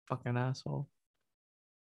Fucking asshole.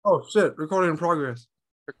 Oh shit! Recording in progress.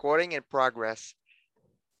 Recording in progress.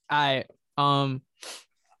 I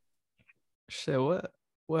shit.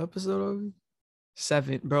 What episode are we?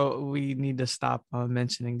 7, bro. We need to stop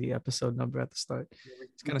mentioning the episode number at the start.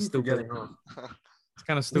 It's kind of stupid. It's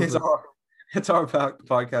kind of stupid. It's our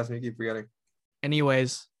podcast, and you keep forgetting.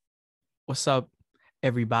 Anyways, what's up,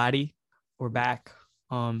 everybody? We're back.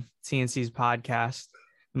 TNC's podcast,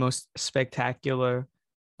 the most spectacular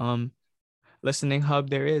listening hub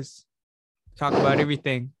there is. Talk about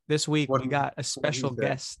everything. This week we got a special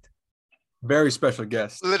guest. Very special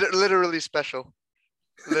guest. Literally special.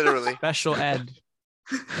 Literally. Special ed.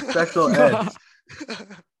 Special ed.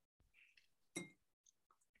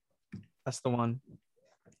 That's the one.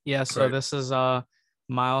 Yeah, so Right. this is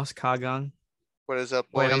Miles Kagan. What is up,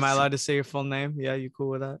 boys? Wait, am I allowed to say your full name? Yeah, you cool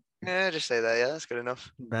with that? Yeah, just say that. Yeah, that's good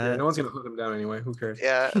enough. Yeah, no one's gonna put him down anyway. Who cares?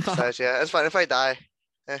 Yeah, besides, yeah, it's fine. If I die,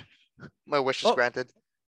 my wish is granted.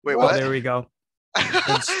 Wait, Oh, what? there we go.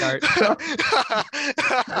 Good start.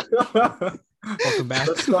 Welcome back.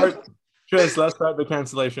 Let's start the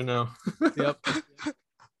cancellation now. Yep.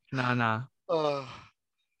 Nah. Oh,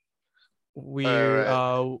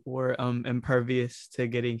 We're impervious to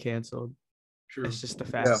getting canceled. True. It's just a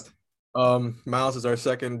fact. Yeah. Miles is our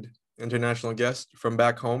second international guest from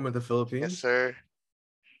back home in the Philippines. yes, sir.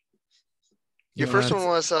 Your You first wanna-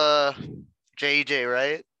 one was JJ,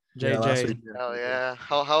 right? Yeah, last JJ. week, Oh yeah.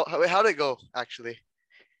 How'd it go actually?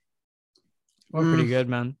 We're pretty good,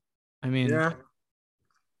 man. I mean, Yeah.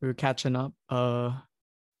 we were catching up.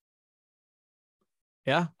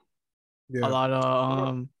 Yeah. Yeah. A lot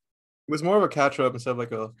of It was more of a catch up instead of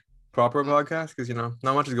like a proper podcast because not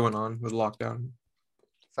much is going on with lockdown.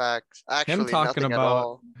 Facts. Actually, him talking nothing at about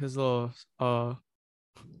all. his little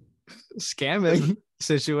scamming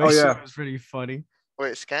situation. yeah. Was pretty funny.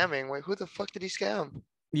 Wait, scamming? Wait, who the fuck did he scam?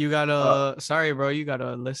 You gotta sorry, bro. You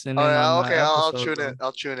gotta listen. Oh in yeah, on okay. that I'll episode, tune bro. it.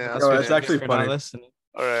 I'll tune it. I'll That's Yo, tune it's it. actually if you're not funny. listening.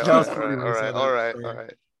 All right, That was all funny right, when all you said right, that. all right, Sorry. all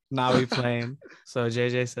right. Now we playing. So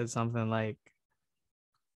JJ said something like,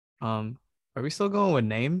 are we still going with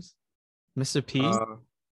names? Mr. P.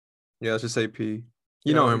 Yeah, let's just say P.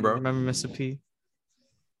 You know him, bro. Remember Mr. P?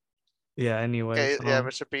 Yeah. Anyways. Okay, yeah,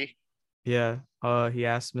 Mr. P. Yeah. He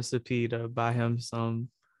asked Mr. P to buy him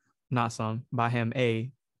buy him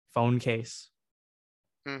a phone case.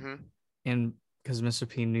 Mm-hmm. And because Mr.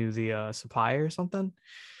 P knew the supplier or something.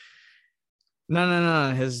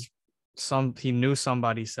 No. He knew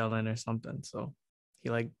somebody selling or something. So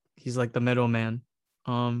he's like the middleman.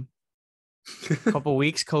 A couple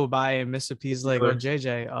weeks go by and Mr. P's like, oh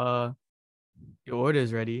JJ, your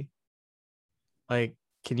order's ready. Like,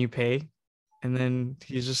 can you pay? And then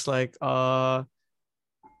he's just like, fuck,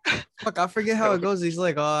 I forget how it goes. He's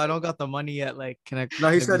like, oh, I don't got the money yet. Like, can I? No,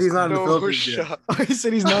 he said he's not in the No Philippines yet. shot. Oh, he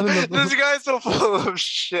said he's not in the. This guy's so full of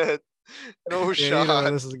shit. No Yeah, shot. you know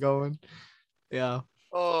where this is going. Yeah.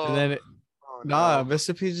 Oh. And then oh, nah, no.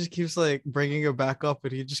 Mr. P just keeps like bringing it back up,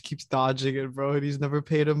 and he just keeps dodging it, bro. And he's never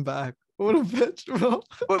paid him back. What a bitch, bro.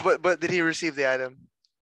 But did he receive the item?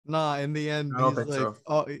 Nah, in the end, I don't he's think like, so.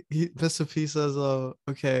 oh, Mr. P says,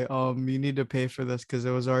 okay, you need to pay for this because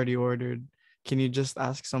it was already ordered. Can you just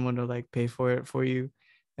ask someone to like pay for it for you?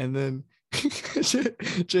 And then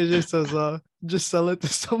JJ says, just sell it to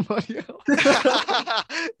somebody else.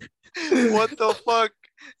 What the fuck?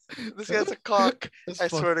 This guy's a cock. That's I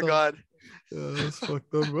swear to fucked up. God. Yeah, that's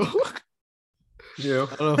fucked up, bro. Yeah.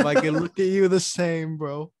 I don't know if I can look at you the same,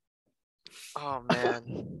 bro. Oh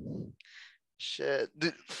man. Shit.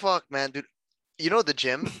 Dude, fuck, man, dude. You know the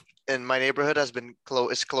gym in my neighborhood has been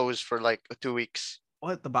closed for like 2 weeks.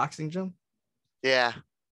 What, the boxing gym? Yeah.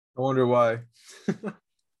 I wonder why.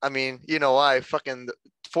 I mean, you know why? Fucking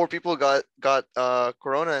 4 people got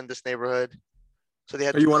corona in this neighborhood. So they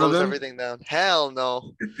had Are to you one of close them? everything down. Hell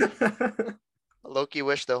no. Low-key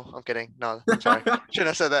wish though. I'm kidding. No, I'm sorry. Shouldn't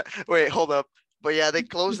have said that. Wait, hold up. But yeah, they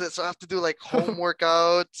closed it, so I have to do like home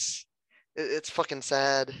workouts. It's fucking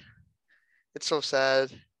sad. It's so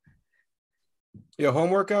sad. Yeah, home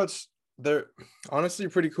workouts, they're honestly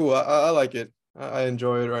pretty cool. I like it. I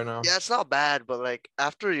enjoy it right now. Yeah, it's not bad, but like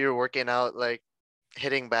after you're working out, like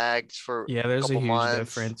hitting bags for Yeah, there's a couple huge months,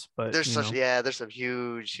 difference, but there's you know. there's a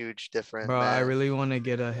huge difference. Bro, I man. really want to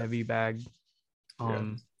get a heavy bag.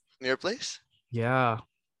 In your place? Yeah.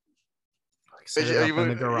 Like, set it Are up you, in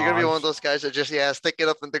the you're gonna be one of garage. those guys that just stick it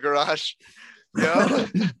up in the garage. Yeah.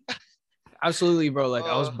 Absolutely, bro. Like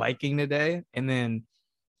I was Uh. biking today, and then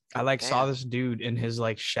I like saw Damn. this dude in his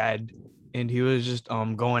like shed, and he was just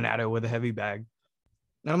going at it with a heavy bag.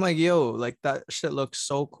 And I'm like, yo, like that shit looks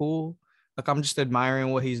so cool. Like I'm just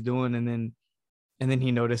admiring what he's doing, and then And then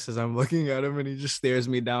he notices I'm looking at him and he just stares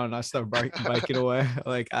me down. I start biking away.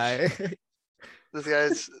 Like, This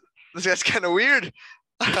guy's kind of weird.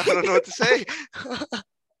 I don't know what to say.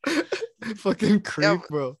 fucking creep,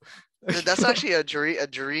 bro. That's actually a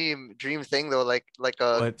dream thing though, like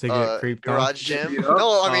What, to get creeped on? garage gym.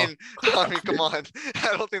 No, I mean, come on.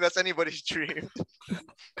 I don't think that's anybody's dream.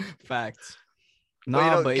 Facts.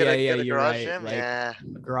 Well, No, but get yeah, a you're garage right. gym? Like, Yeah.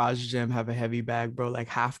 a garage gym have a heavy bag, bro. Like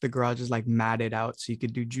half the garage is like matted out, so you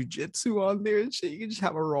could do jujitsu on there and shit. You can just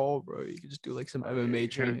have a roll, bro. You can just do like some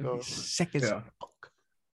MMA training. It'd be sick as fuck.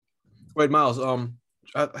 Wait, Miles.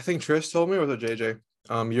 I think Tris told me, or was it JJ?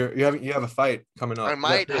 You have a fight coming up. I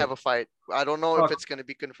might have a fight. I don't know if it's gonna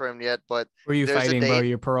be confirmed yet, but who are you there's a fighting, bro? date.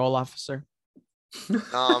 Your parole officer? No,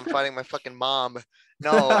 I'm fighting my fucking mom.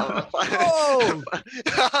 No, Oh!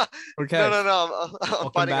 Okay. no. I'm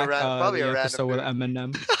Welcome fighting back, probably the a episode with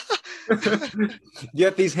random Eminem.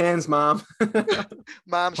 Get these hands, Mom.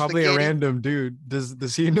 Mom, Probably spaghetti. a random dude.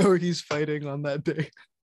 Does he know he's fighting on that day?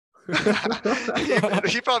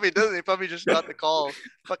 He probably doesn't. He probably just got the call.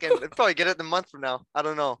 Fucking probably get it in a month from now. I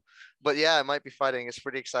don't know. But yeah, I might be fighting. It's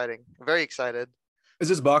pretty exciting. I'm very excited. Is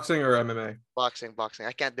this boxing or MMA? Boxing.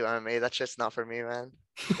 I can't do MMA. That shit's not for me, man.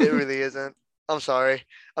 It really isn't. I'm sorry.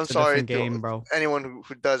 I'm It's a sorry different game, bro. anyone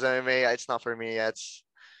who does MMA. It's not for me. Yeah, it's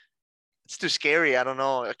too scary. I don't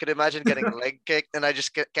know. I could imagine getting leg kicked and I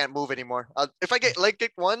just can't move anymore. If I get leg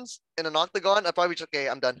kicked once in an octagon, I'll probably just okay.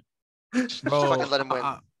 I'm done. Just Bro, fucking let him win.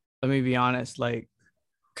 Let me be honest, like,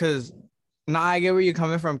 cause I get where you're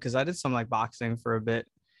coming from, cause I did some like boxing for a bit,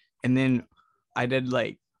 and then I did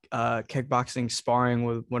like kickboxing sparring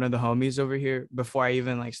with one of the homies over here before I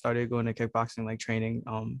even like started going to kickboxing like training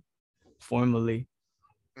formally.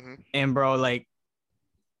 Mm-hmm. And bro, like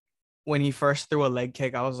when he first threw a leg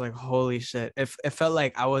kick, I was like, holy shit. It felt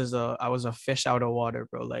like I was a fish out of water,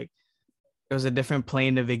 bro. Like it was a different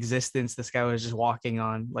plane of existence this guy was just walking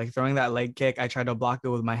on. Like throwing that leg kick, I tried to block it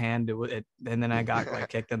with my hand, and then I got like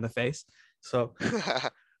kicked in the face. So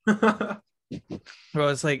bro,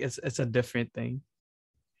 it's like it's a different thing.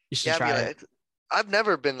 You should try it. I've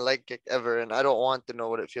never been leg kicked ever, and I don't want to know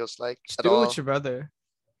what it feels like at do all. it with your brother.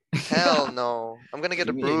 Hell no. I'm gonna get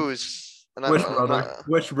a bruise. And Which brother?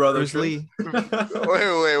 Which brother? Bruce Lee.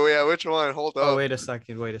 Wait, yeah, which one? Hold up. Oh, wait a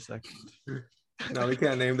second. No, we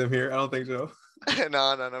can't name them here. I don't think so.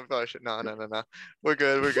 No, probably should. No. We're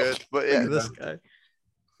good. But yeah, this guy.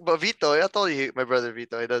 But Vito, I told you my brother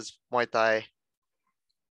Vito, he does Muay Thai.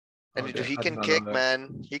 And he can kick,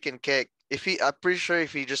 man. He can kick. I'm pretty sure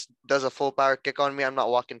if he just does a full power kick on me, I'm not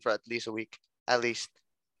walking for at least a week. At least.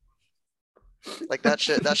 Like that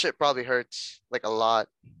shit probably hurts like a lot.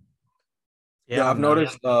 Yeah, I've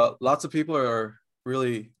noticed lots of people are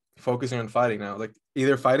really focusing on fighting now, like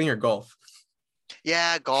either fighting or golf.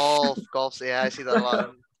 Yeah, golf. Yeah, I see that a lot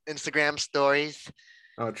on Instagram stories.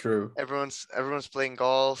 Oh, true. Everyone's playing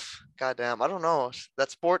golf. Goddamn, I don't know.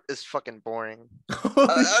 That sport is fucking boring. I'm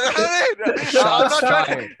not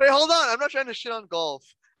trying. Wait, hold on. I'm not trying to shit on golf,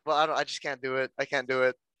 but I just can't do it. I can't do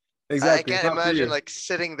it. Exactly. I can't imagine like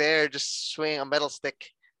sitting there just swinging a metal stick.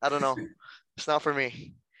 I don't know. It's not for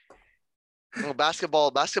me. Well,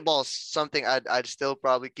 basketball is something I'd still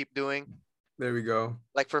probably keep doing. There we go.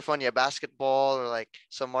 Like for fun, yeah, basketball or like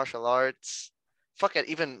some martial arts. Fuck it,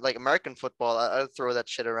 even like American football, I'd throw that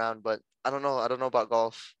shit around. But I don't know about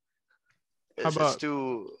golf. It's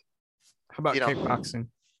too. How about kickboxing?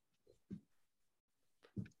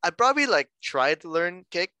 I'd probably like try to learn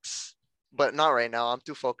kicks, but not right now. I'm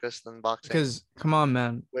too focused on boxing. Because come on,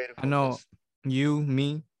 man. I know you,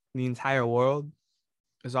 me, the entire world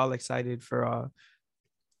is all excited for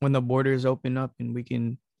when the borders open up and we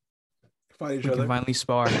can fight each other. Can finally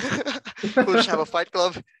spar. We'll just have a fight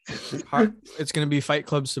club. It's gonna be Fight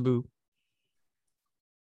Club Cebu.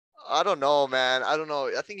 I don't know, man. I don't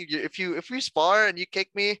know. I think if we spar and you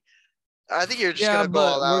kick me, I think you're just gonna go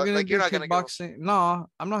all out. Like you're not gonna go. No,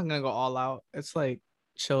 I'm not gonna go all out. It's like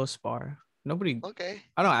chill spar. Nobody. Okay.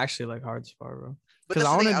 I don't actually like hard spar, bro. Because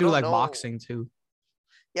I want to do like boxing too.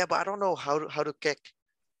 Yeah, but I don't know how to kick.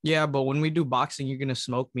 Yeah, but when we do boxing, you're gonna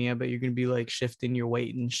smoke me. I bet you're gonna be like shifting your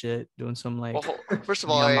weight and shit, doing some like. Well, first of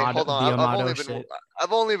all, hold on.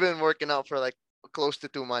 I've only been working out for like close to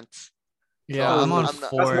 2 months. Yeah, so I'm on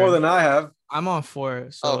 4. That's more than I have. I'm on 4,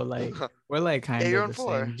 so like we're like kind of the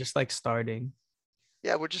same, just like starting.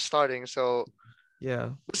 Yeah, we're just starting. So yeah,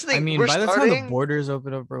 I mean, by the time the borders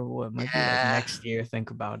open up, bro, what might be like next year? Think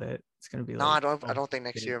about it. It's gonna be like. No, I don't think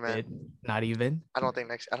next year, man. Not even. I don't think.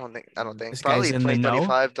 This Probably guy's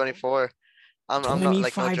 2025, 24. I'm not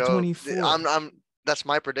like no joke. 24. That's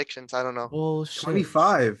my predictions. I don't know. Bullshit.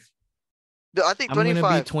 25. I think I'm gonna be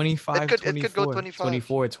 25. 25, It could go 24, 25.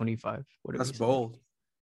 24, 25. What That's bold.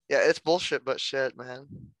 Yeah, it's bullshit, but shit, man.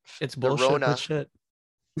 It's The bullshit, Rona. but shit.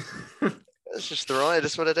 It's just the Rona. It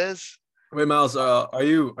is what it is. Wait, Miles, are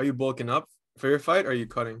you bulking up for your fight? Or are you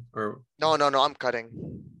cutting? Or No, I'm cutting.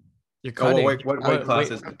 You're oh, cutting. what weight class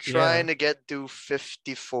is I'm it? trying to get to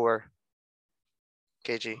 54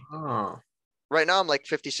 kg. Oh, Right now I'm like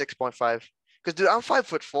 56.5. Cause dude, I'm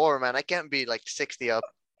 5'4", man. I can't be like 60 up.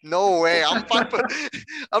 No way. I'm 5 foot.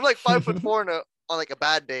 I'm like 5'4" on like a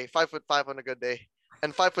bad day. 5'5" on a good day,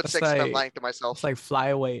 and 5'6" if I'm lying to myself. It's like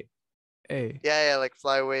flyweight. Hey. Yeah, like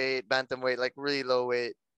flyweight, bantamweight, like really low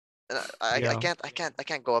weight. And I Yeah.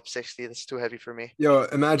 can't go up 60. That's too heavy for me. yo,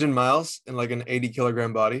 imagine Miles in like an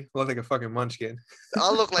 80-kilogram body. Look like a fucking munchkin.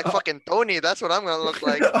 I'll look like fucking Tony. That's what I'm gonna look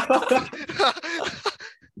like.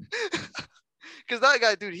 Cause that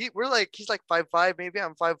guy, dude, he's like 5'5", maybe.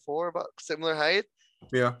 I'm 5'4", about similar height.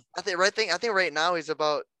 Yeah. I think right now he's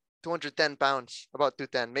about 210 pounds, about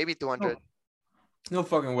 210, maybe 200. No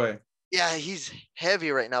fucking way. Yeah, he's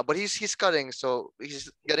heavy right now, but he's cutting, so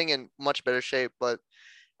he's getting in much better shape. But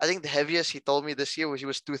I think the heaviest he told me this year was he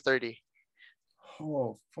was 230.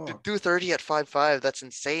 Oh fuck. 230 at 5'5", that's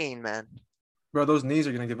insane, man. Bro, those knees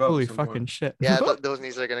are gonna give up. Holy at some fucking point. shit. Yeah, those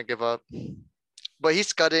knees are gonna give up. But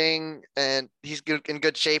he's cutting and he's in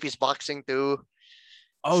good shape. He's boxing too.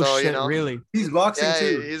 Oh So, shit, really? He's boxing Yeah,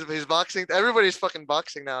 too. he's boxing. Everybody's fucking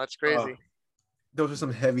boxing now. It's crazy. Those are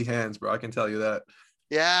some heavy hands, bro. I can tell you that.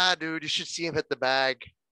 Yeah, dude, you should see him hit the bag.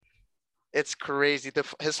 It's crazy.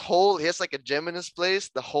 He has like a gym in his place.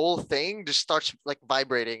 The whole thing just starts like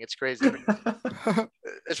vibrating. It's crazy.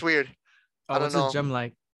 It's weird. I don't What's know. a gym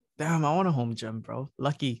like? Damn, I want a home gym, bro.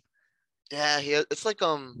 Lucky. Yeah, it's like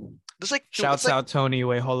there's like Shouts out Tony.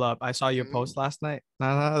 Wait, hold up. I saw your Mhm. post last night.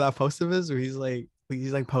 No, that post of his where he's like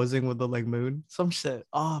posing with the like moon. Some shit.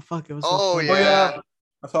 Oh fuck, it was so Oh funny. yeah.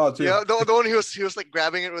 I saw it too. Yeah, the one he was like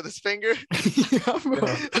grabbing it with his finger. Yeah, bro.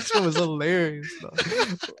 Yeah. That shit was hilarious.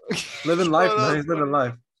 Living life, Oh, that man. was He's living funny.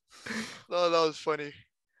 life. No, that was funny.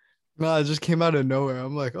 No, it just came out of nowhere.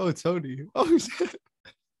 I'm like, oh Tony. Oh shit.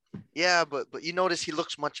 Yeah, but you notice he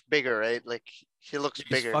looks much bigger, right? Like he looks He's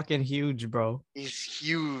bigger. fucking huge, bro. He's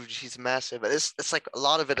huge. He's massive. It's like a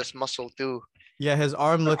lot of it is muscle too. Yeah, his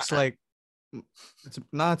arm looks like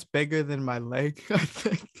it's bigger than my leg, I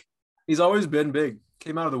think. He's always been big.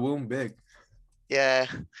 Came out of the womb big. Yeah.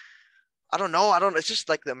 I don't know. It's just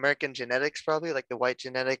like the American genetics, probably like the white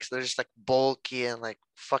genetics. They're just like bulky and like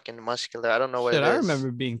fucking muscular. I don't know what Shit, it is. I remember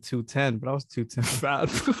being 210, but I was 210 fat.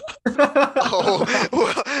 Oh,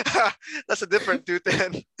 well, that's a different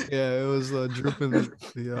 210. Yeah, it was drooping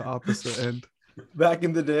the opposite end Back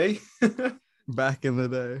in the day. back in the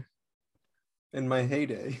day. In my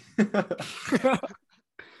heyday.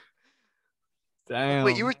 Damn.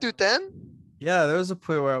 Wait, you were 210? Yeah, there was a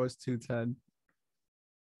point where I was 210.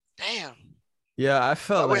 Damn. Yeah, I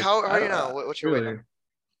felt Wait, like how are you now? What's your weight now?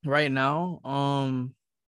 right now.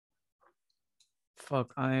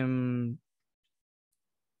 Fuck, I'm.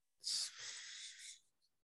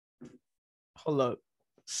 Hold up.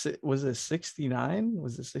 Was it 69?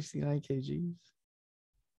 Was it 69 kgs?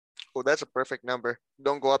 Oh, that's a perfect number.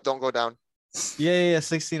 Don't go up, don't go down. Yeah,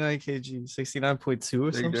 69 kg, 69.2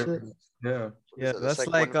 or Big some shit. difference. Yeah. Yeah, So that's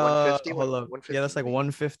like 150, hold up. 150 Yeah, that's like maybe?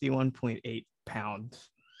 151.8 pounds.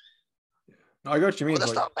 I got what you mean. Oh,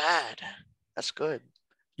 that's like, not bad. That's good.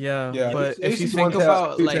 Yeah, Yeah, but I if used you to think want to about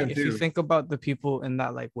have like 210 if you too. think about the people in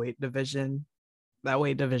that like weight division, that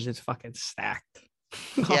weight division is fucking stacked.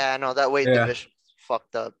 Yeah, no, that weight Yeah. division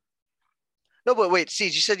fucked up. No, but wait,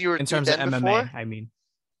 Siege, you said you were In terms of 210 MMA, before? I mean.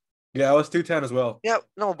 Yeah, I was 210 as well. Yeah,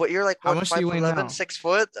 no, but you're like How what, much do you weigh 5'11", now? 6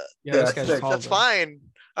 foot? Yeah, Yeah, this guy's sick. tall. That's though. fine.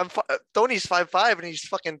 Tony's 5'5" and he's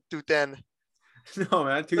fucking 210. No,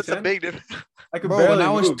 man, 210. That's a big difference. I could Bro, barely when I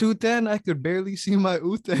was move. 210, I could barely see my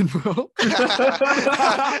uten, bro.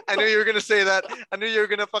 I knew you were gonna say that. I knew you were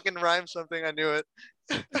gonna fucking rhyme something. I knew it.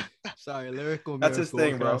 Sorry, lyrical. That's his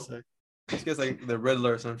miracle, thing, what can I bro. say? This guy's like the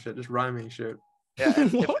Riddler or some shit, just rhyming shit. Yeah,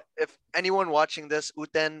 and What? if anyone watching this,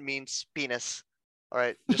 uten means penis. All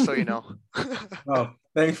right, just so you know. Oh,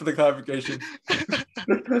 thanks for the clarification.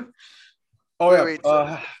 Oh Wait, yeah.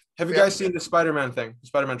 wait, Have you yeah. guys seen the Spider-Man thing? The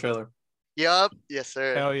Spider-Man trailer? Yup. Yes,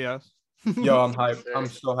 sir. Hell yeah. Yo, I'm hyped. Sir. I'm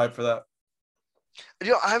so hyped for that.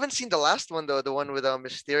 Yo, I haven't seen the last one though, the one with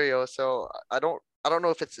Mysterio. So I don't know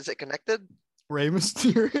if is it connected? Rey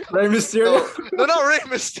Mysterio. Rey Mysterio. No, not Rey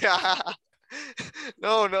Mysterio.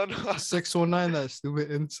 No. 619, that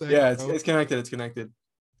stupid insect. Yeah, bro. it's connected. It's connected.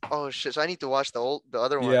 Oh shit! So I need to watch the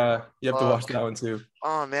other one. Yeah, you have to watch Okay. that one too.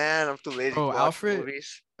 Oh man, I'm too lazy Bro, to watch Alfred-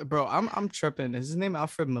 movies. Bro, I'm tripping. Is his name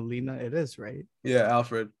Alfred Molina? It is, right? Yeah,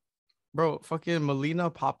 Alfred. Bro, fucking Melina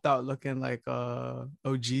popped out looking like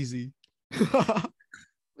OGZ. Who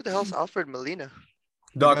the hell's Alfred Molina?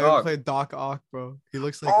 The Doc guy who Ock. played Doc Ock, bro. He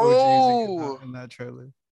looks like Oh, OGZ in that trailer.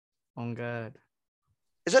 Oh god.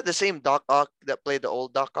 is that the same Doc Ock that played the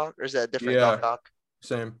old Doc Ock, or is that a different Doc Yeah, Ock?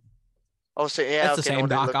 same. Oh, so yeah, That's the okay, no same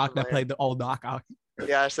wonder it Doc looked Ock that familiar. played the old Doc Ock.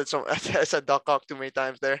 Yeah, I said I said Doc Ock too many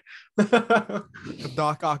times there. If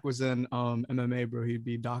Doc Ock was in MMA, bro, he'd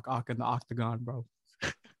be Doc Ock in the octagon, bro.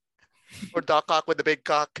 Or Doc Ock with the big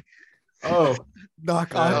cock. Oh,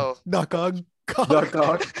 Doc Yeah. Ock, Oh. Doc Ock, Doc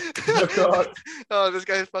Ock. Doc Ock. Oh, this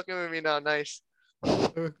guy's fucking with me now. Nice.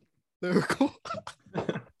 They're cool.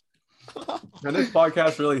 And this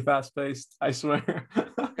podcast really fast paced. I swear.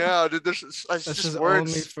 Yeah, dude, there's it's This just is only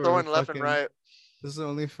words for throwing left and fucking- right. This is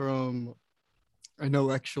only from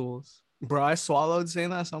intellectuals. Bro, I swallowed saying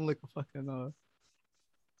that. Sound like a fucking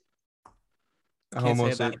I Can't say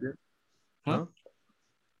almost that. said it. Huh?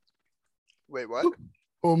 Wait, what?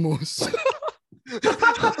 almost.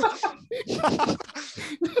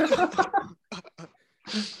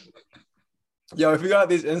 Yo, if you got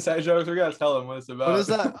these inside jokes, we gotta tell them what it's about. What is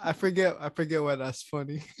that? I forget why that's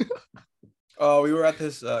funny. Oh, we were at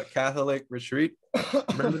this Catholic retreat.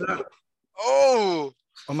 Remember that? Oh,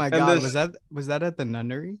 Oh my And god, this- was that at the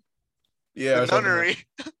nunnery? Yeah, the or something like-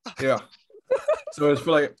 nunnery. Yeah. So it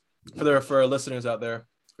was for our listeners out there.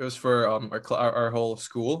 It was for our whole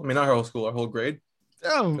school. I mean, not our whole school, our whole grade.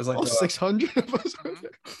 Damn, was like, all 600 of us were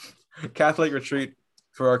there. Catholic retreat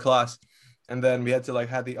for our class, and then we had to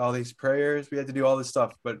have all these prayers. We had to do all this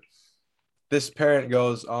stuff, but this parent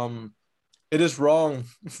goes, "It is wrong."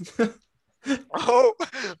 Oh,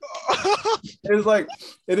 It's like,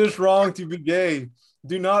 "It is wrong to be gay.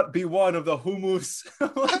 Do not be one of the humus."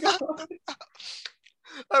 Oh my God.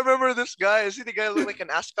 I remember this guy. I see the guy look like an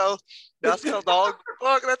Ascal dog.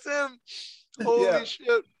 Fuck, that's him. Holy Yeah.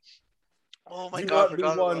 shit. Oh my Do god, I not be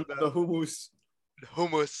forgot one about of that. the humus.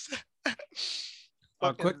 Hummus. A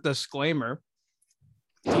Fucking- quick disclaimer: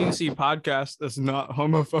 TNC podcast is not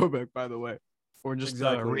homophobic, by the way. We're just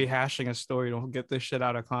Exactly. rehashing a story. Don't get this shit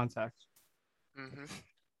out of context, Mhm.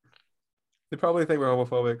 They probably think we're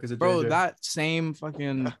homophobic because of bro. JJ. That same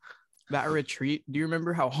fucking that retreat. Do you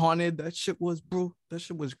remember how haunted that shit was, bro? That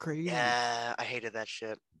shit was crazy. Yeah, I hated that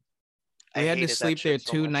shit. We had to hated that sleep there shit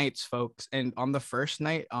so 2 much. nights, folks. And on the first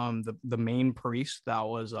night, the main priest that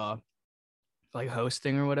was like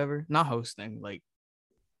hosting or whatever, not hosting, like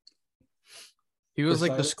he was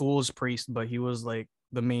like the Presiding? school's priest, but he was like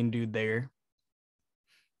the main dude there.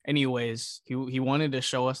 Anyways, he wanted to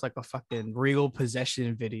show us like a fucking real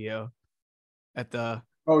possession video at the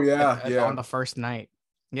Oh yeah, on the first night.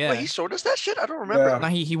 Yeah, Wait, he showed us that shit? I don't remember. Yeah. no,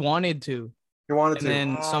 he wanted to. He wanted And to.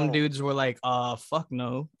 then some Oh. dudes were like, fuck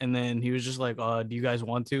no. And then he was just like, do you guys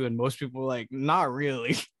want to? And most people were like, not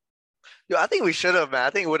really. Yo, I think we should have, man. I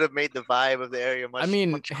think it would have made the vibe of the area much. I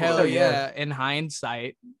mean, much hell cooler. yeah. In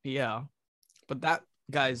hindsight, yeah. But that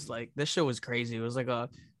guy's like, this shit was crazy. It was like a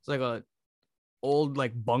old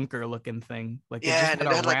like bunker looking thing. Like Yeah, it just and had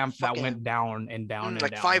it a had, like, ramp that fucking- went down and down and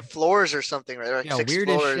like down. 5 floors or something, right? Like Yeah, 6 weird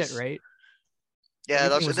floors. as shit, right? Yeah,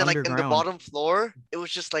 Everything and was then like in the underground. bottom floor, it was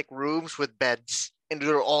just like rooms with beds, and they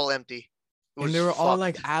were all empty. It And they were all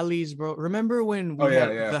like fucked. alleys, bro. Remember when we Oh, yeah,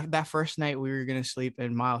 had yeah. that first night we were gonna sleep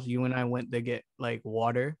and Miles, you and I went to get like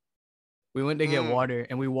water. We went to get Mm. water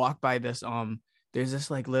and we walked by this there's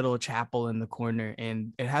this like little chapel in the corner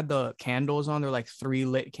and it had the candles on. There were like 3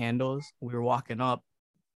 lit candles. We were walking up,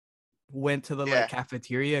 went to the Yeah. like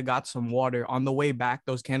cafeteria, got some water. On the way back,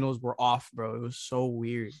 those candles were off, bro. It was so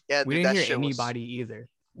weird. Yeah, We dude, didn't that hear shit was- anybody either.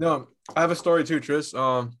 No, I have a story too, Tris.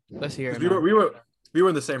 Let's hear 'cause it. man. we were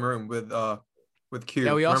in the same room with Q.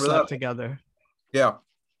 Yeah, we all Remember slept that? together. Yeah,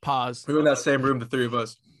 Pause. we were in that same room, the 3 of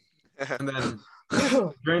us. And then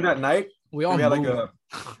during that night, We all we had like moved.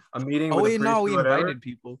 a meeting. Oh with wait, a priest no, or we whatever. invited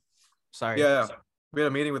people. Sorry. Yeah, we had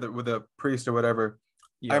a meeting with a priest or whatever.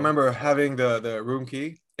 Yo. I remember having the room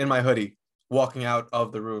key in my hoodie, walking out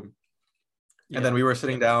of the room, and then we were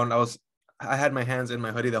sitting down. I had my hands in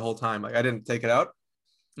my hoodie the whole time. Like I didn't take it out.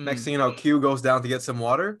 Next thing you know, Q goes down to get some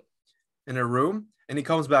water in a room, and he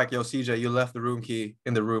comes back. Yo, CJ, you left the room key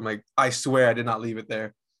in the room. Like I swear, I did not leave it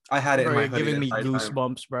there. I had it Bro, in my you're hoodie. giving the me entire time.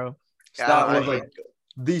 goosebumps, bro. Yeah, That I was hate- like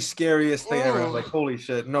the scariest thing ever. I was like, holy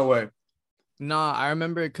shit, no way. Nah, I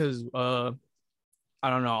remember because I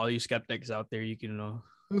don't know, all you skeptics out there, you can know.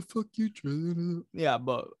 Oh, fuck you, Tristan. Yeah,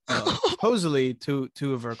 but supposedly two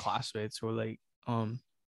of our classmates were like,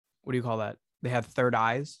 what do you call that? They had third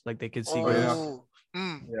eyes, like they could see Oh, ghosts.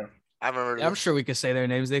 yeah. Yeah. I remember. I'm this. sure we could say their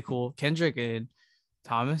names. They cool. Kendrick and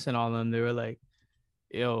Thomas and all of them. They were like,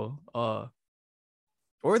 yo,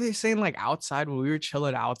 Or were they saying like outside when we were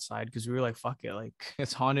chilling outside because we were like, fuck it, like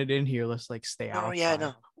it's haunted in here. Let's like stay No, outside. yeah,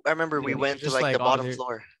 no. I remember we Yeah, they were went to just like like, the oh, bottom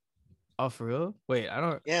floor. oh, for real? Wait, I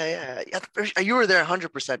don't. Yeah. You were there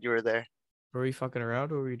 100%. You were there. Were we fucking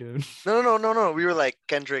around? What were we doing? No. We were like,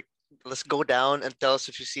 Kendrick, let's go down and tell us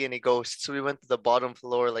if you see any ghosts. So we went to the bottom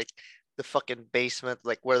floor, like the fucking basement,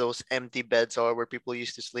 like where those empty beds are where people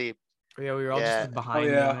used to sleep. But yeah, we were all just Yeah. like behind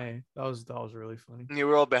yeah. him. Hey, that was really funny. And we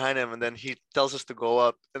were all behind him, and then he tells us to go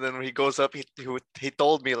up. And then when he goes up, he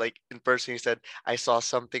told me like in person, he said, I saw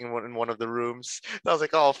something in one of the rooms. And I was like,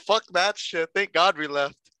 oh fuck that shit. Thank God we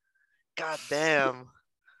left. God damn.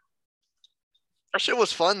 Our shit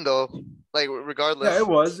was fun though. Like regardless. Yeah, it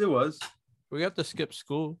was. We have to skip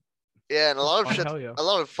school. Yeah, and a lot of Oh, shit, hell yeah. a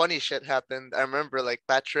lot of funny shit happened. I remember like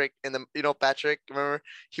Patrick Patrick, remember?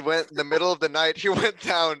 He went in the middle of the night, he went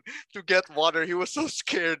down to get water. He was so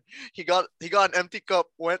scared. He got an empty cup,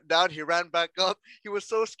 went down, he ran back up. He was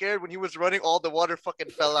so scared when he was running, all the water fucking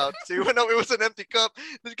fell out. So he went up, it was an empty cup.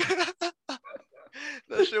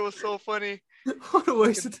 That shit was so funny. What a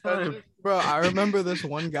waste of time. Patrick. Bro, I remember this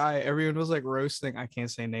one guy, everyone was like roasting. I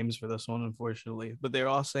can't say names for this one, unfortunately, but they were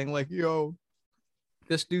all saying like, yo,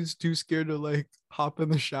 this dude's too scared to like hop in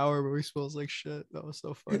the shower, but he smells like shit. That was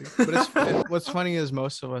so funny. But what's funny is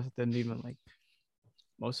most of us didn't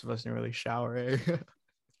really shower. Eh?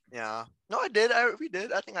 Yeah. No, I did. We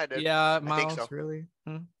did. I think I did. Yeah, I think Miles, so. really?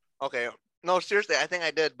 Okay. No, seriously, I think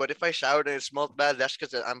I did. But if I showered and it smelled bad, that's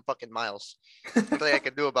because I'm fucking Miles. Nothing I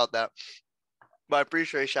can do about that. But I'm pretty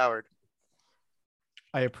sure he showered.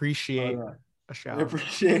 I appreciate Oh, yeah. a I shower.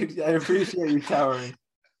 appreciate you showering.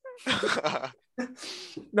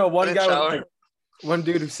 No, I one didn't guy was shower. like, one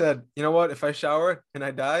dude who said, you know what? If I shower and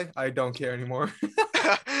I die, I don't care anymore.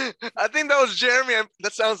 I think that was Jeremy.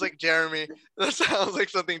 That sounds like Jeremy. That sounds like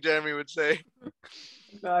something Jeremy would say.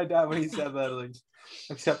 No, I died when he said that. Like,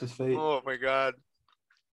 accept his fate. Oh my god.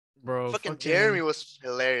 Bro, Fucking Jeremy was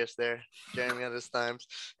hilarious there. Jeremy at his times,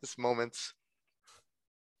 his moments.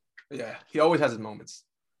 Yeah, he always has his moments.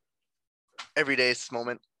 Every day is this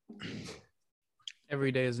moment.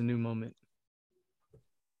 every day is a new moment.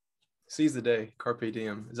 Seize the day, carpe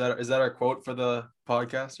diem. Is that our quote for the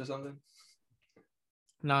podcast or something?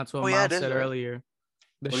 No, it's what Oh, yeah, Miles it is, said right? earlier.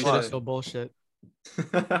 The What did shit he is say? so bullshit.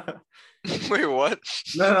 Wait, what?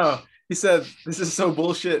 No. He said, this is so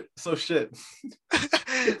bullshit. So shit.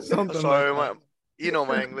 Something Sorry, like that.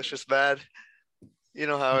 my English is bad. You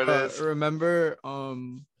know how it is. Remember, what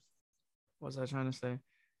was I trying to say?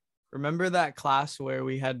 Remember that class where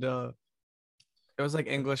we had it was like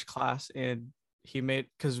English class, and he made,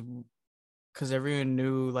 because everyone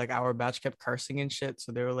knew like our batch kept cursing and shit,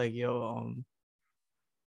 so they were like, yo,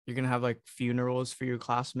 you're gonna have like funerals for your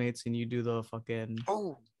classmates and you do the fucking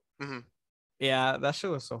yeah, that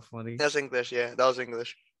shit was so funny. That's English, yeah. That was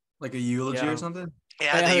English. Like a eulogy Yeah. or something?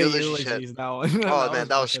 Yeah, the eulogy shit. eulogies, that one. Oh man,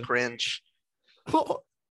 that was fucking- cringe.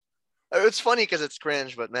 It's funny because it's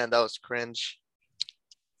cringe, but man, that was cringe.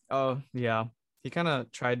 Oh yeah, he kind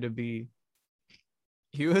of tried to be.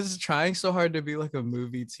 He was trying so hard to be like a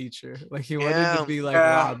movie teacher. Like he wanted to be like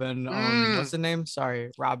Robin. What's the name?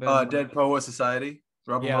 Sorry, Robin. Dead Poet Society.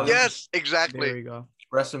 Robin Yeah. Williams. Yes, There exactly. we go.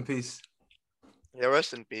 Rest in peace. Yeah,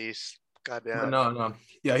 rest in peace. God But damn. no.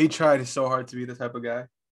 Yeah, he tried so hard to be the type of guy.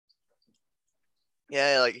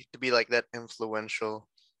 Yeah, like to be like that influential,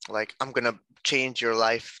 like I'm gonna change your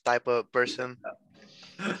life type of person.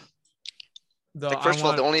 Like first of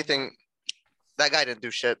all, the only thing that guy didn't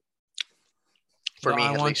do shit for me.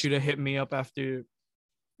 I At want least. you to hit me up after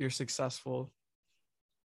you're successful.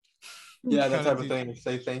 Yeah, that Kinda type of do- thing.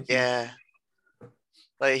 Say thank you. Yeah.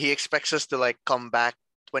 Like he expects us to like come back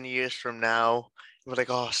 20 years from now. We're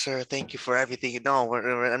like, oh, sir, thank you for everything. No,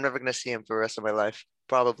 I'm never gonna see him for the rest of my life,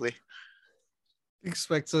 probably.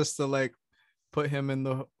 Expects us to like put him in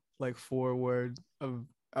the like foreword of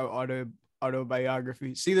our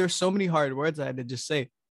autobiography. See, there's so many hard words I had to just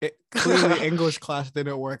say. It clearly English class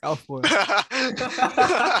didn't work out for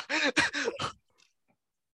us.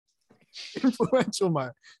 Influential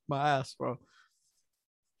my ass, bro.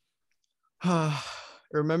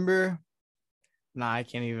 Remember? Nah, I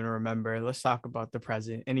can't even remember. Let's talk about the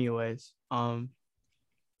present. Anyways,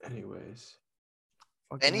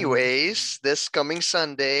 Anyways, this coming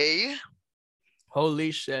Sunday.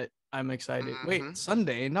 holy shit, I'm excited. Mhm. Wait,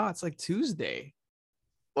 Sunday? No, it's like Tuesday.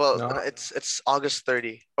 Well, No. it's August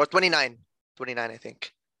 30 or 29. 29, I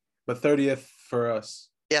think. But 30th for us.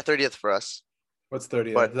 Yeah, 30th for us. What's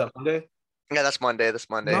 30th? But- Is that Monday? Yeah, that's Monday. That's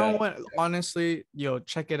Monday. No, honestly, yo,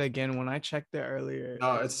 check it again. When I checked it earlier,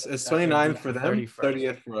 No, it's that 29th it'd for be them, 31st.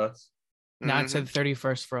 30th for us. Now it said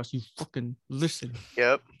 31st for us. You fucking listen.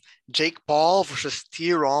 Yep. Jake Paul versus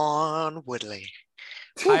Tyron Woodley.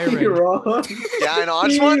 Tyron. Yeah, I know. I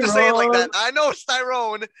just wanted to say it like that. I know it's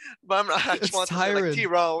Tyrone, but I just want to say like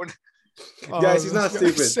Tyrone. Guys, he's not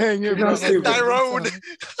stupid. Saying it, He's not stupid. Tyrone.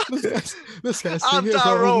 This guy's I'm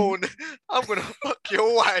Tyrone. I'm gonna fuck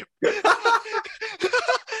your wife.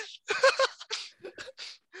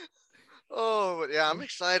 Oh, yeah, I'm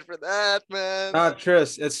excited for that, man.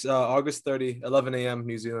 Tris, it's August 30, 11 a.m.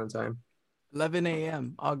 New Zealand time. 11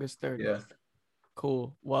 a.m. August 30th. Yeah.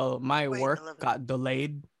 Cool. Well, my work 11. got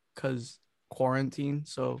delayed because quarantine,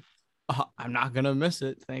 so I'm not gonna miss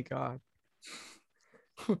it. Thank God.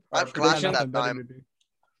 I have class at that time.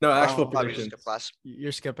 No, actual Probably predictions. skip class.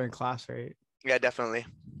 You're skipping class, right? Yeah, definitely.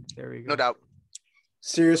 There we go. No doubt.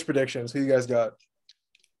 Serious predictions. Who you guys got?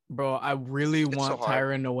 Bro, I really want so hard.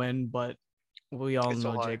 Tyron to win, but we all It's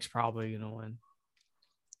so know hard. Jake's probably gonna win.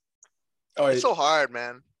 Oh, It's so hard,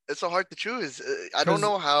 man. It's so hard to choose. I don't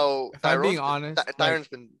know how. If I'm being honest, Tyron's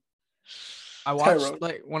been. I watched Tyrone.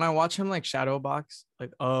 like when I watch him like shadow box,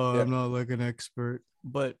 like I'm not like an expert,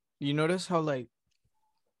 but you notice how like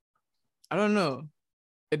I don't know,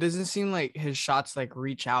 it doesn't seem like his shots like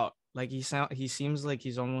reach out. Like he seems like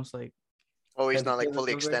he's almost like Oh, he's not like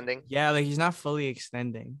fully extending. yeah, like he's not fully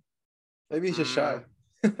extending. Maybe he's just shy.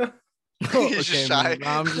 He's just shy. No,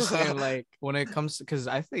 I'm just saying like when it comes to because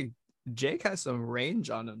I think Jake has some range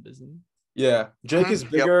on him, doesn't he? Yeah, Jake is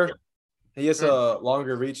Yep. bigger. He has a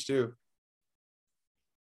longer reach too.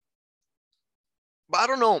 But I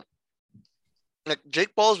don't know. Like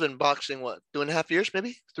Jake Paul's been boxing what 2.5 years,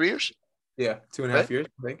 maybe 3 years. Yeah, 2.5 Right? years,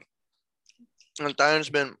 I think. And Tyron's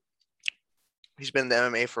been. He's been in the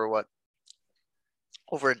MMA for what?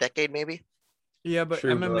 Over a decade, maybe. Yeah, but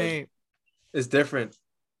True, MMA It's different.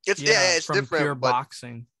 It's from different. pure but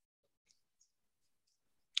boxing.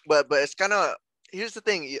 it's kind of. Here's the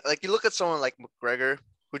thing. Like you look at someone like McGregor,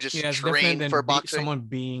 who just Yeah, it's different trained than for boxing. someone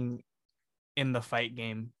being in the fight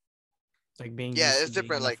game, like being Yeah, used it's to being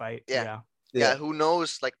different, in the like, fight. yeah. Yeah, who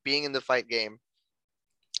knows like being in the fight game,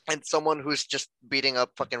 and someone who's just beating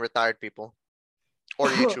up fucking retired people or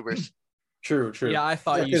YouTubers. True. Yeah, I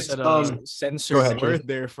thought you said Go censored ahead, word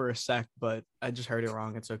there for a sec, but I just heard it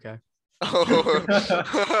wrong. It's okay. Because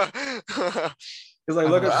like,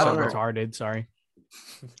 look at I don't Connor. know. Retarded. Sorry.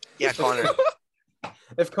 Yeah, Connor.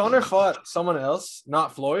 If Connor fought someone else,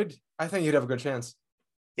 not Floyd, I think he'd have a good chance.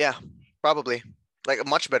 Yeah, probably like a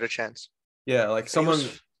much better chance. Yeah, like someone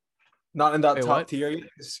not in that Wait, top what? tier.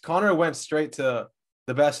 Connor went straight to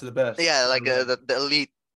the best of the best. Yeah, like the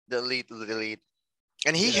elite,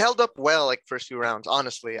 and he held up well like first few rounds.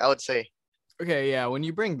 Honestly, I would say. Okay, yeah. When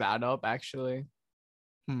you bring that up, actually,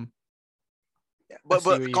 Yeah, I but see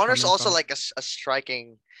where you're Connor's coming also from. like a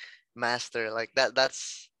striking master. Like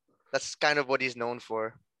that's kind of what he's known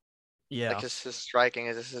for. Yeah. Like his striking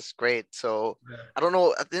is great. So Yeah. I don't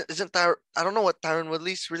know. I don't know what Tyron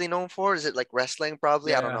Woodley's really known for. Is it like wrestling?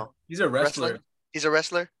 Probably. I don't know. He's a wrestler. Wrestling? He's a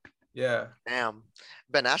wrestler. Yeah. Damn.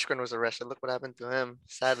 Ben Askren was a wrestler. Look what happened to him.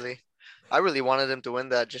 Sadly, I really wanted him to win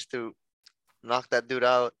that just to knock that dude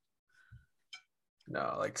out.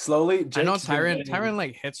 No, like slowly. I know Jake's been Tyron getting-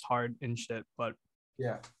 like hits hard and shit, but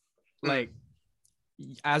Yeah. like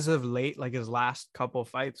as of late, like his last couple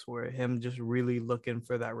fights were him just really looking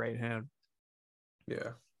for that right hand.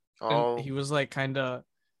 Yeah. Oh, And he was like kind of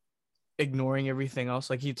ignoring everything else.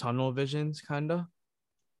 Like he tunnel visions kind of.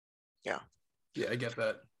 Yeah, I get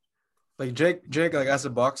that. Like Jake, like as a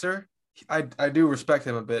boxer, I do respect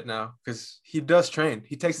him a bit now because he does train.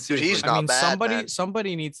 He takes it Dude, seriously. he's I not mean, bad, man.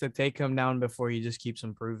 somebody needs to take him down before he just keeps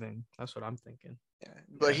improving. That's what I'm thinking. yeah.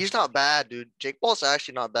 But Yeah. he's not bad, dude. Jake Paul's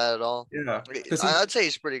actually not bad at all. Yeah, because I'd say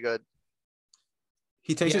he's pretty good.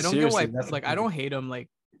 he takes Yeah, I it don't get why. seriously. That's the Like I thing. don't hate him. Like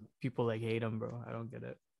people like hate him, bro. I don't get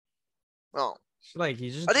it. Well, Like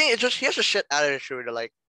he's just I think it's just he has a shit attitude,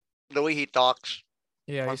 like the way he talks.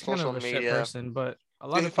 yeah, on he's kind of social a shit media. person. But a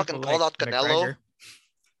lot Dude, of he fucking people called like out Canelo. McGregor.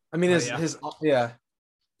 I mean, Oh,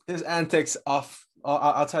 his antics off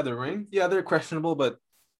outside the ring. Yeah, they're questionable, but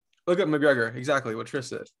look at McGregor. Exactly what Trish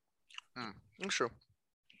said. That's true.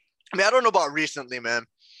 I mean, I don't know about recently, man.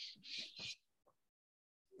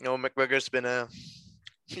 You know, McGregor's been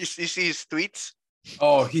you see his tweets.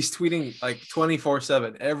 Oh, he's tweeting like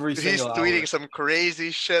 24/7 every He's single tweeting hour. some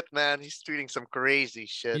crazy shit, man. He's tweeting some crazy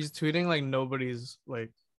shit. He's tweeting like nobody's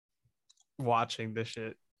like watching this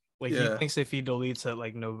shit. Like he Yeah. thinks if he deletes it,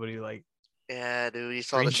 like nobody like. Yeah, dude. He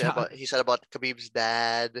saw the shit Screenshot. he said about Khabib's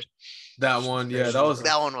dad. That one, yeah, that was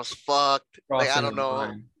That one was fucked. Like I crossing don't the know.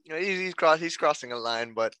 line. You know, he's crossing a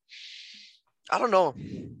line, but I don't know.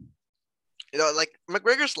 You know, like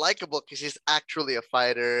McGregor's likable because he's actually a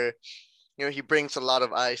fighter. he brings a lot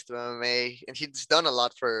of eyes to MMA, and he's done a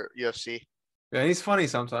lot for UFC. Yeah, he's funny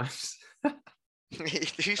sometimes.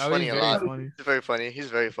 He's Oh, funny he's a very lot. funny. He's very funny. He's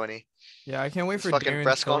very funny. Yeah, I can't wait His for fucking Darren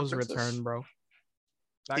press Till's conferences. return, bro.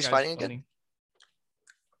 That He's guy's fighting funny. again?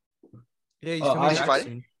 Yeah, he's Oh, coming Is he back fighting?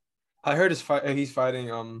 soon. I heard he's fighting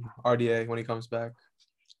RDA when he comes back.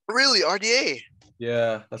 Really, RDA?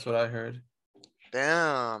 Yeah, that's what I heard.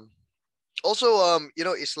 Damn. Also,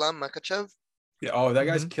 Islam Makhachev. Yeah. Oh, that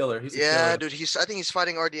guy's Mhm. killer. He's a Yeah, killer. dude. I think he's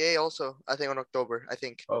fighting RDA also. I think on October. I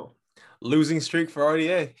think. Oh, losing streak for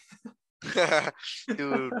RDA.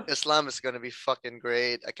 Dude, Islam is gonna be fucking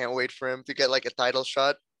great. I can't wait for him to get like a title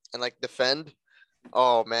shot and like defend.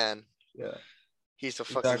 Oh man, Yeah, he's a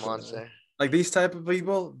fucking exactly. monster. Like these type of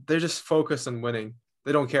people, they're just focused on winning.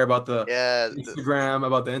 They don't care about the Yeah, Instagram,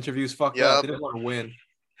 about the interviews. Fuck that. yup. They just want to win.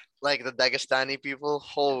 Like the Dagestani people.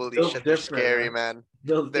 Holy Built shit, they're different, scary, man.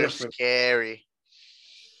 Built They're different. scary.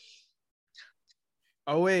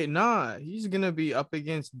 Oh wait, nah, he's gonna be up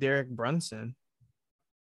against Derek Brunson.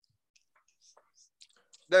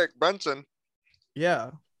 Derek Brunson.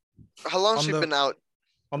 Yeah, How long's On he the- been out?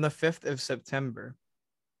 on the 5th of September.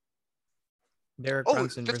 Derek Oh,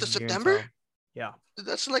 Brunson 5th of versus Darren September? Till. Yeah,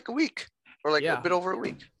 That's in like a week or like Yeah. a bit over a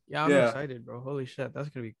week. yeah, I'm Yeah. excited, bro. Holy shit, that's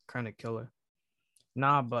gonna be kind of killer.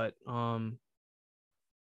 Nah, but I'm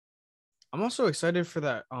also excited for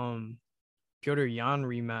that Piotr Jan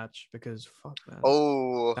rematch because fuck man,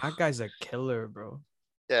 Oh, that guy's a killer, bro.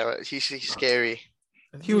 yeah, he's scary.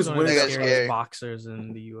 I think He was he's one of winning the that scariest fight. boxers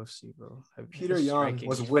in the UFC, bro. Peter His Young striking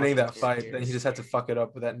was is winning that fucking fight, scary. then he just had to fuck it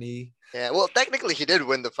up with that knee. Yeah, well, technically he did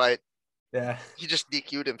win the fight. Yeah, He just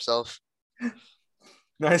DQ'd himself.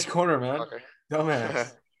 nice corner, man. Fucker.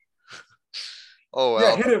 Dumbass. Oh Yeah,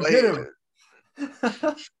 well. hit him, But hit he-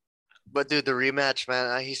 him. But dude, the rematch,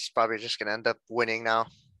 man, he's probably just gonna end up winning now.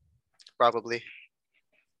 Probably.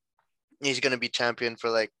 He's gonna be champion for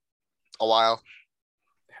like a while.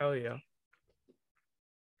 Hell yeah.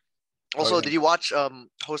 Also, yeah. did you watch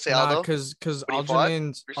Jose Nah, Aldo? cause when he fought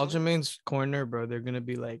Aljamain's recently? corner, bro. They're gonna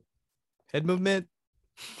be like head movement.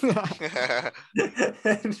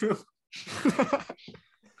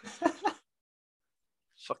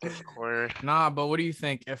 Fucking corner. Nah, but what do you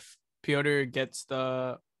think if Piotr gets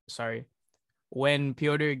when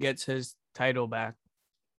Piotr gets his title back,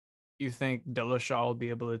 you think Dillashaw will be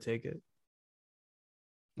able to take it?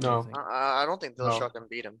 What do you No. think? I don't think No. Dillashaw can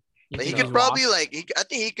beat him. You Like, he think could he's probably washed? I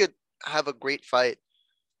think he could have a great fight,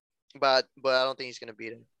 but I don't think he's gonna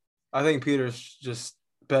beat him. I think Peter's just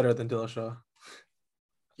better than Dillashaw.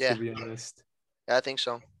 Yeah. To be honest. Yeah, I think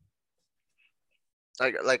so.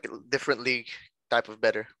 Like different league type of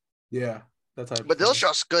better. Yeah. That type But of thing.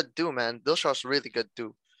 Dillashaw's good too, man. Dillashaw's really good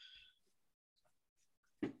too.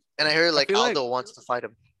 And I heard like feel like- Aldo wants to fight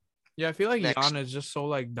him. Yeah, I feel like Next. Jan is just so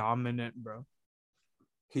like dominant, bro.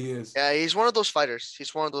 He is. Yeah, he's one of those fighters.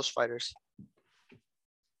 He's one of those fighters.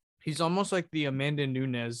 He's almost like the Amanda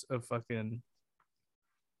Nunes of fucking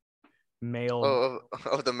male.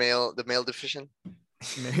 Of the male division.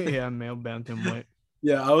 Yeah, male bantamweight.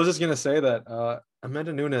 Yeah, I was just gonna say that.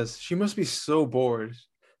 Amanda Nunes, she must be so bored.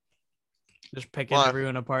 Just picking Why?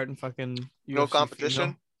 everyone apart and fucking No UFC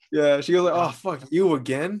competition. female. Yeah, she goes like, "Oh fuck you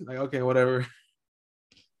again." Like, okay, whatever.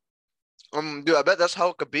 Dude, I bet that's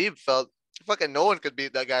how Khabib felt. Fucking no one could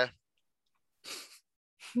beat that guy.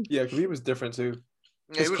 Yeah, Khabib was different too.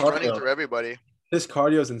 Yeah, he His was running cardio. through everybody. His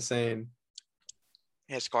cardio is insane.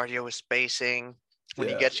 His cardio is spacing. When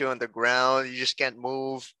he Yeah. gets you on the ground, you just can't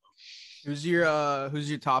move. Who's your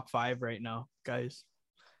top 5 right now, guys?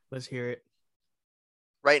 Let's hear it.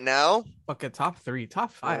 Right now, Fuck a top 3,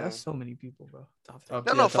 top 5. Oh. That's so many people, bro. Top 3. Top-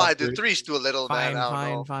 no, yeah, top 5, dude. three. 3's too little, Fine, man. I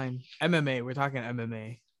don't know. fine. MMA. We're talking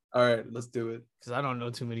MMA All right, let's do it. because I don't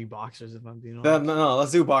know too many boxers. If I'm being No, honest. no,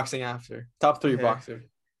 let's do boxing after. Top 3 Okay. boxer.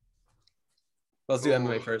 Let's do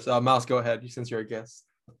MMA Ooh. first. Mouse, go ahead. Since you're a guest.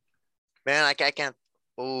 Man, I can't.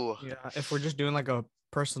 Ooh. Yeah, if we're just doing like a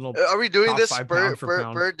personal, Are we doing Top this 5 per pound for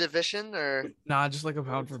pound. per division or nah, just like a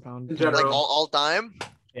pound for pound. In like general. all time?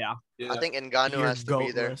 Yeah. Yeah. I think Ngannou Your has to be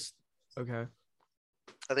GOAT there. list. Okay.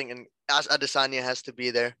 I think Adesanya has to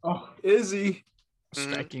be there. Oh, Izzy.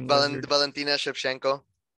 Mhm. Striking wizard. Valentina Shevchenko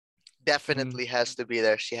definitely has to be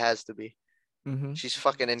there. She has to be. Mm-hmm. She's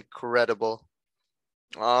fucking incredible.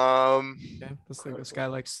 Okay. This guy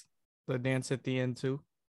likes the dance at the end too.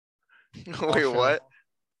 Wait, sure. what?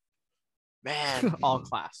 Man. All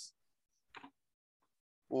class.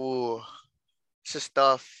 Ooh. This is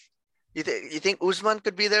tough. You think Usman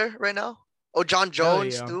could be there right now? Oh, John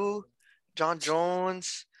Jones yeah. too. John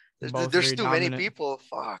Jones. Both There's very too many dominant. people.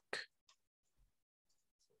 Fuck.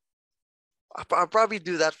 I'll probably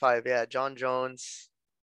do that 5. Yeah, John Jones,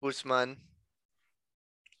 Usman.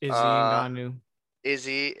 Izzy and Ngannou.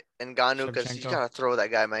 Izzy and Ngannou, because he's gotta throw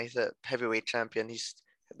that guy, man. He's a heavyweight champion.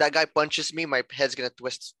 That guy punches me, my head's gonna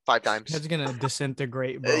twist 5 times. Head's gonna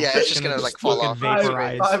disintegrate, bro. Yeah, it's just gonna like fall off.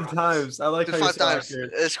 Vaporize. Five times. I like how 5 times.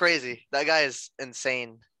 accurate. It's crazy. That guy is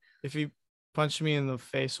insane. If he punched me in the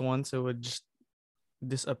face once, it would just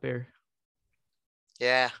disappear.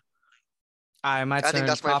 Yeah. I might turn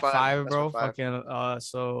that's top my 5, bro. my 5. Fucking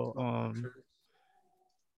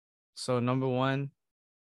so number 1,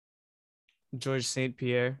 George St.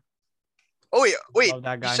 Pierre. Oh yeah, wait. Love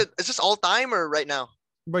that guy. You said, is this all time or right now?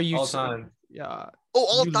 Bro, you all time. Yeah. Oh,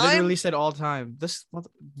 all you time. Literally said all time.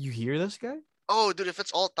 You hear this guy? Oh, dude, if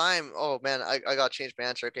it's all time, oh man, I gotta change my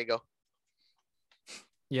answer. Okay, go.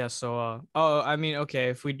 Yeah. So okay.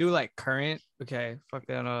 If we do like current, okay,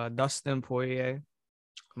 fucking Dustin Poirier.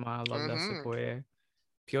 Come on, I love Dustin Poirier.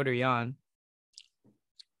 Piotr Jan.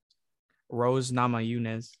 Rose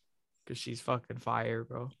Namajunas, because she's fucking fire,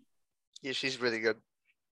 bro. Yeah, she's really good.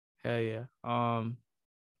 Hell yeah.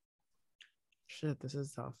 Shit, this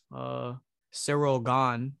is tough. Cyril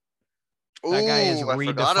Gane. That guy is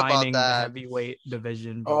redefining the heavyweight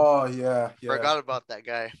division, bro. Oh yeah. Forgot about that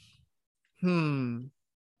guy. And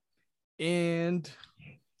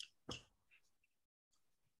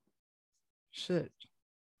shit.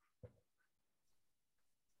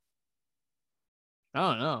 I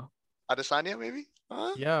don't know. Adesanya, maybe?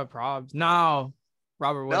 Huh? Yeah, probs. No.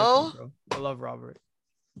 Robert Whittaker, No? bro. I love Robert.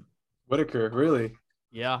 Whittaker, really?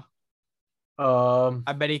 Yeah.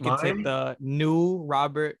 I bet he could take the new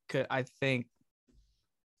Robert. I think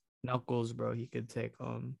Knuckles, bro. He could take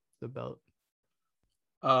the belt.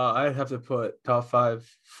 I'd have to put top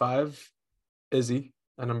 5 Izzy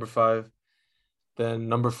at number 5. Then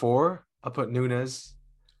number 4, I'll put Nunes.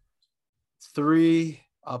 3,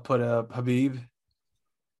 I'll put Habib.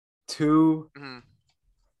 2,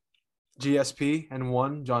 GSP, and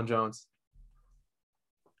 1, John Jones.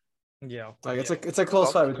 Yeah, like it's a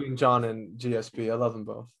close fight between John and GSP. I love them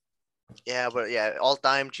both. Yeah, but yeah, all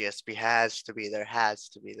time GSP has to be there. Has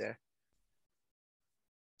to be there.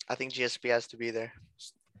 I think GSP has to be there.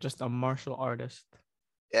 Just a martial artist.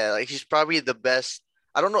 Yeah, like he's probably the best.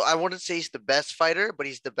 I don't know. I wouldn't say he's the best fighter, but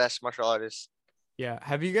he's the best martial artist. Yeah.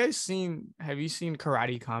 Have you seen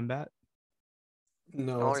Karate Combat?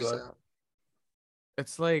 No,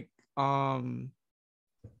 it's like I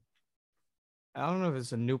don't know if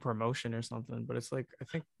it's a new promotion or something, but it's like I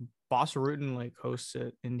think Boss Rutan like hosts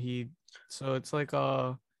it, and so it's like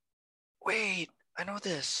wait, I know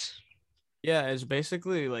this. Yeah, it's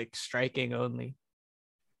basically like striking only.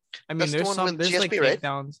 I mean, there's GSP, like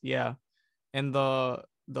takedowns, right? Yeah, and the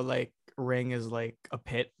like ring is like a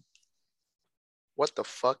pit. What the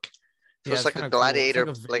fuck? So yeah, it's like a gladiator,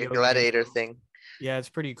 cool. like a gladiator thing. Yeah, it's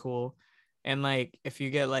pretty cool. And like if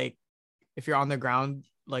you're on the ground,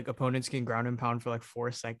 like opponents can ground and pound for like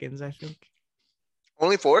 4 seconds, I think.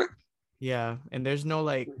 Only 4? Yeah, and there's no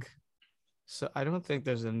like, so I don't think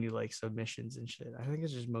there's any like submissions and shit. I think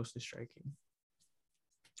it's just mostly striking.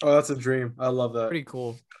 Oh, that's a dream. I love that. Pretty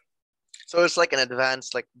cool. So it's like an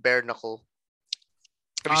advanced like bare knuckle.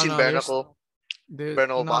 Have you seen bare knuckle? Bare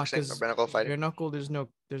knuckle boxing or bare knuckle fighting? Bare knuckle, there's no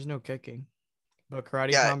kicking. But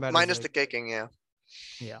Karate Combat minus is the kicking, yeah.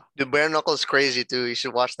 Yeah. The bare knuckle is crazy too. You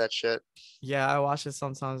should watch that shit. Yeah, I watch it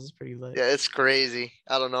sometimes. It's pretty lit. Yeah, it's crazy.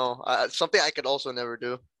 I don't know. Something I could also never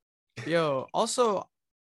do. Yo, also,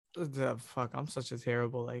 fuck, I'm such a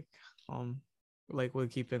terrible like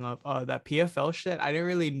with keeping up. That PFL shit. I didn't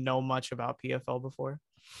really know much about PFL before.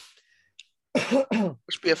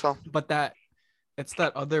 Which PFL? But it's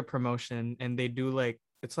that other promotion, and they do like.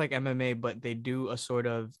 It's like MMA, but they do a sort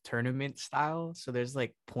of tournament style. So there's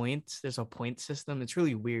like points. There's a point system. It's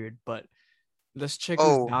really weird. But this chick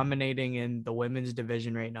who's dominating in the women's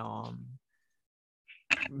division right now,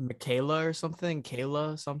 Kayla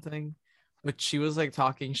something. But she was like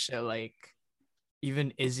talking shit like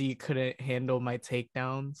even Izzy couldn't handle my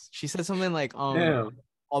takedowns. She said something like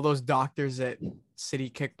all those doctors at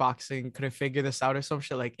City Kickboxing couldn't figure this out or some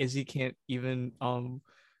shit. Like Izzy can't even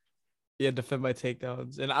defend my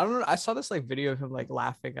takedowns. And I don't know, I saw this like video of him like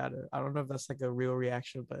laughing at it. I don't know if that's like a real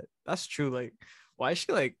reaction, but that's true. Like, why is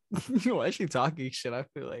she talking shit? I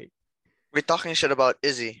feel like we're talking shit about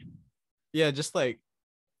Izzy. Yeah, just like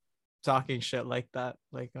talking shit like that.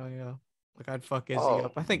 Like, oh yeah, like I'd fuck Izzy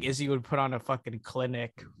up. I think Izzy would put on a fucking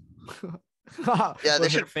clinic. Yeah, they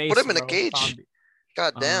should put him in a cage.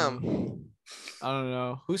 God damn. I don't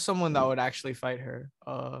know. Who's someone that would actually fight her?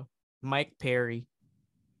 Mike Perry.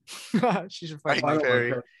 She should fight Mike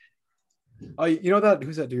Perry. Oh, you know that?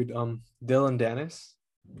 Who's that dude? Dylan Dennis.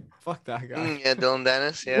 Fuck that guy. Yeah, Dylan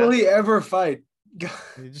Dennis. Yeah. Will he ever fight?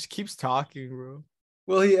 He just keeps talking, bro.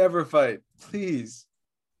 Will he ever fight? Please.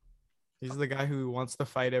 He's the guy who wants to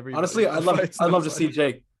fight everybody. Honestly, I'd love to see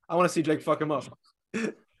Jake. I want to see Jake fuck him up.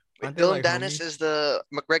 Wait, Aren't they Dylan like Dennis homies? is the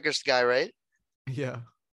McGregor's guy, right? Yeah.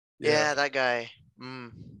 Yeah, that guy.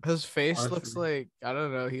 His face Honestly. looks like I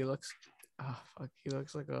don't know. He looks. Oh fuck. He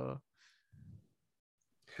looks like a.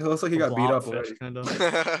 He looks like he got beat up already. kind of.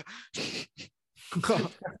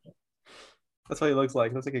 That's what he looks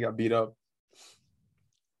like. He looks like he got beat up.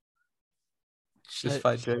 Just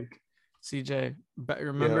fight Jake. CJ,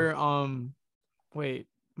 remember? Wait,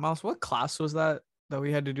 Mouse. What class was that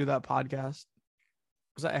we had to do that podcast?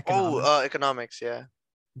 Was that economics? Economics. Yeah.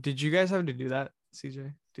 Did you guys have to do that,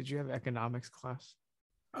 CJ? Did you have economics class?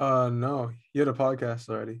 No, you had a podcast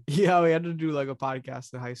already. Yeah, we had to do like a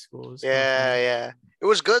podcast in high school. It was kinda funny. Yeah. It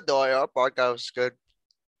was good though. Our podcast was good.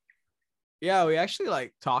 Yeah, we actually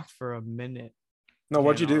like talked for a minute. No,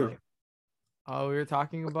 what'd you do? We were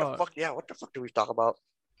talking about What the fuck did we talk about?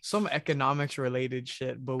 some economics related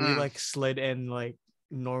shit, but we Mm. like slid in like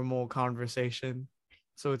normal conversation,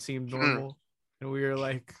 so it seemed normal, and we were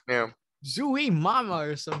like, Yeah. "Zooey mama"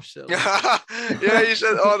 or some shit. Yeah, you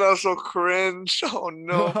said, "Oh, that was so cringe." Oh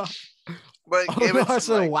no. But it gave no, it I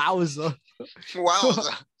some, said, like, "Wowza." wow.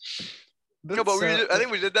 No, but That's, I think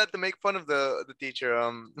we did that to make fun of the teacher.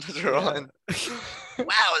 Mr. Ron.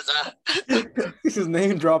 Wowza. This is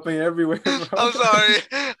name dropping everywhere, bro. I'm sorry.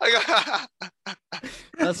 I got.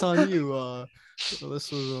 That's on you. This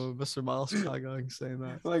was Mr. Miles Kagang saying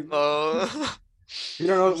that. Like, Oh. we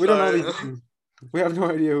don't know. We don't know Sorry. these things. We have no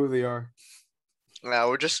idea who they are. Yeah,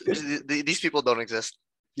 we're just these people don't exist.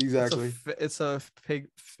 Exactly. It's a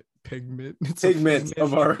pigment. It's Pigment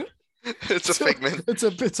of our. It's a figment.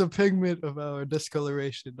 It's a pigment of our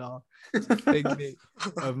discoloration, dog. Pigment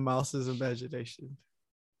of Mouse's imagination.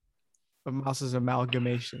 Of Mouse's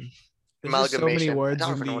amalgamation. There's just so many Amalgamation. I words don't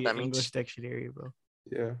in even know what the that means. English dictionary, bro.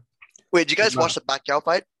 Yeah. Wait, did you guys watch the Pacquiao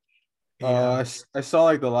fight? I saw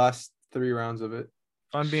like the last 3 rounds of it.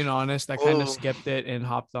 If I'm being honest, I kind of Oh. skipped it and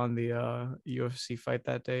hopped on the UFC fight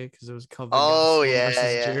that day because it was covering Oh, Gastelum yeah, versus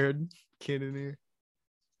yeah. Jared Cannonier.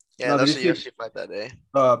 Yeah, No, that was did the you UFC fight that day.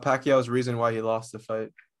 Pacquiao's reason why he lost the fight.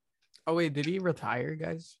 Oh wait, did he retire,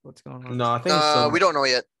 guys? What's going on? No, I think he's still, We don't know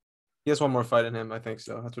yet. he has one more fight in him. I think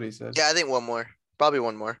so. That's what he said. Yeah, I think one more. Probably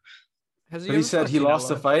one more. Has But he ever said fought he lost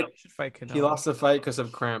the Canelo? fight. He should fight Canelo. He lost the fight because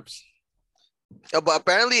of cramps. But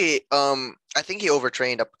apparently, I think he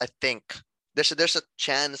overtrained. I think there's a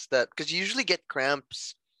chance that because you usually get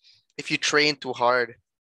cramps if you train too hard,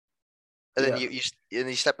 and then Yeah.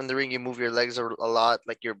 you step in the ring, you move your legs a lot,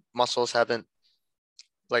 like your muscles haven't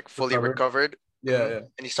like fully recovered, Yeah,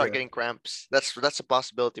 and you start yeah. getting cramps. That's a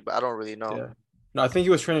possibility, but I don't really know. yeah. No, I think he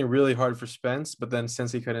was training really hard for Spence, but then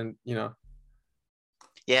since he couldn't,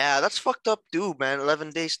 Yeah, that's fucked up, dude, man.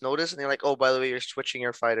 11 days notice, and they're like, "Oh, by the way, you're switching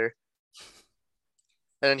your fighter."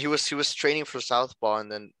 And then he was training for Southpaw,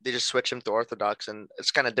 and then they just switch him to Orthodox, and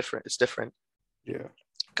it's kind of different. It's different. yeah.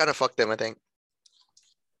 Kind of fucked him, I think.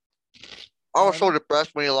 I was so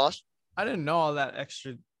depressed when he lost. I didn't know all that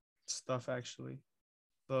extra stuff actually.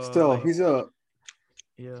 Still, he's a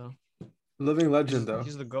yeah. living legend, though.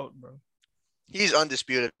 He's the GOAT, bro. He's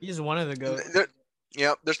undisputed. He's one of the GOAT.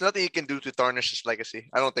 There's nothing you can do to tarnish his legacy.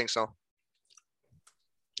 I don't think so.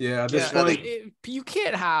 Yeah, at Yeah, this point, you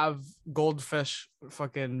can't have goldfish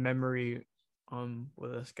fucking memory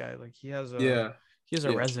with this guy. Like he has a yeah. he has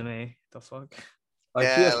a Yeah. resume. The fuck? Like, he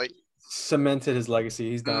Yeah, has like cemented his legacy.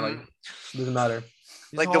 He's done. Like, it doesn't matter.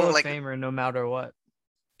 He's Like, a Hall don't, of like- Famer no matter what.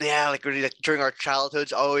 yeah, like really, like during our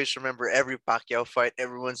childhoods, I always remember every Pacquiao fight.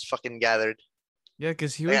 Everyone's fucking gathered. Yeah,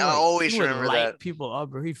 because he Yeah, would I like, always he would remember light that. people up,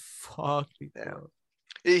 bro. He'd fuck people Yeah. up.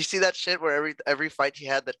 You see that shit where every fight he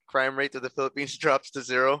had, that crime rate of the Philippines drops to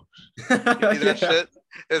 0. You see Yeah. that shit?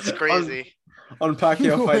 It's crazy. On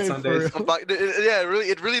Pacquiao No fight way, Sundays. for Yeah,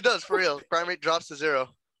 it really does for real. Crime rate drops to 0.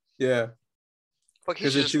 Yeah, Fuck, he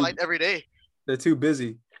 'Cause should they're just too- fight every day. they're too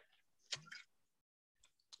busy.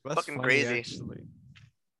 That's Fucking funny, crazy. actually.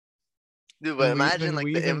 Dude, but And we imagine even- like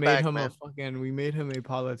we the even impact, made him man. we made him a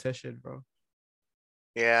politician, bro.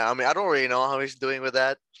 Yeah, I mean, I don't really know how he's doing with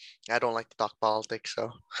that. I don't like to talk politics,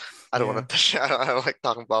 so I don't want to. I don't like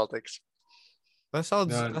talking politics. That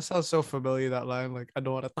sounds No. that sounds so familiar. That line, like, I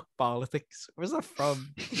don't want to talk politics. Where's that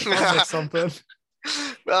from? Sounds like something.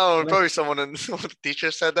 Oh, probably someone the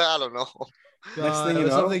teacher said that. I don't know. Next thing it you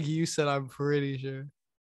was know- something you said. I'm pretty sure.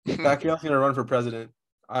 Pacquiao's gonna run for president.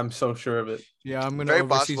 I'm so sure of it. Yeah, I'm gonna Very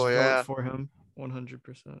overseas possible, vote yeah. for him.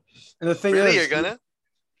 100%. And the thing Really, is, you're gonna?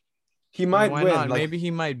 he might Why win. not? Like, Maybe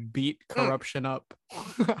he might beat corruption up.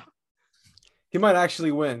 he might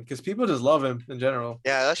actually win because people just love him in general.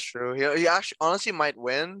 Yeah, that's true. He actually honestly might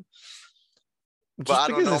win. But I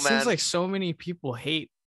don't because know, it seems man. like so many people hate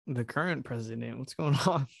the current president. What's going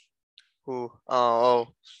on? Who? Oh,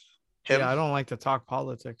 him. Yeah, I don't like to talk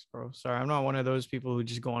politics, bro. Sorry, I'm not one of those people who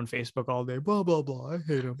just go on Facebook all day. Blah blah blah. I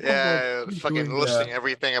hate him. Blah, blah, Yeah, blah. He's fucking doing listing Yeah.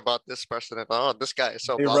 everything about this president. Oh, this guy is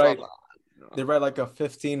so They blah blah write blah. they write like a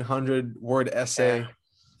 1,500 word essay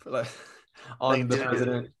for like on Like, the dude,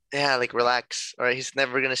 president. yeah, like relax. All right, he's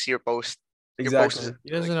never gonna see your post. Your post Exactly. is He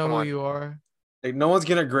doesn't like, know come who on. you are. Like no one's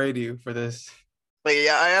gonna grade you for this. But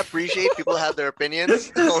yeah, I appreciate people have their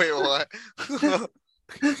opinions. Oh wait, what?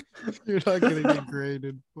 You're not gonna get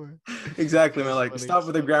graded for. Exactly, man. That's Like funny. stop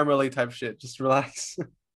with the Grammarly type shit. Just relax.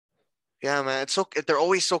 Yeah, man, it's so they're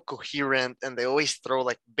always so coherent, and they always throw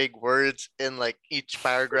like big words in like each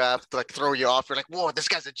paragraph to like throw you off. You're like, whoa, this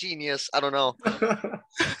guy's a genius. I don't know.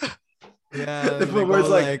 Yeah, They they put go words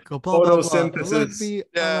like blah blah blah. photosynthesis.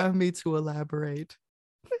 Yeah. Allow me to elaborate.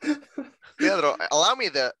 Yeah, allow me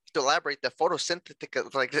to elaborate the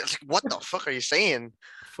photosynthetic. Like, what the fuck are you saying?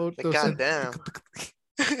 Like, goddamn.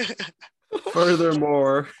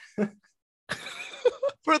 Furthermore,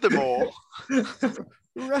 Furthermore,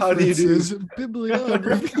 how do you do? References,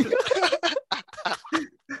 bibliography.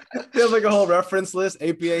 They have like a whole reference list,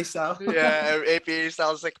 APA style. yeah, APA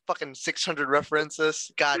sounds like fucking 600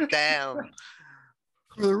 references. Goddamn.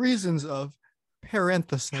 For the reasons of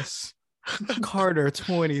parenthesis Carter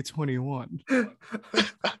 2021.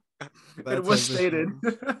 It was stated.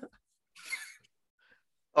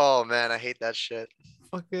 Oh man, I hate that shit.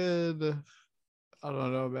 Fucking, I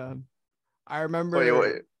don't know, man. I remember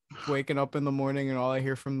Wait. waking up in the morning and all I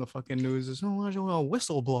hear from the fucking news is, "Oh, a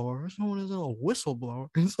whistleblower. Someone is a whistleblower."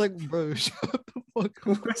 It's like, bro, shut the fuck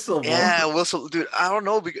up. Whistleblower. Yeah, whistle, dude. I don't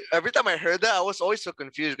know. Because every time I heard that, I was always so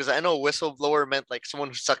confused because I know whistleblower meant like someone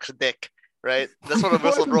who sucks a dick, right? That's what a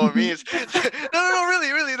whistleblower means. No,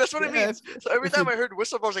 really, that's what it Yeah, means. So every time I heard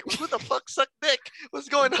whistleblower, I was like, who the fuck sucked dick? What's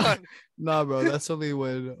going on? Nah, bro, that's only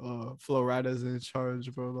when Flo Rida's in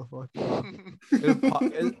charge, bro. The fuck.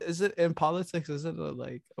 Is it in politics? Is it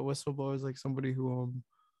like a whistleblower is like somebody who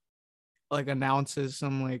like announces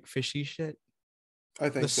some like fishy shit? I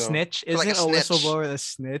think The so. snitch Like isn't a a snitch. whistleblower. The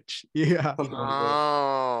snitch, yeah. Something like that.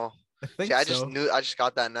 Oh, I think see, I so. just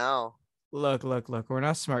got that now. Look. We're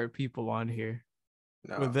not smart people on here.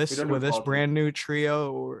 No, with we this don't do politics. brand new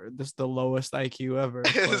trio, or this is the lowest IQ ever.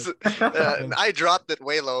 but- I dropped it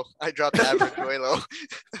way low. I dropped the average way low.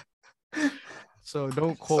 so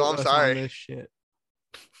don't quote I'm us sorry. on this shit.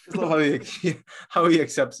 Just love how he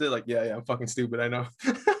accepts it. Like, yeah, I'm fucking stupid. I know.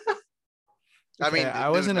 I mean, I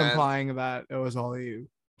dude, wasn't man. implying that it was all you.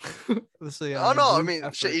 This is, Oh no, I group mean,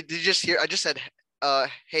 effort. shit, did you just hear? I just said,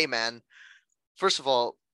 hey man. First of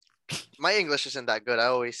all, my English isn't that good. I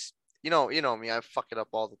always, you know me. I fuck it up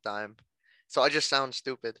all the time, so I just sound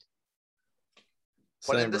stupid.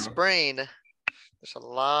 But Same, in this bro. brain, there's a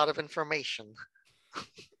lot of information.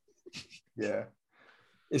 Yeah.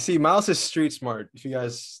 You see, Miles is street smart. If you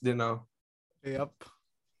guys didn't know. Yep.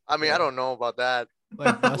 I mean, Yeah. I don't know about that.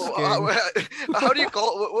 Like busking. How do you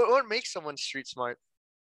call? What makes someone street smart?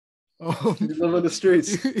 Oh, You live on the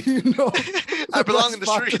streets. you know, I belong in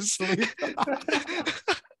best spot the to streets.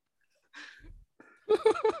 sleep.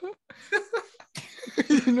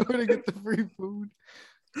 You know where to get the free food.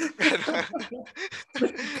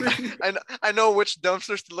 I know which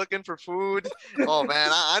dumpsters to look in for food. Oh man,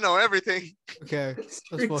 I know everything. Okay, that's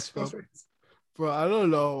Street fucked up. smart. Bro, I don't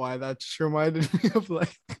know why that just reminded me of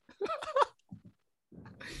like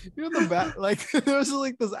you know the back like there was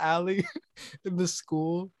like this alley in the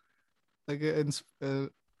school, like in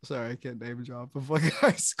sorry I can't name drop, but fucking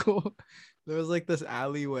high school. There was like this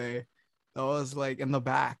alleyway that was like in the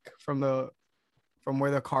back from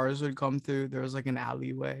where the cars would come through. There was like an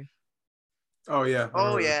alleyway. Oh yeah. I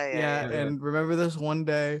Oh remember. yeah. Yeah, and remember this one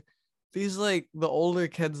day, these like the older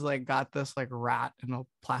kids like got this like rat in a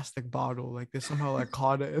plastic bottle. Like they somehow like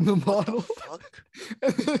caught it in the bottle. Fuck.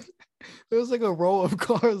 And then there was like a row of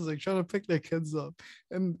cars like trying to pick their kids up,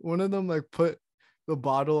 and one of them like put the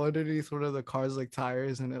bottle underneath one of the car's like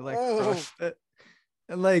tires, and it like crushed it.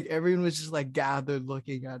 And like everyone was just like gathered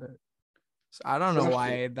looking at it. So I don't know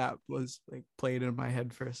why that was like played in my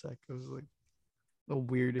head for a sec. It was like the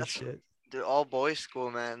weirdest shit. Dude, all boys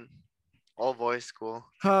school, man. All boys school.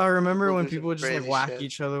 I remember People when do some people would just like crazy whack shit.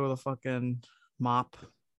 each other with a fucking mop.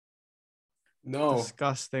 No.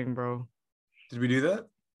 Disgusting, bro. Did we do that?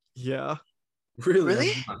 Yeah. Really?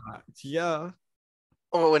 Really? Yeah.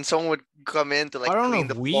 Or when someone would come in to like I don't know clean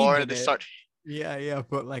if the we floor did and they it. start. Yeah,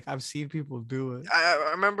 but like I've seen people do it.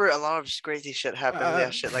 I remember a lot of just crazy shit happened. Yeah,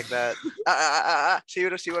 shit like that. See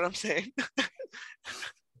what I'm saying? I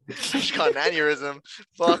just got an aneurysm.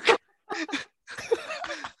 Fuck.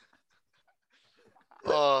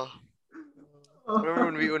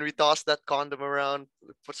 toss that condom around,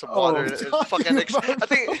 put some water in it. It's fucking. I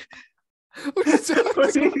think.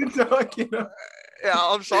 What are you talking about? Yeah,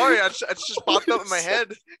 I'm sorry. It's just popped up in my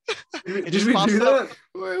head. Did we do that?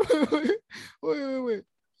 Wait.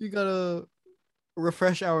 You gotta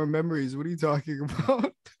refresh our memories. What are you talking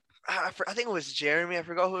about? I think it was Jeremy. I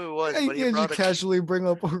forgot who it was. Hey, but he can't you brought casually bring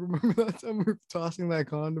up? Remember that time we were tossing that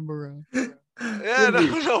condom around? Yeah,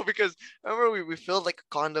 no, because remember we filled like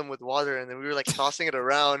a condom with water and then we were like tossing it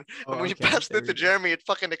around. And when you passed it to Jeremy, it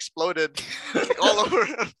fucking exploded like, all over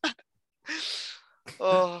him.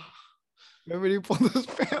 Oh. Remember he pulled his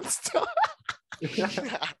pants down?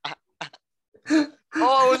 Oh,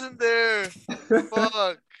 I wasn't there.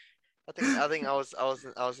 Fuck. I think I was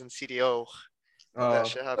in CDO. That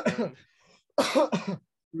shit happened.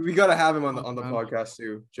 We gotta have him on the podcast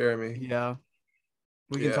too, Jeremy. Yeah.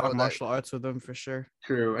 We can talk martial arts with him for sure.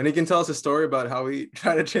 True. And he can tell us a story about how he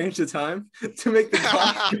tried to change the time to make the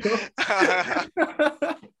clock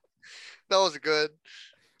That was good.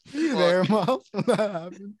 Were you there, Miles, when that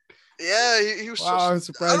happened? Yeah, he was I'm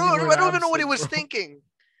surprised. I don't even know what he was thinking.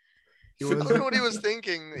 I don't know what he was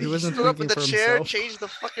thinking. He wasn't stood up in the thinking for chair, himself. changed the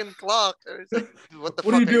fucking clock. Like, what the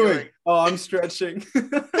fuck are you doing? Oh, I'm stretching.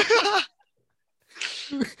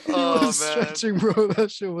 He was stretching, bro.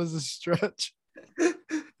 That shit was a stretch.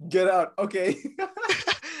 Get out. Okay.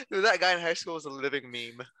 Dude, that guy in high school was a living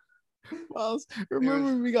meme. Miles,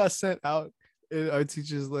 remember we got sent out and our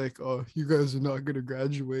teacher's like, "Oh, you guys are not gonna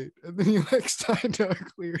graduate," and then you like signed our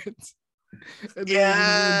clearance. And then we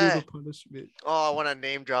didn't even do the punishment. Oh, I want to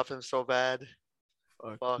name drop him so bad.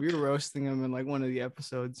 Fuck. We were roasting him in like one of the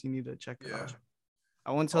episodes. You need to check it out.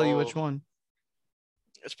 I won't tell you which one.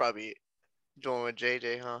 It's probably doing with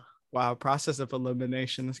JJ, huh? Wow, process of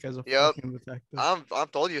elimination. This guy's a fucking detective. I'm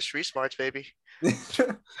told you street smarts, baby.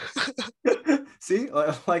 See,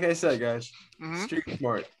 like I said, guys, street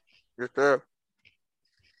smart. You're there.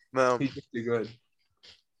 Man, he's just too good.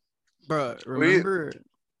 Bro, remember?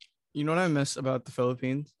 You know what I miss about the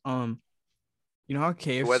Philippines? You know how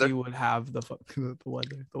KFC would have the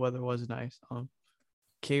weather. The weather was nice.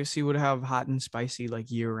 KFC would have hot and spicy like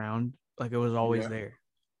year round. Like it was always there.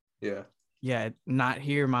 Yeah. Yeah, not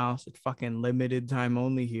here, Miles. It's fucking limited time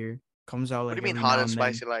only here. Comes out like. What do you mean hot and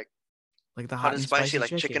spicy? Like the hot and spicy like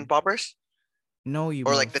chicken poppers? No, you.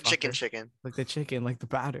 Or like the chicken. Like the chicken, like the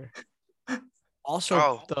batter.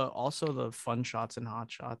 Also, the fun shots and hot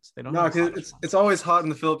shots. They don't. No, because it's always hot in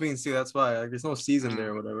the Philippines too. That's why there's no season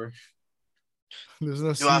there or whatever. There's no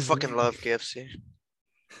Dude, season. I fucking love KFC.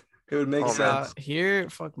 It would make sense. Here,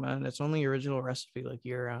 fuck man, it's only original recipe like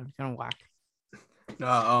year round. Kind of whack.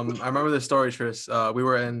 I remember the story, Tris. We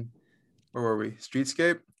were in, where were we?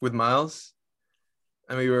 Streetscape with Miles,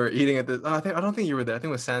 and we were eating at the. I don't think you were there. I think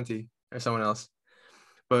it was Santi or someone else.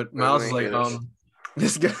 But Miles is like,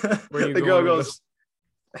 this guy. The girl goes,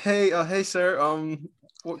 "Hey, sir.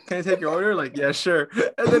 Can I take your order?" Like, yeah, sure.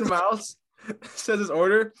 And then Miles says his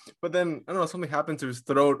order, but then I don't know, something happened to his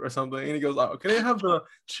throat or something, and he goes, "Oh, can I have the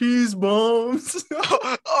cheese bombs?"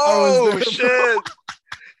 Oh shit!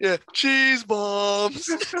 Yeah, cheese bombs.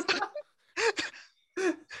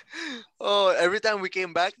 Oh, every time we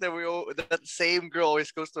came back, that same girl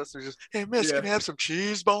always goes to us and just, "Hey, miss, can I have some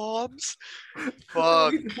cheese bombs?"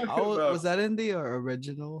 Fuck. Was that in the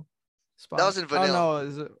original spot? That was in Vanilla. Oh, no,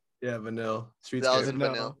 is it? Yeah, Vanilla. Streetscape. That was in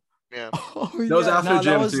Vanilla. Yeah. Oh, that was after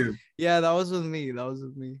gym too. Yeah, that was with me.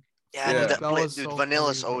 Yeah, dude,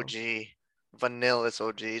 Vanilla's OG. Vanilla's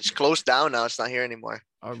OG. It's closed down now. It's not here anymore.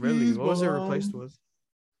 Oh, really? What was it replaced with?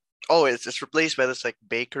 Oh, it's replaced by this like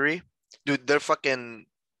bakery. Dude, their fucking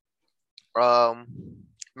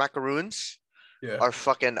macaroons are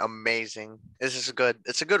fucking amazing. This is good.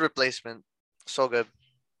 It's a good replacement. So good.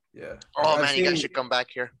 Yeah. Oh man, you guys should come back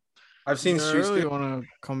here. I've seen I really want to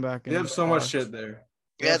come back. They have so much shit there.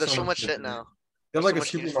 Yeah, there's so much shit now. They have like a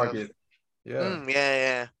supermarket. Yeah.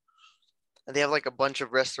 Yeah. And they have like a bunch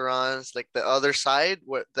of restaurants. Like the other side,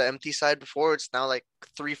 the empty side before, it's now like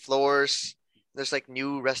 3 floors. There's like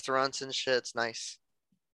new restaurants and shit. It's nice.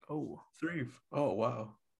 Oh, 3. Oh,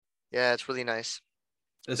 wow. Yeah, it's really nice.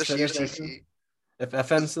 If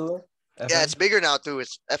FN's still there? Yeah, it's bigger now too.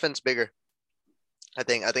 FN's bigger. I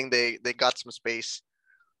think they got some space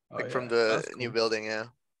from the new building. Yeah.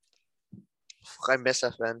 I miss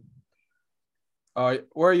FN.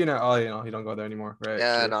 Where are you now? Oh, you don't go there anymore, right?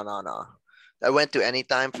 Yeah, sure. No. I went to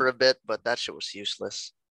Anytime for a bit, but that shit was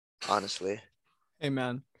useless, honestly. Hey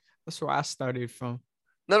man, that's where I started from.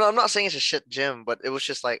 No, I'm not saying it's a shit gym, but it was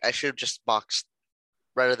just like I should have just boxed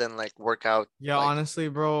rather than like work out. Yeah, like, honestly,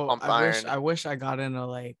 bro, I wish I got into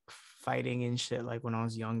like fighting and shit like when I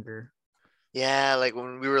was younger. Yeah, like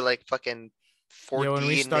when we were like fucking 14, Yeah, when we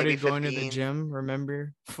maybe started going to 15. the gym,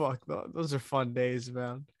 remember? Fuck, those are fun days,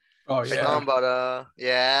 man. Oh Are you yeah. talking about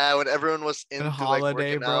yeah, when everyone was And into like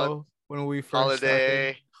holiday, working out. bro. When we first started,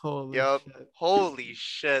 Holiday. holy Yup. shit. Holy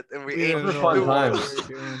shit. And we We ate didn't Those are know fun food. what times.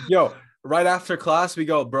 we were doing. Yo, right after class, we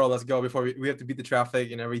go, bro, let's go before we have to beat the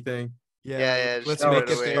traffic and everything. Yeah, Let's just do make it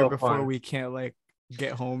it away. there so before fun. we can't like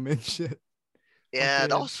get home and shit. Yeah, that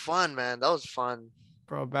Fucking- was fun, man. That was fun.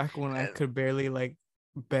 Bro, back when I And- could barely like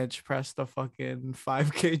bench press the fucking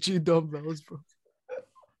 5 kg dumbbells, bro.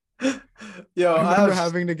 Yo, I I remember have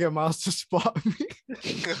having to get Miles to spot me.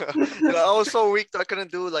 I was so weak that I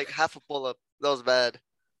couldn't do like half a pull up. That was bad.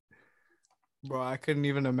 Bro, I couldn't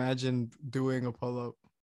even imagine doing a pull-up.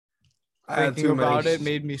 I had Thinking about it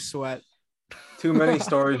made me sweat. too many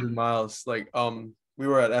stories with Miles. Like, we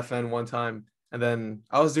were at FN one time, and then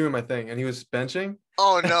I was doing my thing, and he was benching.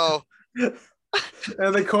 Oh no. And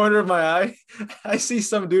in the corner of my eye, I see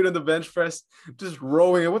some dude in the bench press just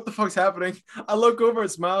rowing. And what the fuck's happening? I look over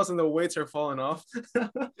at Miles, and the weights are falling off.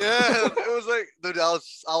 Yeah, it was like, dude, I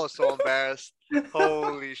was so embarrassed.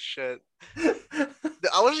 Holy shit.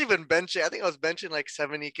 I wasn't even benching. I think I was benching like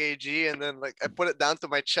 70 kg, and then like I put it down to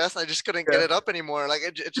my chest. I just couldn't get Yeah. it up anymore. Like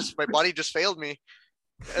it just my body just failed me.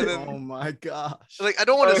 And then Oh my gosh. like I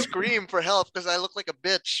don't want to scream for help because I look like a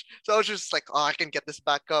bitch. So I was just like, oh, I can get this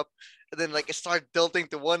back up. And then like it started tilting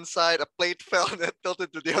to one side, a plate fell and it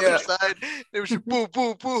tilted to the other Yeah. side. It was just boo,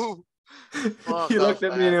 boo, boo. Fuck, He that looked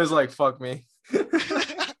was at me and he bad. was like, "Fuck me."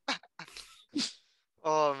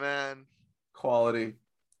 Oh man. Quality.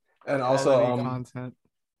 And Quality also, content.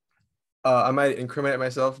 I might incriminate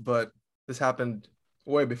myself, but this happened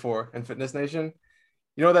way before in Fitness Nation.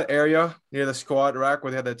 You know that area near the squat rack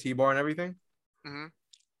where they had the T-bar and everything? Hmm.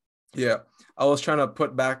 Yeah. I was trying to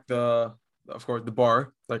put back of course, the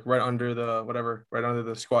bar, like right under the whatever, right under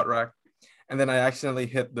the squat rack. And then I accidentally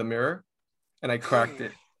hit the mirror and I cracked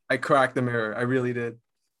it. I cracked the mirror. I really did.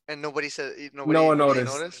 And nobody said No one nobody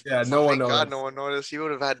noticed. Yeah, Oh, no one thank God, noticed. no one noticed. You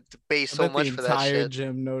would have had to pay I so bet much the for that entire shit.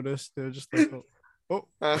 gym noticed. They're just like,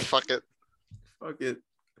 oh. Fuck it. Fuck it.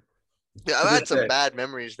 Yeah, To I've had this some day. bad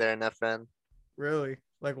memories there in FN. Really?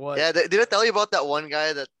 Like what? Yeah, did I tell you about that one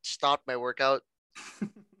guy that stopped my workout?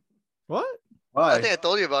 What? Why? I think I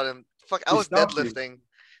told you about him. Fuck, I He was stopped you. deadlifting.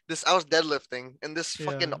 I was deadlifting, and this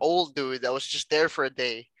fucking Yeah. old dude that was just there for a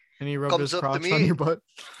day. And he rubbed Comes his up to crotch me. on your butt.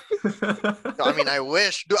 No, I mean, I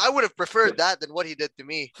wish. Dude, I would have preferred that than what he did to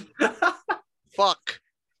me. Fuck.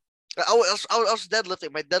 I was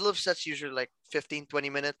deadlifting. My deadlift set's usually like 15, 20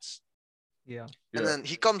 minutes. Yeah. And Yeah. then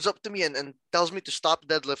he comes up to me and tells me to stop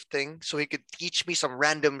deadlifting so he could teach me some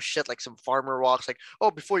random shit, like some farmer walks. Like,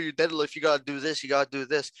 oh, before you deadlift, you gotta do this, you gotta do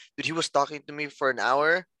this. Dude, he was talking to me for an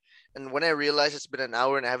hour. And when I realized it's been an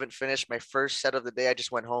hour and I haven't finished my first set of the day, I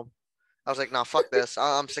just went home. I was like, nah, fuck this.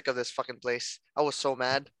 I'm sick of this fucking place. I was so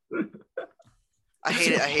mad. I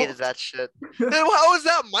hated that shit. Then how is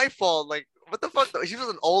that my fault? Like, what the fuck? He was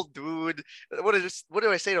an old dude. What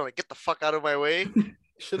do I say to him? Like, get the fuck out of my way.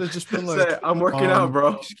 Should have just been Say, like, I'm working out,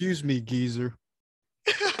 bro. Excuse me, geezer,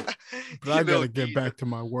 but You I little gotta get geezer. back to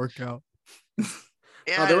my workout.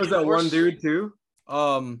 Yeah, There was that one worse- dude too.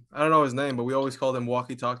 I don't know his name, but we always called him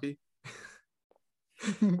Walkie Talkie.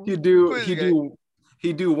 He'd do Who is he'd the guy? do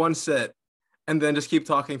he'd do one set and then just keep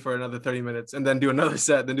talking for another 30 minutes and then do another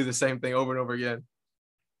set, then do the same thing over and over again.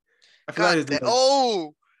 I forgot God his damn- name.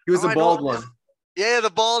 oh, He was oh, the I know bald this- one. yeah, the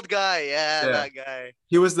bald guy. Yeah, Yeah. that guy.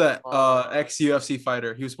 He was the Oh. ex UFC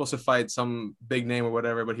fighter. He was supposed to fight some big name or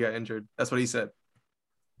whatever, but he got injured. That's what he said.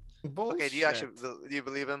 Okay, do you actually do you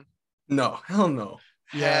believe him? No, hell no.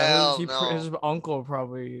 Yeah, Hell his no. uncle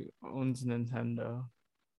probably owns Nintendo.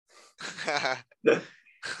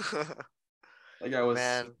 That guy was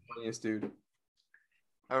Man. the funniest dude.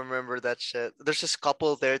 I remember that shit. There's this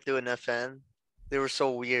couple there too in FN. They were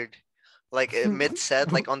so weird. Like mid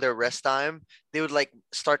set, like on their rest time, they would like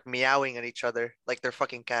start meowing at each other like they're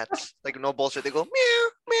fucking cats. Like no bullshit. They go meow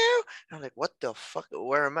meow. And I'm like, what the fuck?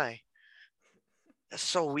 Where am I? That's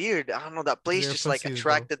so weird. I don't know. That place They're just like pussies,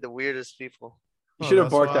 attracted the weirdest people. You should have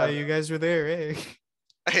that's barked why at you him. guys were there, eh?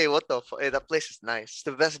 Hey, what the fuck? Hey, that place is nice. It's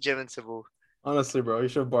the best gym in Cebu. Honestly, bro, you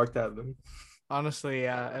should have barked at them. Honestly,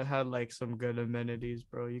 yeah, it had like some good amenities,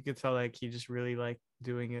 bro. You could tell like he just really liked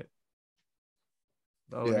doing it.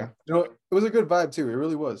 The Yeah. owner. You know, it was a good vibe too. It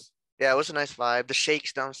really was. Yeah, it was a nice vibe. The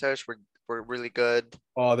shakes downstairs were really good.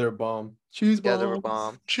 Oh, they're bomb. Cheese bomb. Yeah, they were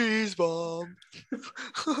bomb. Cheese bomb.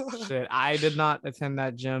 Shit, I did not attend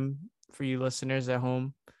that gym for you listeners at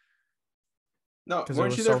home No, because it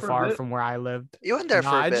weren't was you there so for a far bit? from where I lived. You went there No,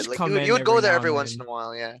 for I a bit. just Like come you in would go every there now every and once then. in a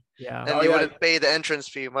while, yeah. Yeah. And Oh, you yeah. wouldn't pay the entrance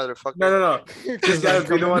fee, motherfucker. No. This Because guy would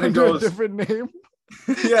be the one who under a goes. different name.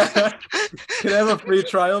 Yeah. Can I have a free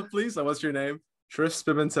trial, please? Oh, what's your name? Trish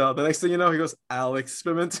Pimentel. The next thing you know, he goes, Alex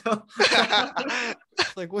Pimentel.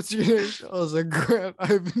 Like, what's your name? I was like, Grant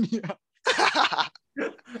Ivan. Yeah.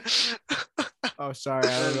 Oh, sorry.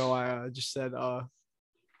 I don't know why I just said Grant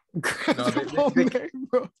No, name,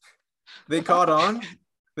 bro. they caught on.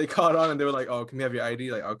 They caught on and they were like, "Oh, can we have your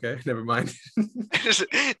ID?" Like, okay, never mind.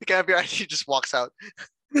 The guy up your he just walks out.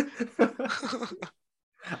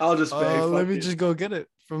 I'll just pay. Let Fuck me it. just go get it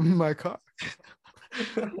from my car.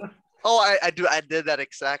 Oh, I did that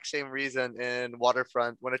exact same reason in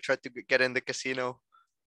Waterfront when I tried to get in the casino.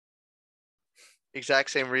 Exact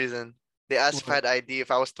same reason. They asked if I had ID if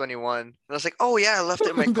I was 21. And I was like, oh yeah, I left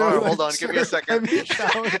it in my They're car. like, Hold on, give me a "Sir, second. have you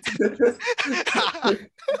showered?"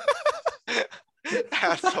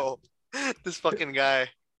 Asshole. This fucking guy.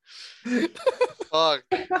 Fuck.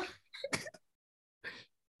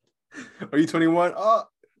 Are you 21? Oh,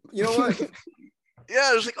 you know what? Yeah,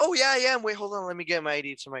 I was like, oh yeah, I am. Wait, hold on, let me get my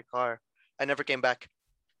ID to my car. I never came back.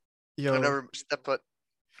 I Yo, never stepped foot.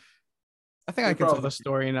 I think I No can tell problem. the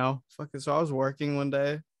story now. Fuck it. So I was working one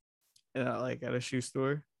day, like at a shoe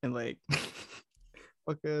store, and like,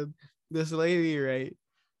 fucking this lady, right?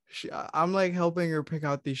 I'm like helping her pick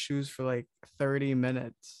out these shoes for like 30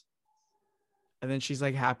 minutes, and then she's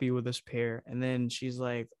like happy with this pair, and then she's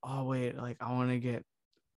like, oh wait, like I want to get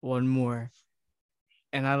one more,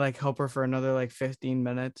 and I like help her for another like 15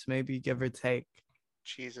 minutes, maybe give or take.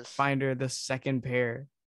 Jesus. Find her the second pair.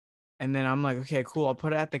 And then I'm like, okay, cool. I'll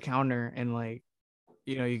put it at the counter and like,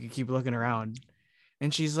 you can keep looking around.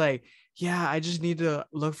 And she's like, yeah, I just need to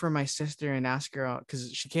look for my sister and ask her out.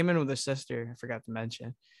 Cause she came in with a sister. I forgot to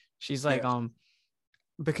mention. She's like, Yeah.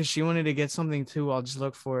 because she wanted to get something too. I'll just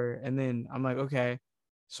look for her. And then I'm like, okay.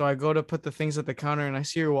 So I go to put the things at the counter and I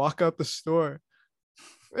see her walk out the store.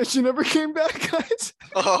 And she never came back, guys.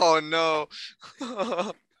 Oh no.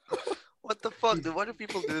 What the fuck, dude? Why do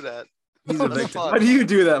people do that? He's What a the victim. fuck? Why do you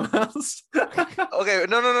do that, Miles? Okay,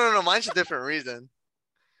 no. Mine's a different reason.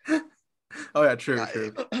 Oh yeah, true.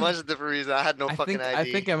 Mine's a different reason. I had no fucking ID.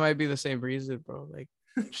 I think it might be the same reason, bro. Like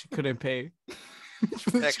she couldn't pay.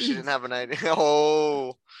 Heck, she didn't have an ID.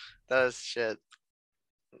 Oh, that's shit.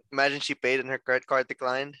 Imagine she paid and her credit card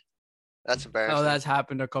declined. That's embarrassing. Oh, that's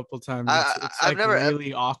happened a couple times. It's I've like never-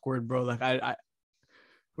 really awkward, bro. Like I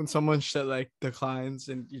when someone shit like declines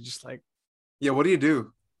and you just like Yeah, what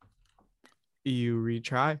do? you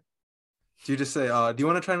retry. Do you just say, do you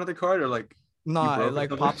want to try another card or like? No, broke it or like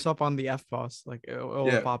something? pops up on the FPOS. Like it will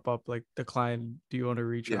Yeah. pop up like decline. Do you want to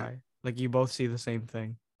retry? Like you both see the same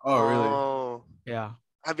thing. Oh really? Oh. Yeah.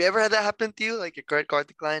 Have you ever had that happen to you? Like your credit card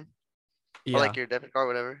decline? Yeah. Or like your debit card,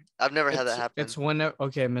 whatever? I've never had that happen. It's whenever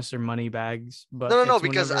okay, Mr. Moneybags, but No, it's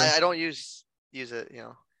because whenever- I don't use it, you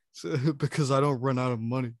know. Because I don't run out of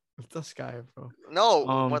money. this guy, bro. No,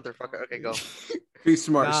 Um, motherfucker. Okay, go. Street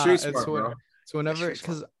smart, Nah, street it's smart, bro. So whenever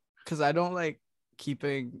Street because I don't like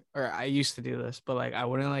keeping, or I used to do this, but like I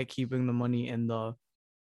wouldn't like keeping the money in the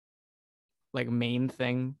like main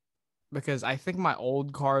thing, because I think my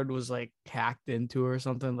old card was like hacked into or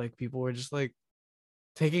something. Like people were just like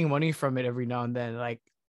taking money from it every now and then, like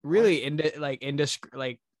really like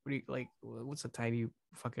what's a tiny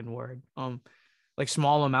fucking word? Like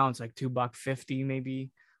small amounts, like $2.50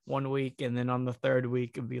 maybe one week, and then on the third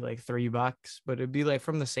week it'd be like $3, but it'd be like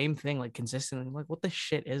from the same thing, like consistently. I'm like, what the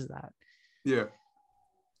shit is that? Yeah.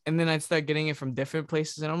 And then I'd start getting it from different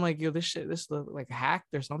places, and I'm like, yo, this look like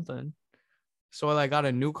hacked or something. So I got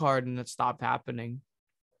a new card and it stopped happening.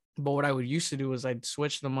 But what I would used to do was I'd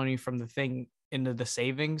switch the money from the thing into the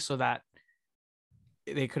savings so that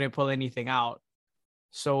they couldn't pull anything out.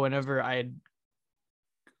 So whenever I'd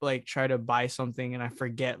like try to buy something and I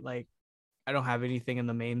forget like I don't have anything in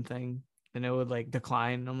the main thing, then it would like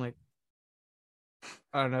decline. I'm like,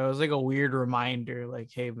 I don't know. It was like a weird reminder, like,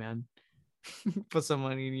 hey man, put some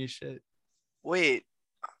money in your shit. Wait,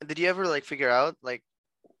 did you ever like figure out like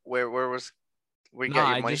where you No, got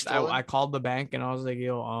your I money just stolen? I called the bank and I was like,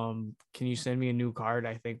 yo, can you send me a new card?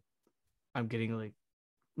 I think I'm getting like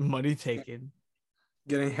money taken.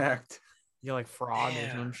 Getting hacked. Yeah, like fraud or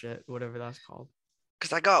Damn. some shit, whatever that's called.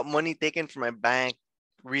 Because I got money taken from my bank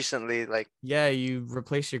recently. Like, Yeah, you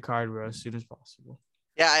replace your card, bro, as soon as possible.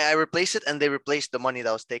 yeah, I replaced it and they replaced the money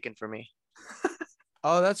that was taken from me.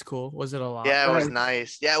 Oh, that's cool. Was it a lot? Yeah, it was Nice.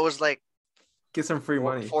 nice. Yeah, it was like Get some free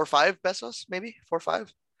money. 4 or 5 pesos, maybe 4 or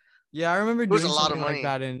 5. Yeah, I remember was doing a lot of something like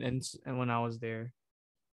money. that and when I was there.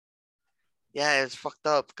 Yeah, it's fucked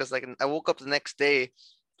up because like I woke up the next day,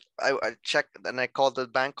 I checked and I called, the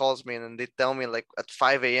bank calls me and then they tell me like at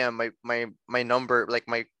 5 a.m. my number, like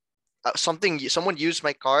my someone used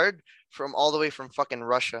my card from all the way from fucking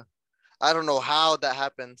Russia. I don't know how that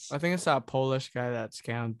happens. I think it's that Polish guy that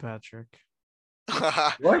scammed Patrick.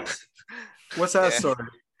 What? What's that Yeah. story?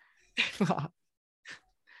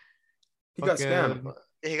 He got scammed. Fucking-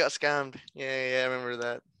 He got scammed. Yeah, I remember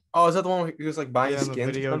that. Oh, is that the one where he was like buying Yeah, in the skins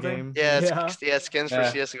or video something? game. Yeah, Yeah. skins Yeah.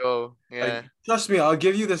 for CS:GO. Yeah, Like, trust me, I'll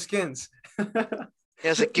give you the skins. yeah.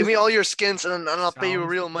 It's like, give me all your skins and I'll pay you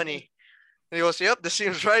Sounds- real money. And he goes, "Yep, this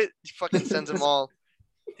seems right." He fucking sends them all.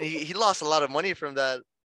 He lost a lot of money from that.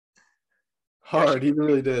 Hard, he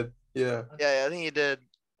really did. Yeah. Yeah, I think he did.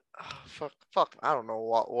 Oh, fuck. I don't know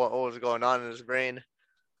what was going on in his brain.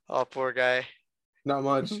 Oh, poor guy. Not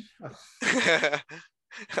much.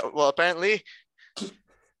 Well, apparently,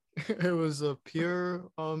 It was a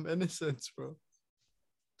pure innocence, bro.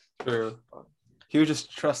 True. He was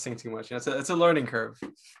just trusting too much. It's a learning curve.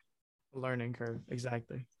 Learning curve.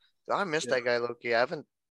 Exactly. I miss Yeah. that guy, Loki. I haven't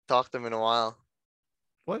talked to him in a while.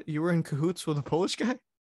 What? You were in cahoots with a Polish guy?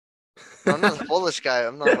 No, I'm not a Polish guy.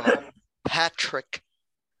 I'm not Patrick.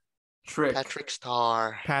 Trick. Patrick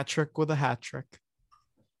Star. Patrick with a hat trick.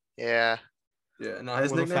 Yeah. Yeah, no,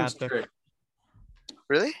 his With a nickname's fat dick. Trick.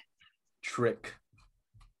 Really? Trick.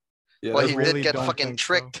 Yeah, Well, that's he really did get don't fucking think so.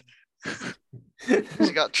 tricked. He got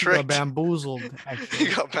He got tricked. bamboozled, He actually.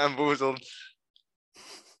 got bamboozled.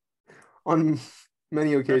 on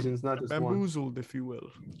many occasions, not just one. Bamboozled, if you will.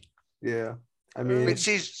 Yeah. I Wait, mean,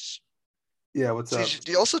 see, yeah, what's up?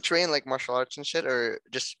 do you also train like martial arts and shit, or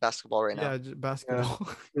just basketball right now? Yeah, basketball.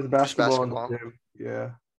 There's basketball in the basketball. gym.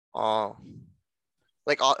 Yeah. Oh,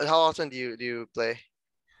 like how often do you play?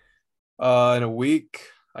 In a week,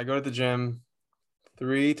 I go to the gym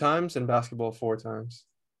 3 times and basketball 4 times.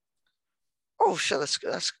 Oh shit,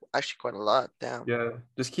 that's actually quite a lot. Damn. Yeah.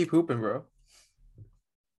 Just keep hooping, bro.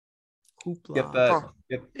 Hoopla. Get that. Huh.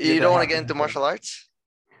 Get You that don't want to happy get into ending. martial arts?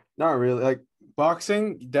 Not really. Like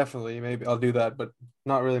boxing, definitely. Maybe I'll do that, but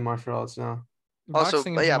not really martial arts now. Also,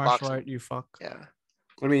 Boxing but is yeah, a martial boxing. art, you fuck. Yeah,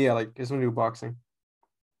 I mean, yeah, like just want to do boxing.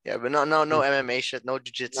 yeah, but no MMA shit, no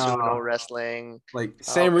jiu-jitsu, no Nah. wrestling. Like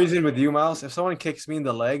same okay. reason with you, Miles. If someone kicks me in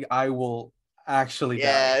the leg, I will actually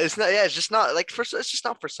Yeah, die. it's not. Yeah, it's just not like it's just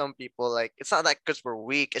not for some people. Like it's not that because we're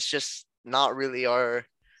weak. It's just not really our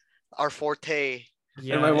forte.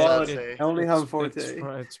 Yeah, In my it- wallet, it- I only have it's, forte.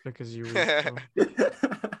 it's because you're weak, bro.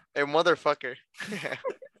 A motherfucker.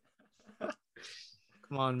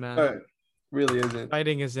 Come on, man. But really isn't.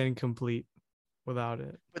 Fighting is incomplete without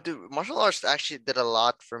it. But dude, martial arts actually did a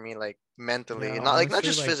lot for me, like mentally, Yeah, not honestly,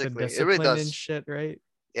 just like, the physically. It really discipline and does. shit, right?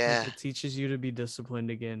 Yeah. Like, it teaches you to be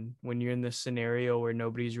disciplined again when you're in this scenario where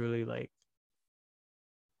nobody's really like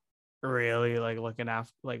looking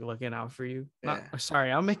out for you. Not Yeah.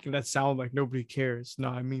 sorry, I'm making that sound like nobody cares. No,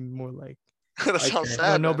 I mean more like That I sounds care. no,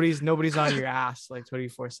 sad. man. nobody's on your ass like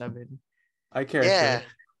 24/7. I care. Yeah. Too.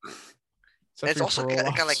 Except It's for also parole kind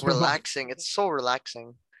of like officer. relaxing. It's so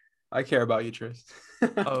relaxing. I care about you, Tris.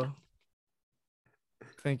 Oh,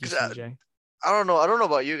 thank you, 'Cause, CJ. I don't know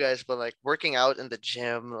about you guys, but like working out in the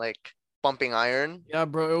gym, like pumping iron. Yeah,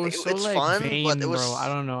 bro, it was Like, so it's like fun, vain, but it was. bro. I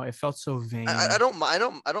don't know. It felt so vain. I don't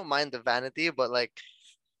mind the vanity, but like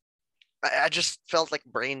I just felt like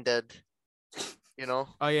brain dead. You know,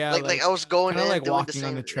 Oh yeah, like I was going kind in of like doing the walking on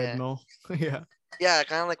same. the treadmill. Yeah. Yeah,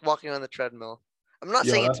 kind of like walking on the treadmill. I'm not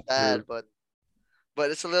Yo, saying it's that's bad, true.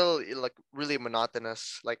 but it's a little like really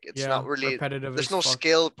monotonous. Like it's Yeah, not really. repetitive There's as no fuck.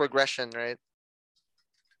 skill progression, right?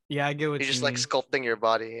 Yeah, I get what You're you just mean. like sculpting your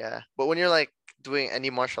body, yeah. But when you're like doing any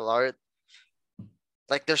martial art,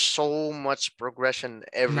 like there's so much progression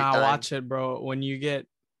every Nah, time. watch it, bro. When you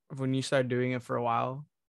start doing it for a while,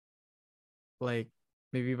 like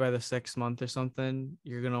maybe by the 6th month or something,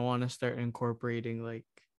 you're gonna want to start incorporating like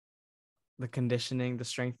the conditioning, the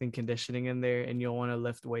strength and conditioning in there, and you'll want to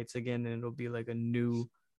lift weights again, and it'll be like a new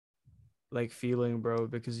like feeling, bro,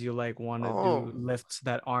 because you like want to Oh. do lifts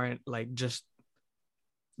that aren't like just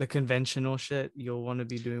the conventional shit. You'll want to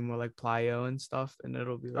be doing more like plyo and stuff, and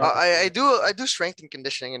it'll be like I do strength and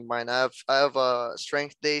conditioning in mine. I have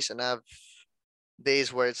strength days and I have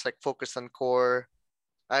days where it's like focused on core.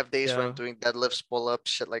 I have days where I'm Yeah. doing deadlifts, pull-ups,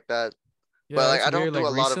 shit like that. yeah, but, like, that's I don't weird. do Like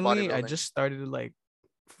a lot of recently, I bodybuilding. just started like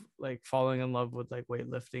falling in love with like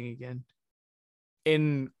weightlifting again,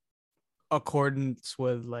 in accordance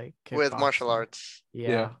with like With martial kickboxing. arts.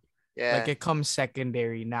 Yeah. Yeah. Like it comes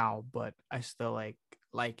secondary now, but I still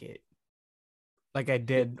like it. Like I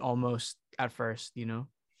did almost at first, you know.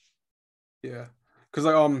 Yeah. Cause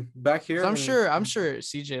like back here. 'Cause I'm sure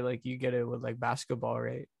CJ, like you get it with like basketball,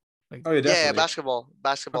 right? Like Oh yeah, yeah, definitely.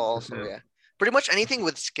 basketball also, 100%. yeah. Pretty much anything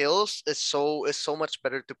with skills is so much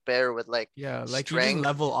better to pair with like yeah, like you strength just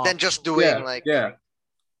level up. than just doing Yeah, like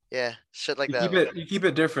yeah. shit like You that. keep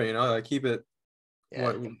it different, you know, like keep it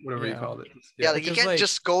Yeah. whatever you Yeah. called it. Yeah, like you Because, can't like-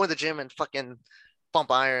 just go in the gym and fucking pump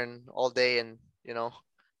iron all day and it's Yeah,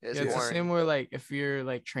 it's the boring. same way, like if you're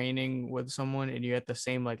like training with someone and you're at the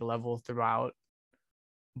same like level throughout,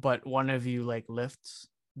 but one of you like lifts,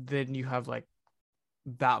 then you have like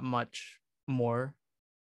that much more.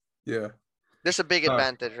 Yeah. There's a big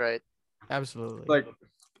advantage, right? Absolutely. Like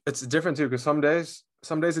it's different too, because some days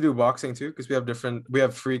I do boxing too, because we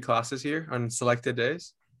have free classes here on selected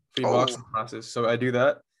days, free boxing classes. So I do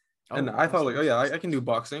that. And I thought like, oh yeah, I can do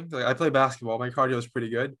boxing. Like I play basketball. My cardio is pretty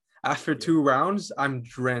good. After 2 rounds, I'm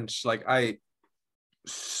drenched. Like I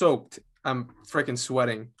soaked. I'm freaking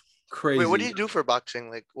sweating. Crazy. Wait, what do you do for boxing?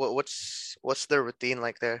 Like what's their routine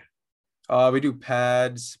like there? We do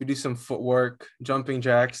pads, we do some footwork, jumping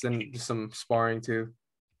jacks, and some sparring too.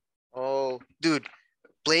 Oh, dude,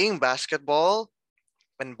 playing basketball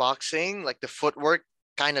and boxing, like the footwork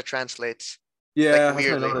kind of translates. Yeah, Like that's what I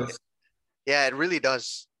weirdly. noticed. Yeah, it really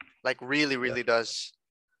does. Like really, really does.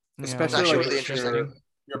 Especially actually like really your, interesting.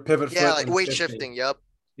 your pivot Yeah, foot like and weight shifting. Yep.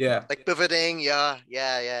 Yeah, Like pivoting. Yeah,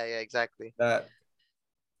 exactly. that.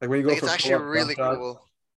 Like when you go Like for it's actually pull-up really jump shots, cool.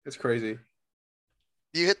 it's crazy.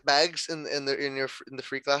 Do you hit bags in the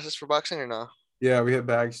free classes for boxing or no? Yeah, we hit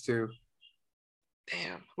bags too.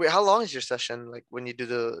 Damn. Wait, how long is your session? Like when you do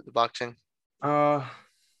the boxing? Uh,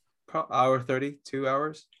 hour 30, 2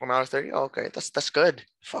 hours. 1 hour 30? Oh, okay, that's good.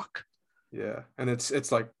 Fuck. Yeah, and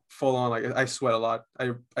it's like full on. Like I sweat a lot.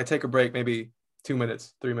 I take a break maybe 2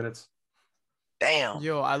 minutes, 3 minutes. Damn.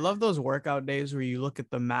 Yo, I love those workout days where you look at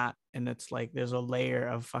the mat and it's like there's a layer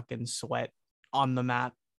of fucking sweat on the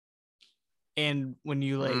mat. And when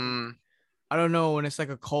you like, I don't know, when it's like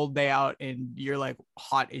a cold day out and you're like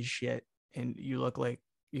hot as shit and you look like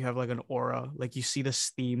you have like an aura, like you see the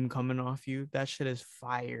steam coming off you. That shit is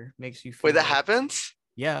fire. Makes you feel Wait, that like, happens?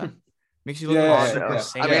 yeah. Makes you look Yeah, like yeah, super yeah.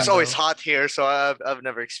 sane. I mean, it's always bro. hot here, so I've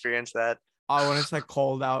never experienced that. Oh, when it's like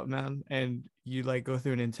cold out, man, and you like go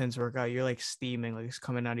through an intense workout, you're like steaming, like it's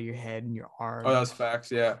coming out of your head and your arms. Oh, that's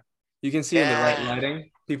facts. Yeah, you can see in the right lighting.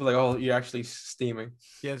 People like, oh, you're actually steaming.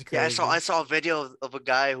 Yeah, it's Yeah, crazy. I saw a video of a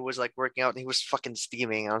guy who was like working out and he was fucking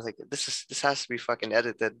steaming. I was like, this has to be fucking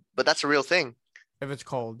edited, but that's a real thing. If it's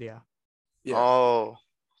cold, yeah. Yeah. Oh,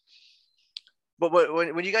 but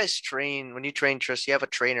when you guys train, when you train, Tris, you have a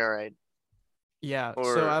trainer, right? Yeah.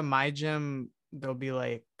 Or- So at my gym, there'll be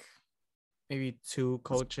like maybe 2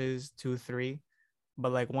 coaches, 2, 3,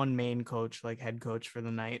 but like one main coach, like head coach for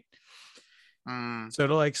the night. So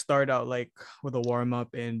it'll like start out like with a warm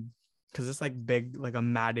up and because it's like big, like a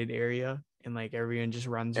matted area, and like everyone just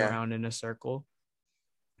runs around in a circle.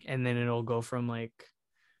 And then it'll go from like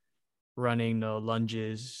running to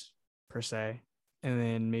lunges per se, and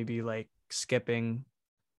then maybe like skipping,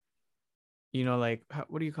 you know, like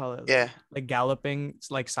what do you call it? Yeah. Like galloping,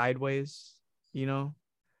 it's like sideways, you know.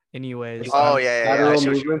 Anyways. Oh yeah. I Lateral see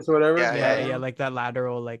what you- movements or whatever. Yeah, like that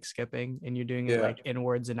lateral like skipping, and you're doing it Yeah. like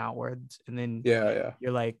inwards and outwards, and then Yeah.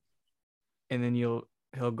 you're like, and then he'll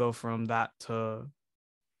go from that to,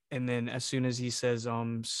 and then as soon as he says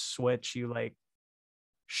switch, you like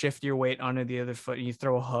shift your weight onto the other foot and you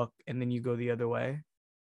throw a hook, and then you go the other way.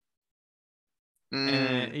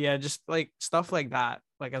 And yeah, just like stuff like that,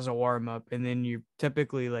 like as a warm up, and then you're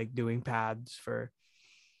typically like doing pads for.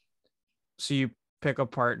 So you pick a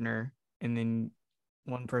partner, and then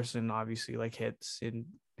one person obviously like hits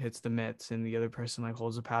the mitts, and the other person like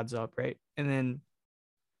holds the pads up, right? And then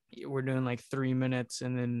we're doing like 3 minutes,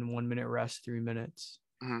 and then 1 minute rest, 3 minutes.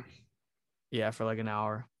 Yeah, for like an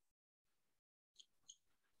hour.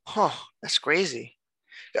 Huh, that's crazy.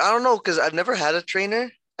 I don't know, because I've never had a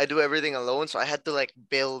trainer. I do everything alone, so I had to like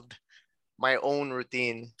build my own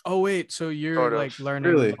routine. Oh wait, so you're Sort of. like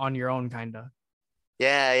learning Really? on your own, kind of.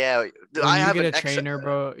 Yeah. When I you have get an a trainer,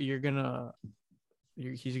 bro, he's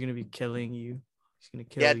gonna be killing you. He's gonna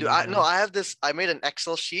kill Yeah, you. dude. I have this. I made an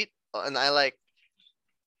Excel sheet, and I like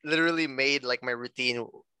literally made like my routine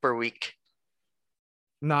per week.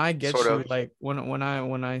 No, I get Sort you. of. Like when I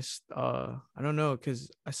don't know, because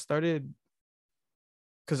I started,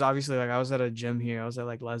 because obviously like I was at a gym here. I was at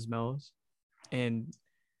like Les Mills, and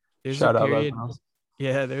there's Shout a out Les period. Mills.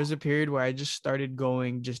 Yeah, there's a period where I just started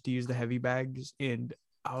going just to use the heavy bags, and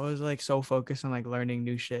I was like so focused on like learning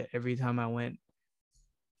new shit every time I went.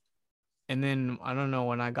 And then I don't know,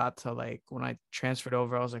 when I got to like when I transferred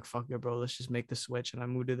over, I was like, fuck it, bro, let's just make the switch. And I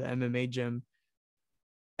moved to the MMA gym.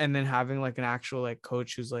 And then having like an actual like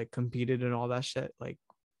coach who's like competed and all that shit, like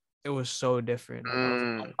it was so different. Like I was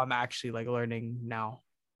like, oh, I'm actually like learning now.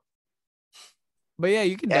 But yeah,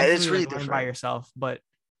 you can Yeah, it's definitely really like, learn by different. yourself. But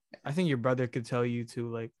I think your brother could tell you too,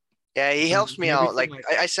 like Yeah, he helps me maybe out. some, Like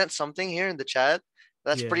I sent something here in the chat.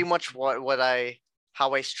 That's Yeah. pretty much what I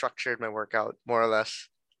how I structured my workout, more or less.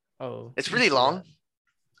 Oh, It's I really see long.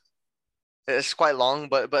 that. It's quite long,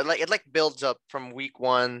 but like it like builds up from week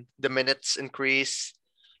 1. The minutes increase.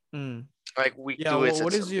 Mm. Like week Yeah. 2,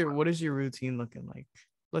 What it's is your routine looking like?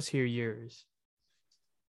 Let's hear yours.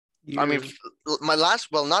 I mean, my last,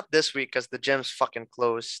 well, not this week because the gym's fucking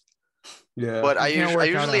closed. Yeah. But You can't I work out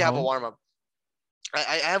usually at have a home? warm up.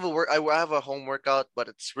 I have I have a home workout, but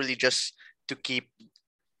it's really just to keep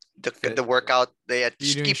the Fit. workout. They Are you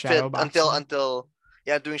just doing keep fit shadow boxing? until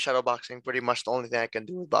yeah, doing shadow boxing. Pretty much the only thing I can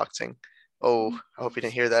do with boxing. Oh, I hope you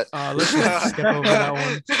didn't hear that. Let's just skip over that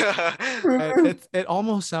one. It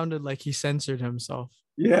almost sounded like he censored himself.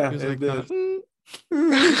 Yeah, He was it like, did.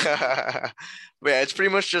 But yeah, it's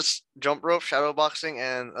pretty much just jump rope, shadow boxing,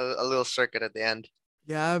 and a little circuit at the end.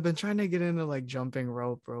 Yeah, I've been trying to get into like jumping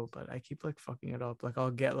rope, bro, but I keep like fucking it up. Like I'll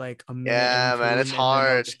get like a minute Yeah, in man, it's tune and then they'll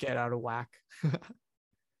hard. just get out of whack.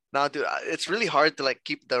 Now, dude, it's really hard to like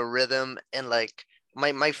keep the rhythm and like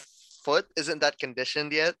my foot isn't that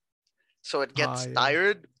conditioned yet, so it gets Yeah.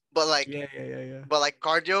 tired. But Yeah.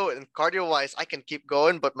 cardio wise, I can keep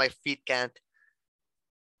going, but my feet can't.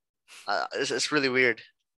 It's really weird.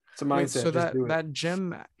 It's a Wait, mindset. so Just do it. that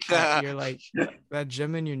gym at your like that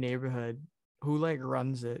gym in your neighborhood, who like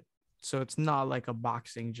runs it? So it's not like a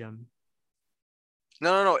boxing gym.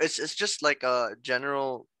 No. It's just like a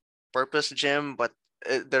general purpose gym, but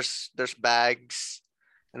there's bags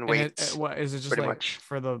and And weights, what is it just pretty like much.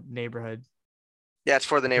 for the neighborhood? Yeah, it's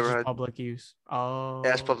for the Like it's just neighborhood. public use. Yeah,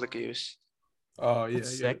 it's Oh, public use. Oh yeah,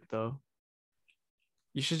 that's yeah. sick though.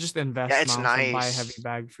 You should just Yeah, invest, it's Mouse, and buy a heavy nice.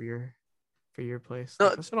 bag for your place. No,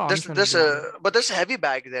 Like that's what I'm trying to do. there's a heavy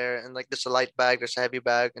bag there, and like there's a light bag, there's a heavy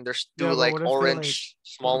bag, and there's two Yeah, but like what if they like orange what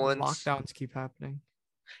small if ones. lockdowns keep happening?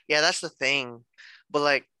 Yeah, that's the thing. But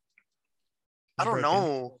like, I Just don't break in.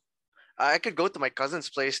 know. I could go to my cousin's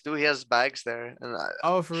place too. He has bags there, and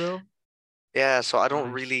Oh, for real? yeah, so I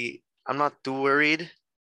don't Nice. really. I'm not too worried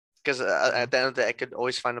because at the end of the day, I could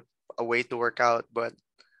always find a way to work out. But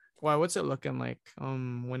Why? What's it looking like?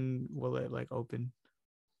 When will it like open?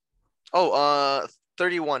 oh,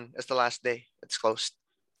 31 is the last day. It's closed.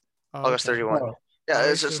 Oh, August okay. 31. Oh, Yeah, At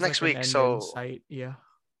least it's there's next like an week. end in So sight. Yeah,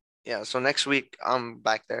 yeah, so next week I'm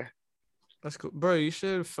back there. that's cool, bro. You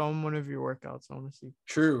should film one of your workouts. Honestly,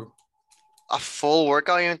 true. A full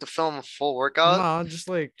workout? You need to film a full workout? no, just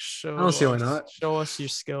like I don't see why not. show us your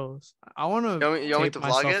skills. I want to You want me tape to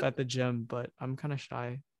vlog myself it? at the gym, but I'm kind of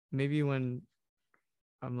shy. Maybe when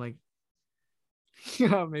I'm like,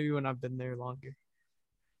 yeah, maybe when I've been there longer.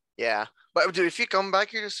 Yeah. But dude, if you come back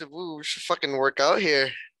here, so we should fucking work out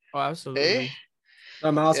here. Oh, Hey? absolutely.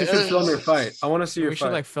 Miles, you should film your fight. I want to see And your we should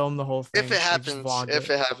fight. like film the whole thing. If it Like, just happens. vlog If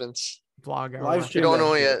it. it happens. Vlog our Live We stream workout. don't that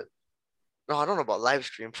know shit. yet. No, I don't know about live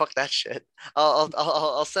stream. Fuck that shit.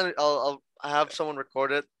 I'll send it. I have someone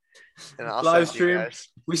record it, and I'll Live send it to you stream. guys.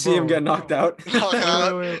 We see him Bro. get knocked out. Oh,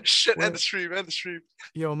 God. wait. Shit, Wait. end the stream. End the stream.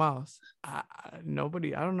 Yo, Mouse.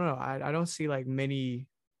 Nobody. I don't know. I don't see like many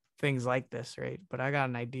things like this, right? But I got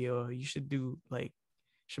an idea. You should do like,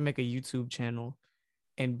 should make a YouTube channel,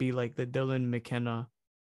 and be like the Dylan McKenna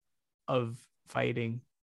of fighting,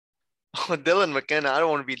 Oh, Dylan McKenna. I don't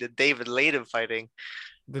want to be the David Layden fighting.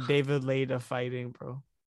 the David Lade of fighting, bro.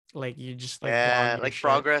 Like you just like Yeah, vlog your like shit.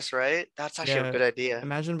 progress, right? That's actually a Yeah. good idea.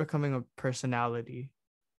 Imagine becoming a personality.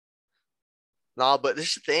 No, but this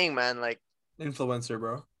is the thing, man. Like, Influencer,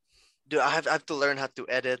 bro. dude, I have to learn how to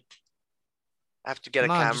edit. I have to get a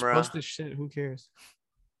Nah, just camera, post this shit. Who cares?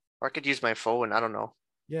 or I could use my phone. I don't know.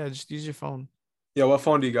 Yeah, just use your phone. Yeah, what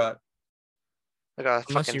phone do you got? I got a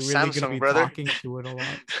Unless fucking you're really gonna Samsung, be brother. talking to it a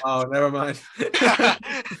lot. Oh, never mind.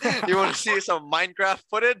 You want to see some Minecraft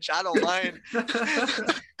footage? I don't mind.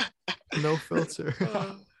 No filter.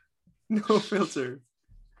 No filter.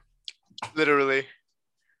 Literally.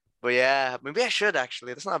 But yeah, maybe I should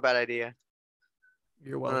actually. That's not a bad idea.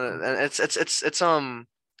 You're welcome. And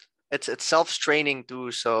it's self-training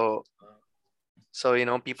too, so you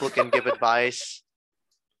know people can give advice.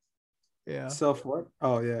 Yeah. Self what?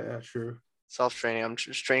 Oh yeah, true. Self-training. I'm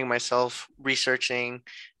just training myself, researching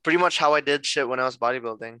pretty much how I did shit when I was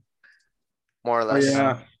bodybuilding, more or Oh less.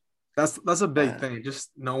 yeah. That's a big Yeah. thing.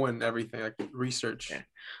 Just knowing everything, like research Yeah.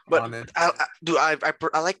 But on it.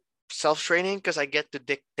 I like self-training because I get to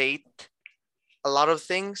dictate a lot of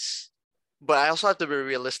things, but I also have to be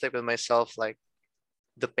realistic with myself, like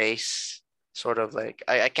the pace, sort of like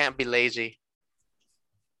I can't be lazy,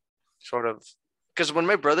 sort of. Because when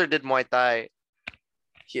my brother did Muay Thai,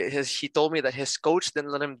 he told me that his coach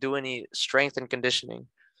didn't let him do any strength and conditioning,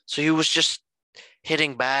 so he was just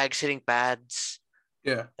hitting bags, hitting pads,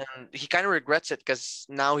 Yeah. and he kind of regrets it because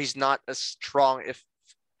now he's not as strong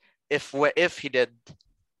if he did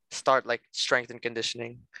start like strength and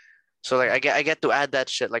conditioning. So like I get to add that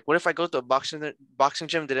shit. Like what if I go to a boxing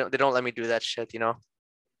gym? They don't let me do that shit, you know?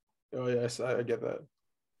 Oh yes, I get that.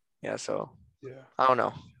 Yeah, so Yeah. I don't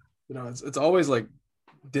know. It's always like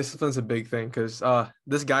discipline's a big thing because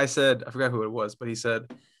this guy said, I forgot who it was, but he said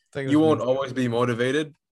you won't always be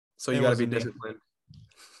motivated, so you got to be disciplined.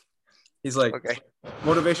 He's like, Okay.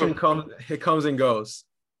 motivation comes and goes,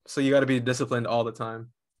 so you got to be disciplined all the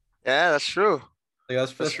time. Yeah, that's true. Like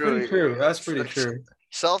that's pretty true. That's pretty true.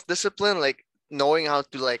 Self-discipline, like knowing how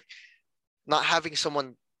to like not having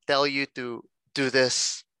someone tell you to do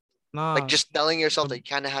this, Nah, like just telling yourself that you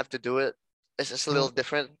kind of have to do it. It's just a little No.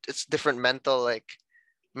 different. It's different mental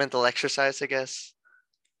exercise, I guess.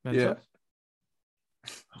 Yeah.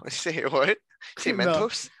 Say what? Say No.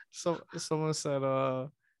 Mentos? So someone said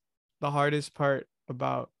the hardest part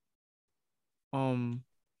about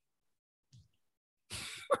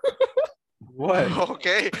What?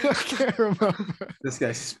 Okay. I can't remember. This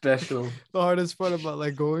guy's special. The hardest part about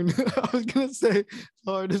like going I was gonna say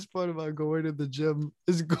the hardest part about going to the gym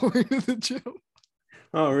is going to the gym.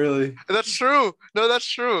 Oh, really? That's true. No, that's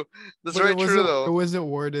true. That's But very it true wasn't- though. It wasn't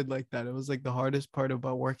worded like that. It was like the hardest part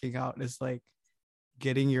about working out is like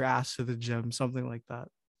getting your ass to the gym, something like that.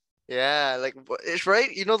 Yeah, like it's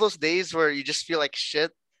right. You know those days where you just feel like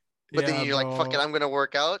shit, but then you're like, "Fuck it, I'm gonna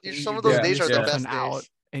work out." And Some you of those give days are the yourself best an out days.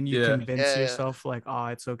 and you Yeah. convince Yeah, yeah. yourself like, oh,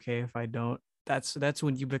 it's okay if I don't. That's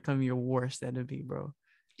when you become your worst enemy, bro.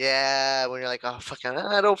 Yeah, when you're like, "Oh fuck,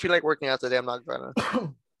 I don't feel like working out today. I'm not gonna."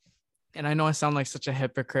 And I know I sound like such a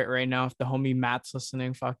hypocrite right now. If the homie Matt's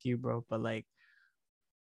listening, fuck you, bro. But like,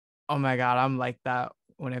 oh my God, I'm like that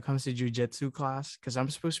when it comes to jujitsu class because I'm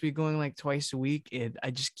supposed to be going like twice a week. And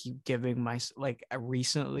I just keep giving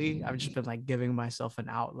recently, I've just been like giving myself an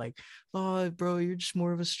out, like, oh, bro, you're just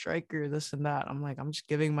more of a striker, this and that. I'm like, I'm just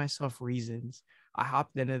giving myself reasons. I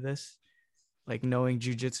hopped into this like knowing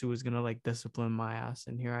jujitsu was gonna like discipline my ass,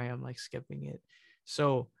 and here I am like skipping it.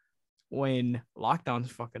 So when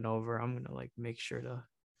lockdown's fucking over, I'm gonna like make sure to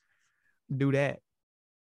do that.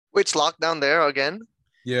 Wait, it's locked down there again.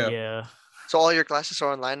 Yeah. Yeah. So all your classes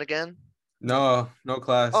are online again. No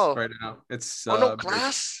class Oh. right now. It's Oh no, break.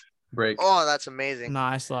 class. Break. Oh, that's amazing. Nah,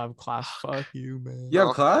 I still have class. Fuck you, man. You have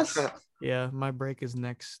Oh. class? Yeah, my break is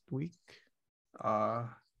next week or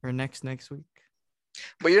next week.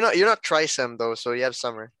 But you're not trisem though, so you have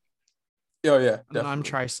summer. Oh yeah, No, I'm definitely.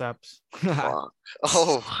 triceps. Fuck.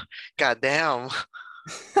 Oh, goddamn.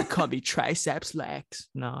 Call me triceps legs.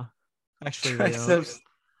 No, actually, they don't. Triceps.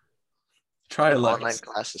 Online Trilex.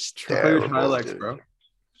 classes Play your terrible, trilex, dude. bro.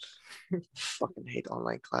 Fucking hate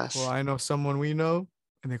online class. Well, I know someone we know,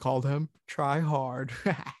 and they called him Try Hard.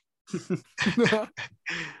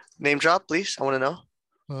 Name drop, please. I want to know.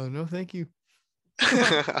 No, thank you.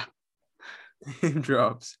 Name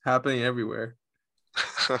drops happening everywhere.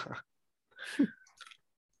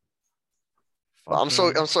 I'm so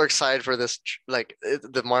excited for this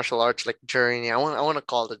the martial arts like journey. I want to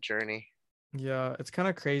call it a journey. Yeah, it's kind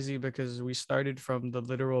of crazy because we started from the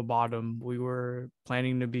literal bottom. We were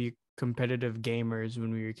planning to be competitive gamers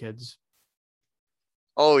when we were kids.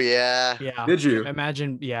 Oh yeah. Yeah. Did you?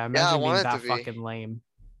 Imagine I being wanted that to be. fucking lame.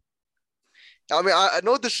 I mean, I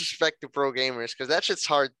no disrespect to pro gamers because that shit's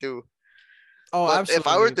hard too. Oh, But absolutely. if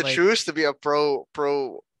I were to like, choose to be a pro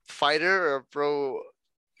fighter or a pro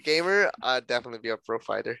gamer, I'd definitely be a pro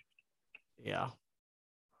fighter. yeah,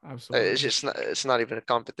 absolutely. It's not even a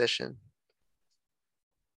competition.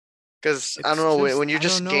 Because I It's don't know just- when you're I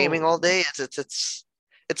just don't gaming know. all day, it's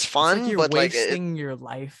It's fun, like you're but like wasting your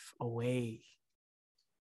life away.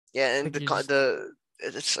 yeah, and like the you're co- just- the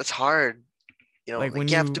it's hard. You know, Like when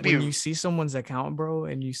you have to be when you see someone's account, bro,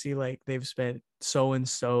 and you see like they've spent so and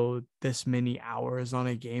so this many hours on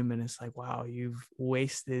a game, and it's like, wow, you've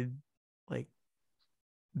wasted like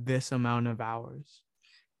this amount of hours.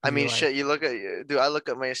 I You're mean, like, shit. You look at dude. I look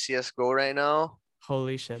at my CS:GO right now.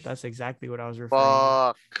 holy shit, that's exactly what I was referring to.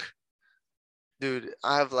 Fuck, dude.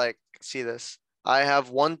 I have like see this. I have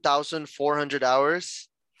 1,400 hours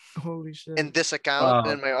Holy shit. in this account,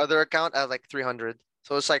 Wow. and my other account I have like 300.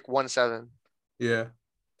 So it's like 1.7, Yeah.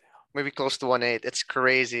 maybe close to 1.8. It's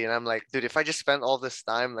crazy, and I'm like, dude, if I just spent all this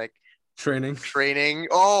time like Training. training,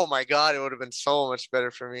 oh my god, it would have been so much better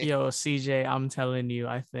for me. Yo, CJ, I'm telling you,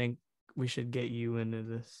 I think we should get you into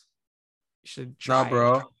this. You should try Nah, it.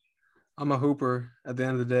 bro. I'm a hooper at the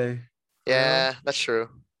end of the day. For real? Yeah, that's true.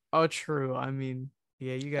 Oh, true. I mean,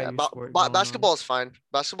 yeah, you got Yeah, your sport going on. basketball is fine.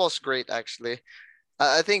 Basketball's great actually.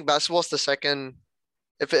 I think basketball's the second.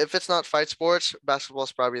 If it's not fight sports,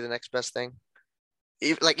 basketball's probably the next best thing.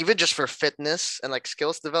 Even just for fitness and like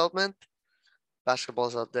skills development,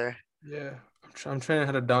 basketballs out there. Yeah, I'm training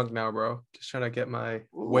how to dunk now, bro. Just trying to get my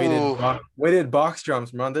Ooh. weighted box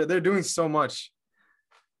jumps, man. They're doing so much.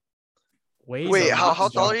 Wait, how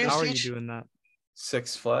tall are you, How are you Siege? doing that?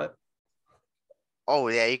 6 flat. Oh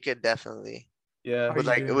yeah, you could definitely Yeah, How are with you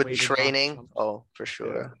like doing with weighted box training. jumps? Oh, for yeah.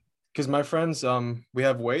 sure. Because my friends, we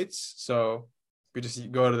have weights, so we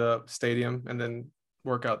just go to the stadium and then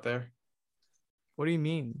work out there. What do you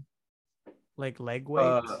mean? Like leg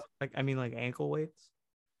weights? Uh, Like I mean like ankle weights?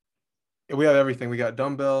 we have everything. We got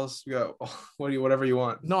dumbbells. We got whatever you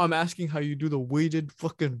want. No, I'm asking how you do the weighted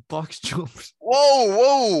fucking box jumps.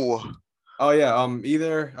 Whoa. Oh yeah.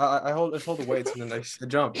 Either I hold the weights and then I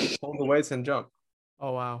jump. Hold the weights and jump,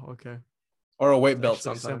 Oh wow, okay. or a weight It's belt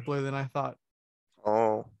actually sometimes. simpler than I thought.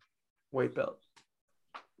 Oh. Weight belt.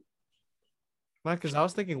 Not because I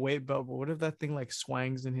was thinking weight belt, but what if that thing like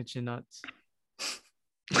swangs and hits your nuts?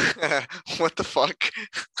 What the fuck?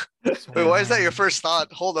 Wait, why is that your first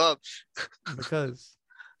thought? Hold up. Because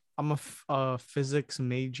I'm a physics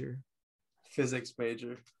major. Physics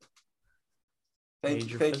major.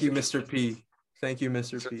 Major Thank you, physics. Mr. P. Thank you,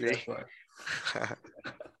 Mr. Mr. P. P. That's why.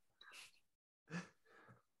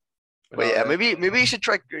 But yeah, maybe you should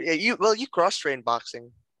try. Yeah, you cross train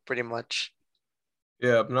boxing pretty much.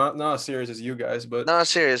 Yeah, not as serious as you guys, but Not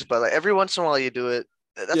serious, but like every once in a while you do it.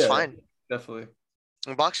 That's yeah, fine. definitely.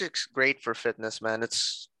 And boxing's great for fitness, man.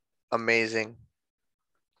 It's amazing.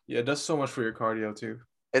 Yeah, it does so much for your cardio too.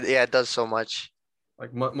 It does so much.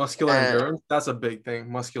 Like muscular And endurance, that's a big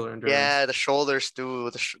thing. Muscular endurance. yeah, the shoulders too.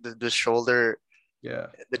 The shoulder, Yeah.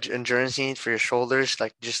 the endurance you need for your shoulders.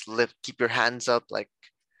 Like just lift, keep your hands up like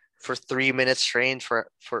for 3 minutes straight for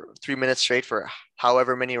 3 minutes straight for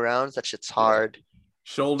however many rounds. That shit's hard.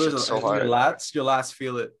 Shoulders Shit's so and your hard. lats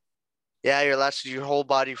feel it. Yeah, your whole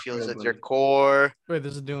body feels Yeah, it. Your buddy. core, Wait,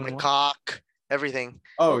 this is doing the what? cock, everything.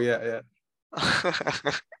 Oh yeah.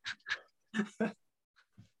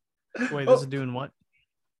 Wait, Oh, this is doing what?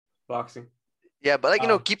 boxing. Yeah, but like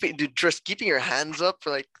Oh. just keeping your hands up for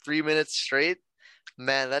like 3 minutes straight,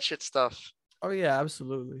 man, that shit's tough. Oh yeah,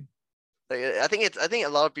 absolutely. Like I think a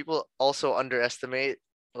lot of people also underestimate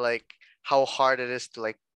like how hard it is to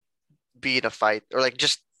like be in a fight or like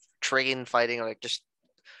just train fighting or like just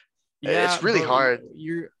Yeah, it's really but hard.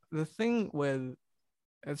 you're the thing with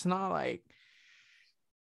it's not like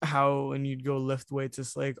how when you'd go lift weights,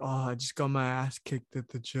 it's like, oh, I just got my ass kicked at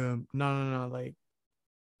the gym. No. Like,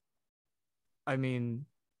 I mean,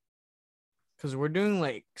 because we're doing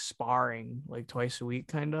like sparring like twice a week,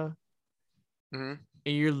 kind of. Hmm.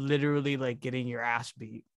 And you're literally like getting your ass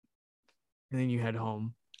beat. And then you head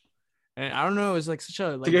home. And I don't know, it's like such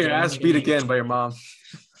a like To get your ass beat again by your mom.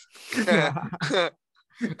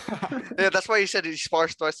 Yeah, that's why he said he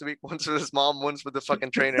spars twice a week, once with his mom, once with the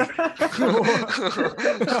fucking trainer.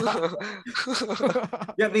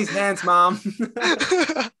 Get these hands, mom.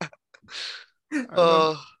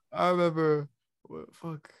 Oh, I remember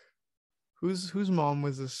fuck. Whose mom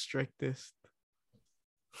was the strictest?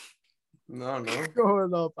 No.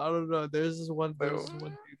 Growing up, I don't know. There's this one dude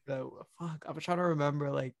that fuck. I'm trying to remember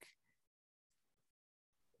like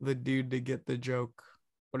the dude to get the joke.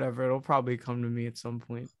 Whatever, it'll probably come to me at some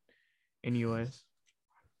point. Anyways.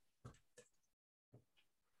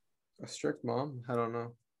 A strict mom? I don't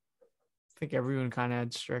know. I think everyone kind of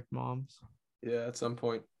had strict moms. Yeah, at some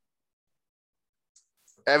point.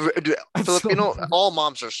 Filipino, all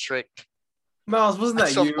moms are strict Miles, wasn't at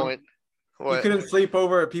that some you? point. You What? couldn't sleep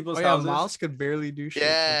over at people's Oh yeah, houses? Miles could barely do shit.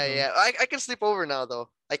 Yeah. I can sleep over now though.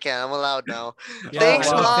 I can. I'm allowed now. Yeah, Thanks,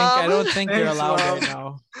 wow. I Mom. don't think you're Thanks, allowed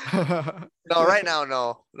Mom. right now. No, right now,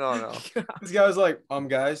 no. This guy was like,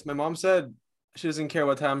 guys, my mom said she doesn't care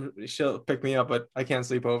what time she'll pick me up, but I can't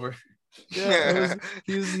sleep over. Yeah,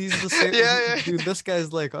 he's the same. Yeah. Dude, this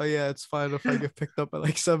guy's like, oh yeah, it's fine if I get picked up at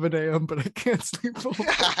like 7 a.m., but I can't sleep over.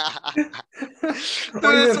 Dude,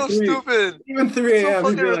 Or even it's so 3 stupid. Even 3 So a.m.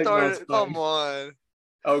 fucking he'd be like, no, it's retarded. fine. Come on.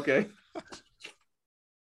 Okay.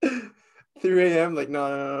 3 a.m. Like,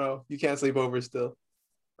 no. You can't sleep over still.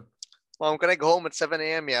 Mom, can I go home at 7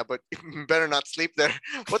 a.m.? Yeah, but you better not sleep there.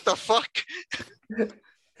 What the fuck?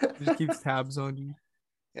 Just keeps tabs on you.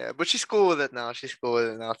 Yeah, but she's cool with it now.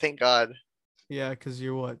 Thank God. Yeah, because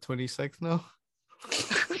you're what, 26 now?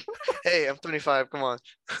 Hey, I'm 25. Come on.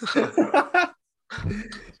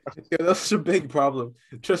 Yeah, that's a big problem.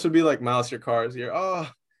 Trust would be like, Miles, your car is here. Oh,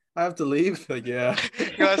 I have to leave. Like, yeah.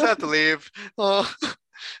 You guys have to leave. Oh,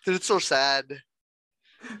 dude, it's so sad.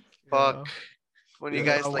 Fuck. Yeah. When you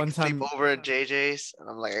Yeah, guys like one sleep time- over at JJ's, and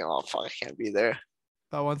I'm like, oh fuck, I can't be there.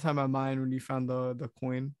 That one time at mine when you found the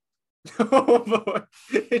coin. Oh boy.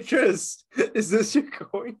 Idris, is this your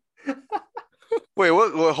coin? Wait,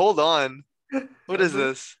 what? Hold on. What is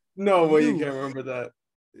this? No way you You. can't remember that.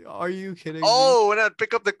 Are you kidding me? Oh, when I'd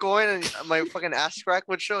pick up the coin and my fucking ass crack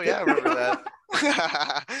would show. Yeah, I remember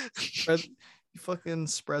that. Spread, you fucking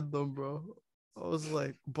spread them, bro. I was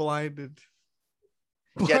like blinded.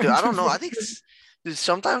 Yeah, dude. I don't know. I Blinded. think dude,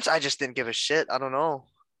 sometimes I just didn't give a shit. I don't know.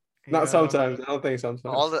 Not Yeah. sometimes. I don't think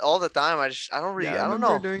sometimes. All the time. I don't really. Yeah, I I don't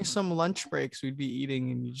remember know. during some lunch breaks, we'd be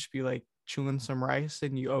eating and you'd just be like chewing some rice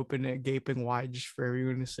and you open it gaping wide just for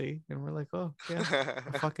everyone to see. And we're like, oh, yeah,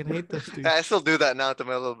 I fucking hate this dude. I still do that now to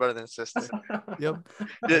my little brother and sister. Yep.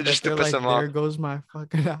 Yeah, I just bet to they're piss like, them off. there goes my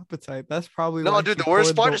fucking appetite. That's probably No, why dude. she The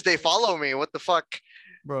worst poured part is they follow me. What the fuck?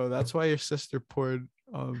 Bro, that's why your sister poured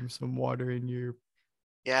some water in your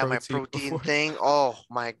Yeah, my protein protein before. thing. Oh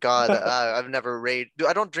my god. I've never dude,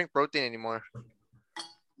 I don't drink protein anymore.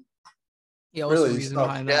 Yeah, what's Really? the You reason stopped?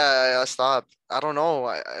 behind that? Yeah, I stopped. I don't know.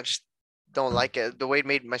 I just don't like it. The way it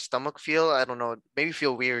made my stomach feel, I don't know. It made me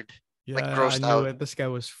feel weird. Like Yeah, I grossed knew out. it. This guy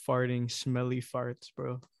was farting smelly farts,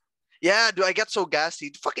 bro. Yeah, dude, I get so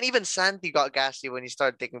gassy. Fucking even Santi got gassy when he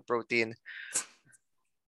started taking protein.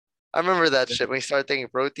 I remember that shit when he started taking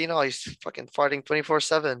protein. Oh, he's fucking farting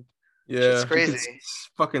 24/7. Shit's Yeah, you could crazy.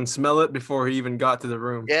 fucking smell it before he even got to the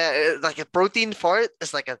room. Yeah, like a protein fart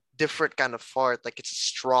is like a different kind of fart. Like it's a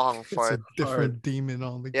strong It's a fart. different demon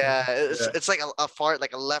altogether. Yeah, Yeah. it's like a fart,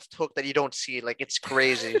 like a left hook that you don't see. Like it's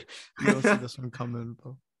crazy. You don't see this one coming,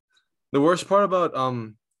 bro. The worst part about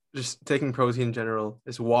just taking protein in general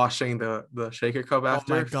is washing the shaker cup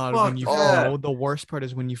after. Oh my god, Fuck when you that. know the worst part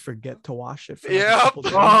is when you forget to wash it for like Yep. a couple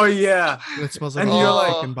days. Oh yeah. And it smells like And a you're whole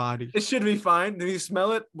like, fucking body. it should be fine. Then you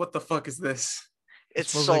smell it. What the fuck is this? It It's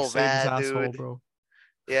smells so like Satan's bad, asshole, dude. bro.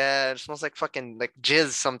 Yeah, it smells like fucking like jizz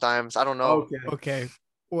sometimes. I don't know. Okay. Okay.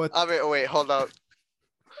 What? I mean, wait, hold up.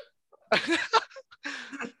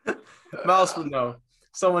 Mouse would know.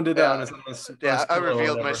 Someone did that on his Yeah, I pillow or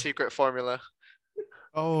revealed my whatever. secret formula.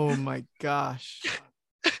 Oh my gosh.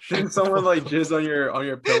 Didn't someone like jizz on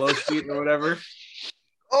your pillow sheet or whatever?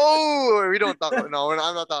 Oh, we don't talk. No,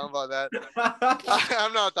 I'm not talking about that.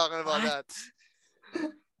 I'm not talking about that.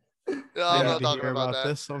 No, I I'm need not to talking hear about about that.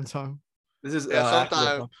 this sometime. This is Yeah, after,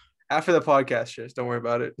 sometime. after the podcast, shit. Don't worry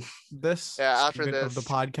about it. This Yeah, after segment of the this.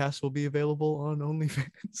 podcast will be available on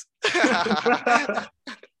OnlyFans.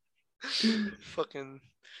 Fucking.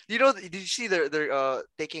 You know? Did you see they're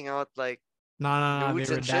taking out like No, they nudes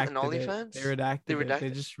and shit in redacted it. OnlyFans? They redacted They it. They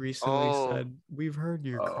redacted- just recently Oh. said, we've heard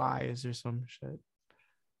your Oh. cries or some shit.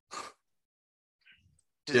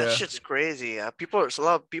 Dude, that Yeah. shit's crazy. A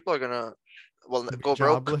lot of people are gonna Be go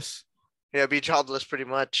broke. jobless. Yeah, be jobless pretty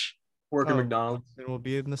much. Work at Oh. McDonald's. Then we'll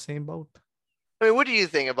be in the same boat. I mean, what do you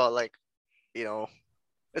think about like,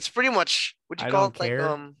 it's pretty much what do you I call don't it? Like care.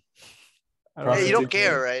 I yeah, you don't Prostitution.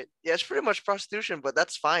 care, right? Yeah, it's pretty much prostitution, but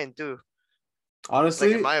that's fine too. Honestly,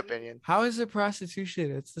 Like in my opinion. How is it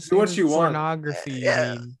prostitution? It's the Do same what as you want. pornography,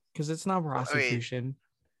 Yeah. you mean? Because it's not prostitution.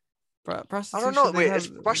 I Prostitution. don't know. they Wait, is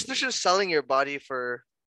have- prostitution selling your body for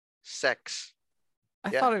sex?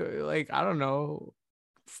 I yeah. thought it like I don't know.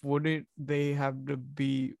 Wouldn't they have to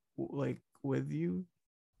be like with you?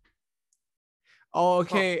 Oh,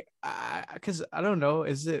 okay. Because I don't know.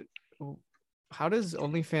 Is it? How does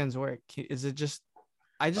OnlyFans work? Is it just?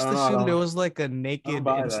 I just don't know, I assumed it don't- was like a naked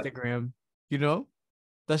buy that. Instagram. You know,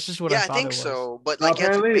 that's just what Yeah, I I thought think it was. so. But No, like you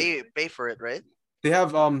have to apparently- pay for it, right? they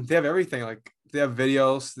have everything. Like they have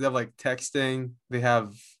videos. They have like texting. They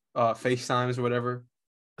have FaceTimes or whatever.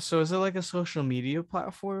 So is it like a social media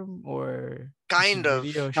platform or just Kind of.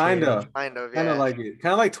 video Kinda. sharing? Kind of, Kind yeah. of like it.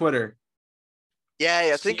 Kind of like Twitter.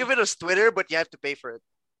 Yeah. Think of it as Twitter, but you have to pay for it.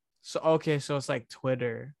 So okay, so it's like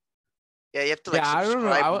Twitter. Yeah, you have to like Yeah, I don't know.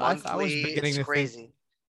 subscribe I was monthly. beginning It's to think- crazy.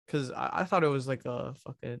 Because I thought it was like a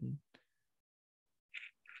fucking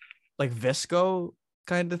like Visco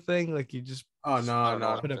kind of thing. Like you just Oh I no, don't know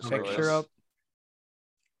no. what put a Visco picture is. up.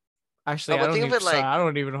 Actually, No, but I don't think of even. it like- I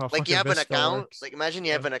don't even know how Like you fucking have an Visco account. works. Like imagine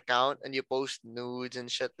you have an account and you post nudes and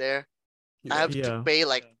shit there. I Yeah. have Yeah. to pay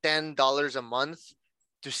like $10 a month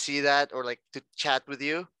to see that or like to chat with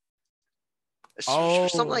you.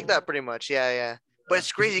 Something like Oh. that, pretty much. Yeah. But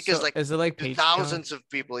it's crazy because So like is it like Patreon? thousands of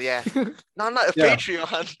people. Yeah. No, not a Yeah.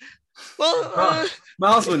 Patreon. Well,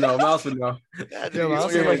 Mouse would know. Mouse would know. yeah, dude, Yeah, you Mouse want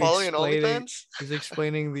is, your like, following on explaining- OnlyFans? He's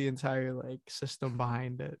explaining the entire like system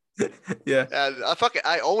behind it. Yeah. Yeah,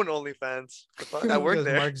 I own OnlyFans. The fuck? I work Because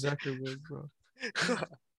there. Mark Zuckerberg, bro.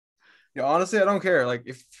 Yeah. Honestly, I don't care. Like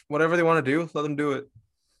if whatever they want to do, let them do it.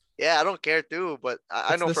 Yeah, I don't care too, but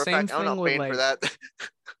I It's know the for a same fact I'm thing not with, paying for like- that.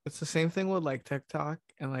 It's the same thing with like TikTok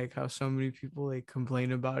and like how so many people like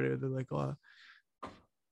complain about it. They're like, oh,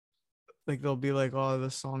 like they'll be like, oh,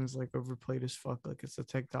 this song's like overplayed as fuck. Like it's a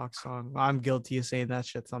TikTok song. I'm guilty of saying that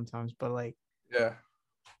shit sometimes, but like Yeah.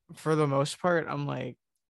 For the most part, I'm like,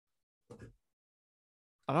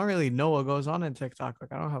 I don't really know what goes on in TikTok.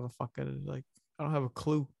 Like, I don't have a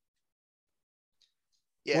clue.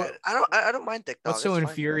 Yeah, What- I don't mind TikTok. What's so It's fine.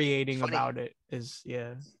 infuriating Funny. about it is,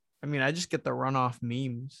 I mean, I just get the runoff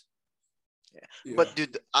memes. Yeah. But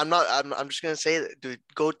dude, I'm just gonna say, that, dude,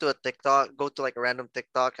 go to like a random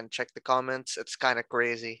TikTok and check the comments. It's kind of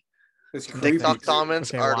crazy. It's The creepy. TikTok too. comments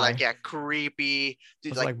Okay, are why? like, yeah, creepy.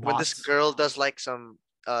 Dude, It's like like when this bots. girl does like some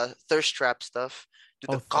thirst trap stuff, dude,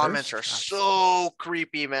 Oh, the comments thirst are traps. so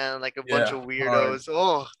creepy, man. Like a bunch Yeah, of weirdos.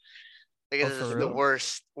 Oh, like Oh, it's for the real?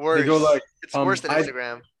 worst. They go like, It's worse than I'd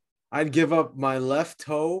Instagram. give up my left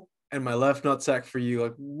toe and my left nutsack for you.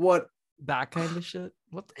 Like what? That kind of shit.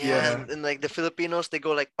 What the Yeah, Yeah. and like the Filipinos, they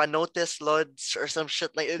go like panotes lods or some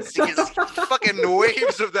shit. Like it's fucking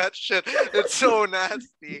waves of that shit. It's so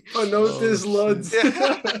nasty. I noticed Oh, luds.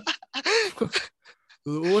 Yeah.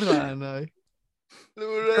 Uranay.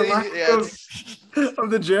 Yeah, it's Of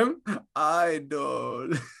the gym? I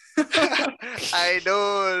don't.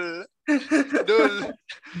 idol. Dude,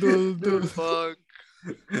 Dul, dul. fuck.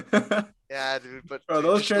 Yeah, dude. But Bro, dude,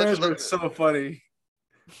 those just look, trainers were look. so funny.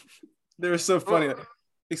 They were so funny. Bro.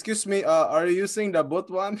 Excuse me, are you using the boot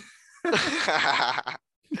one?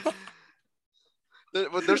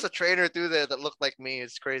 But there's a trainer through there that looked like me.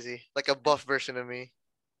 It's crazy, like a buff version of me.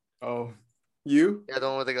 Oh, you? Yeah, the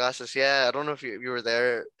one with the glasses. Yeah, I don't know if you were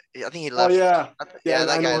there. I think he Oh left. yeah, Yeah, I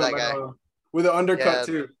that know guy. him. That I guy. know him. With the undercut Yeah,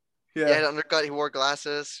 too. yeah. Yeah, The undercut. He wore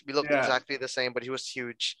glasses. We looked Yeah. exactly the same, but he was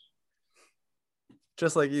huge.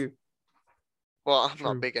 just like you. Well, I'm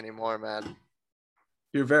not True. big anymore, man.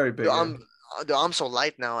 You're very big. Dude, Yeah. I'm so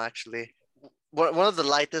light now. Actually, one of the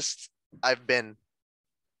lightest I've been.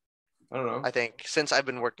 I don't know. I think since I've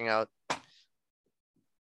been working out.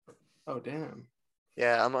 Oh damn.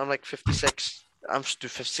 Yeah, I'm like 56. I'm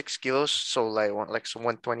 56 kilos. So light, like so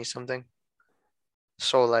 120 something.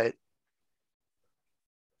 So light.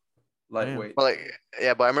 Lightweight. But like,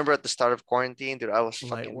 yeah, but I remember at the start of quarantine, dude,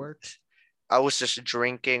 Light work. I was just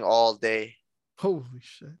drinking all day. Holy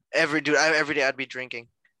shit. Every day I'd be drinking.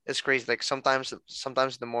 It's crazy. Like sometimes in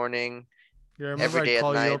the morning, Yeah, I remember every I'd day at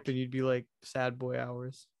call you night. up and you'd be like, sad boy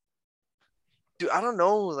hours. Dude, I don't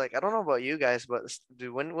know. Like I don't know about you guys, but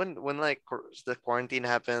dude, when like the quarantine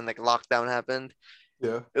happened, like lockdown happened,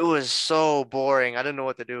 Yeah. it was so boring. I didn't know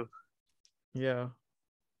what to do. Yeah.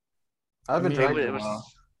 I haven't mean, drank It in a was.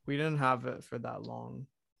 while. We didn't have it for that long,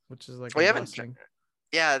 which is like Oh, a you haven't blessing.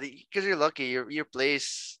 Yeah, because you're lucky. Your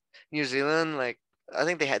place, New Zealand, like I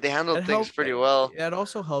think they handled It things helped. pretty well. It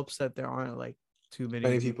also helps that there aren't like too many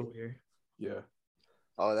Many people people. here, Yeah.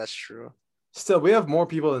 Oh, that's true. Still, we have more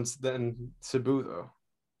people than Cebu though.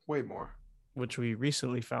 Way more. which we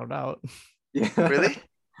recently found out. Yeah. Really?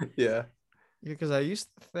 Yeah. Because I used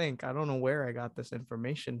to think, I don't know where I got this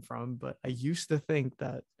information from, but I used to think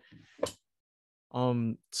that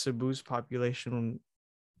Cebu's population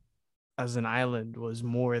as an island was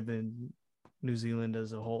more than New Zealand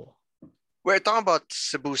as a whole. We're talking about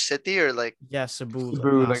Cebu City or like Yeah, Cebu,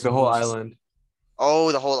 Cebu, not like the whole Cebu. island.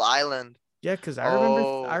 oh the whole island. Yeah, because I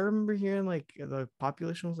Oh. remember hearing like the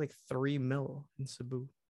population was like 3 mil in Cebu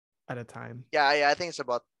at a time. Yeah, I think it's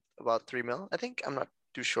about 3 mil. I think I'm not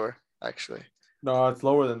too sure actually. No, it's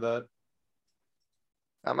lower than that.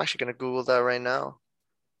 I'm actually gonna Google that right now.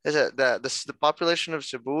 Is it the population of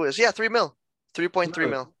Cebu is 3 mil, 3.3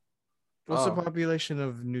 Really? mil. What's the Oh. population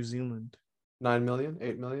of New Zealand? 9 million,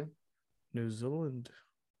 8 million. New Zealand.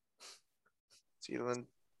 Zealand.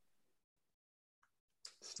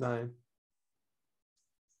 It's 9.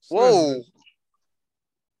 Whoa,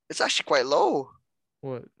 it's actually quite low.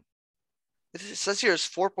 What? It says here it's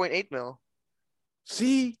 4.8 mil.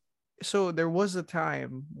 See, so there was a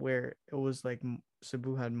time where it was like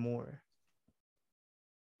Cebu had more.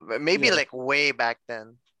 Maybe Yeah. like way back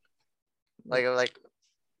then. Like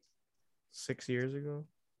 6 years ago.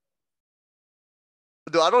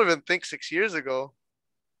 dude, I don't even think 6 years ago.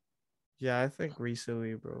 Yeah, I think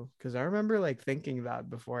recently, bro. Because I remember like thinking that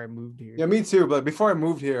before I moved here. Yeah, me too. But before I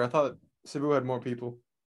moved here, I thought Cebu had more people.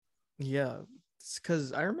 Yeah, it's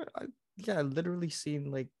because I remember. I literally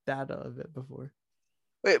seen like data of it before.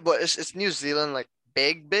 Wait, but it's New Zealand like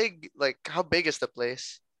big? Like how big is the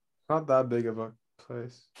place? Not that big of a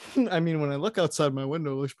place. I mean, when I look outside my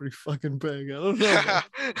window, it looks pretty fucking big. I don't know.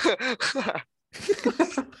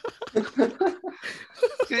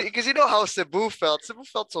 Because you know how Cebu felt. Cebu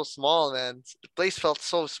felt so small, man. The place felt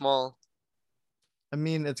so small. I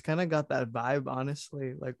mean, it's kind of got that vibe,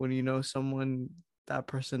 honestly. Like when you know someone, that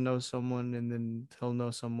person knows someone, and then he'll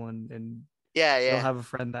know someone, and Yeah, he'll yeah. have a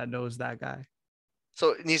friend that knows that guy.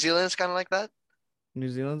 So New Zealand is kind of like that. New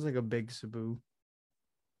Zealand's like a big Cebu.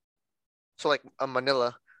 So like a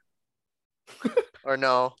Manila. Or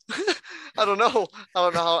no. I don't know. I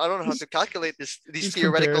don't know how to calculate these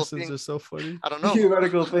theoretical comparisons things. are so funny. I don't know.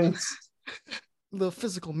 Theoretical things. The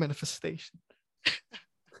physical manifestation.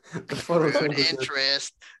 The Accrued photosynthesis.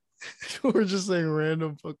 interest. We're just saying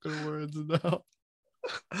random fucking words now.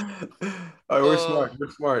 All right, we're smart.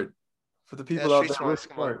 We're smart. For the people out street there, we're smarts,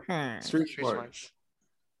 come on. smart. Street Street smart. smarts.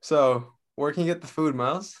 So, where can you get the food,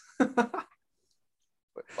 Miles?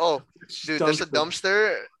 Oh, dude, there's a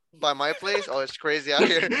dumpster by my place. Oh, it's crazy out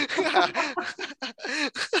here.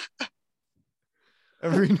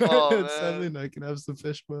 Every night Oh, at man. 7, I can have some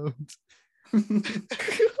fish bones.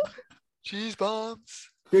 Cheese bombs.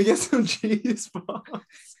 Can we get some cheese bombs? Can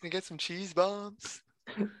we get some cheese bombs?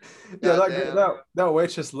 Yeah, Goddamn. that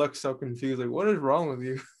waitress looks so confused. Like, what is wrong with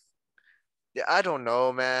you? Yeah, I don't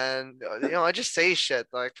know, man. I just say shit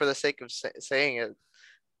like for the sake of saying it.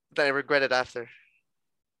 Then I regret it after.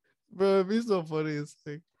 Bro, it'd be so funny. It's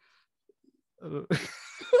like, I don't.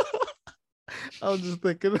 I was just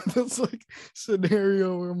thinking of this like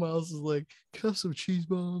scenario where Miles is like, "Can I have some cheese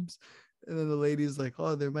bombs?" And then the lady's like,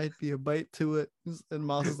 "Oh, there might be a bite to it." And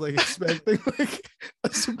Miles is like expecting like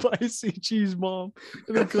a spicy cheese bomb,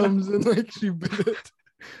 and it comes in like she bit it.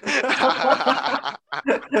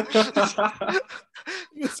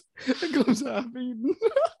 It comes half eaten.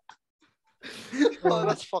 Oh,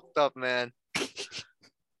 that's fucked up, man.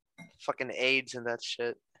 Fucking AIDS and that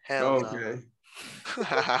shit. Hell Okay.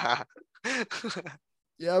 no.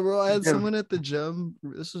 Yeah, bro. I had someone at the gym.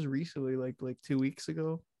 This was recently, like 2 weeks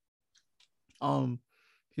ago.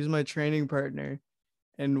 He's my training partner,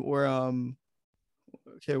 and we're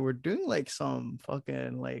doing like some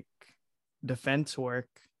fucking like defense work,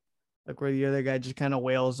 like where the other guy just kind of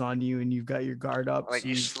wails on you and you've got your guard up. Like so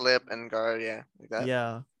you slip and guard, yeah, like that.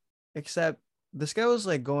 Yeah, except this guy was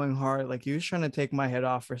like going hard, like he was trying to take my head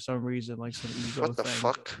off for some reason, like some ego What the thing.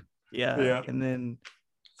 fuck? Yeah, and then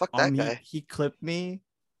Fuck that guy. he clipped me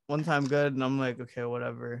one time good, and I'm like, okay,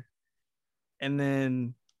 whatever. And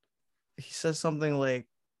then he says something like,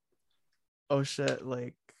 oh shit,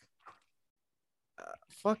 like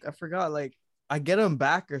fuck, I forgot, like I get him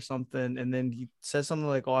back or something, and then he says something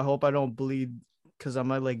like, oh, I hope I don't bleed because I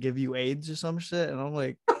might like give you AIDS or some shit. And I'm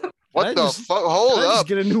like, what the fuck? Hold can I up. just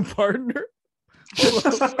get a new partner?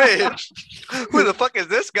 Wait, who the fuck is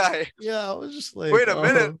this guy? Yeah, I was just like, wait a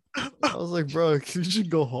minute. I was like, bro, you should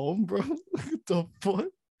go home, bro. What the fuck?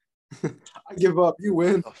 I give up. You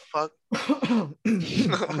win. The fuck? I'm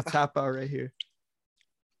gonna tap out right here.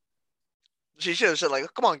 She should have said like,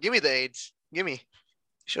 come on, give me the AIDS. Give me.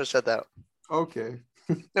 Should have said that. Okay.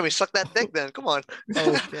 Let me suck that dick then. Come on.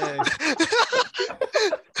 Okay.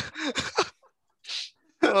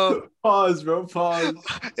 Pause, bro. Pause.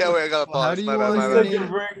 Yeah, wait, I gotta pause. How do you My bad, want my your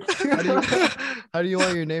bad. name? How do you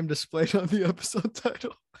want your name displayed on the episode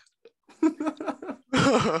title?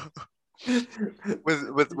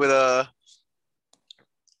 with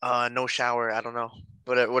no shower. I don't know.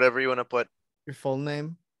 Whatever you want to put. Your full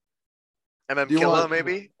name? MM you Killa want-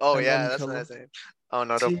 maybe. Oh MM yeah, that's Killa? a nice name. Oh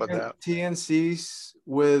no, don't put that. TNCs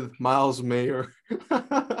with Miles Mayer.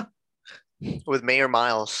 With Mayor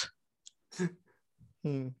Miles.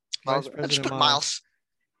 Vice Just President put Miles.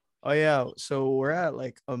 Oh yeah, so we're at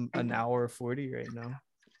like an hour 40 right now.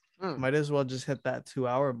 Might as well just hit that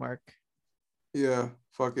 2-hour mark. Yeah,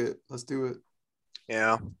 fuck it. Let's do it.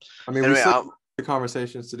 Yeah. I mean, Anyway, we still have the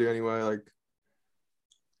conversations to do anyway. Like,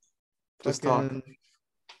 just talk. Fucking-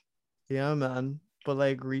 Yeah, man. But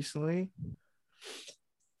like recently,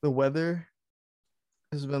 the weather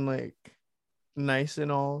has been like nice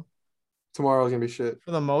and all Tomorrow's gonna be shit.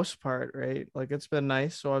 for the most part, right? Like it's been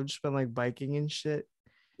nice. So I've just been like biking and shit.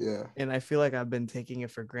 Yeah. And I feel like I've been taking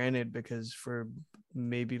it for granted because for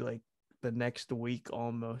maybe like the next week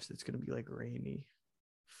almost, it's gonna be like rainy.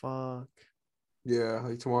 Fuck. Yeah,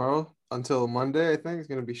 like tomorrow until Monday, I think it's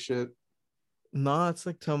gonna be shit. No, it's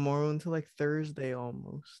like tomorrow until like Thursday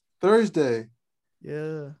almost. Thursday.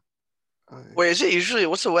 Yeah. wait, is it usually?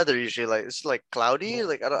 What's the weather usually like? Is it like cloudy?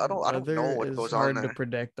 Like I don't know Weather what is goes on hard there. to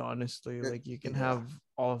predict, honestly. Yeah. Like you can Yeah. have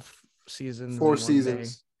off seasons. 4 in one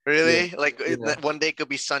seasons. day. Really? Yeah. Like Yeah. one day could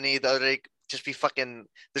be sunny, the other day could just be fucking.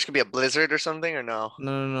 There's gonna be a blizzard or something, or no?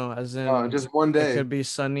 No. As in, Just one it day. could be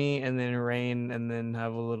sunny and then rain and then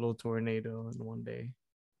have a little tornado in one day.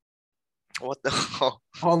 What the? hell?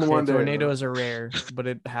 On the Okay, one day. tornadoes are rare, but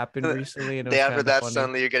it happened recently and it was Day after kinda that, funny.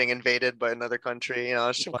 suddenly you're getting invaded by another country. You know,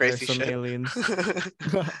 it's some By crazy some shit. aliens.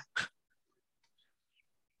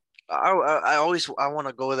 I always want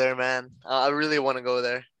to go there, man. I really want to go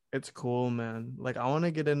there. It's cool, man. Like I want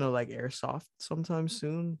to get into like airsoft sometime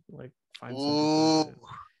soon. Like find some people.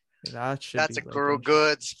 Ooh, That should that's be a like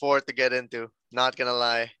good sport to get into. Not gonna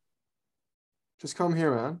lie. Just come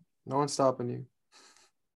here, man. No one's stopping you.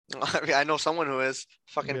 I mean, I know someone who is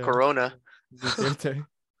fucking Yeah. Corona. Duterte.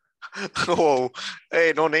 Whoa,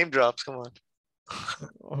 hey, no name drops. Come on.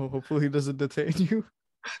 Oh, hopefully he doesn't detain you.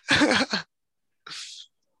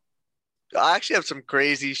 I actually have some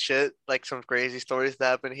crazy shit, like some crazy stories that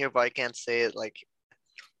happen here, but I can't say it. Like,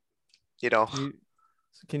 you know,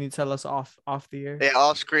 Can you tell us off the air? yeah,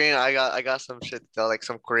 off screen, I got some shit to tell, like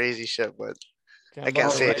some crazy shit, but Okay, I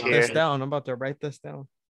can't say it write this here. down. I'm about to write this down.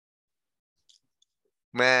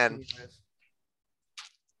 Man,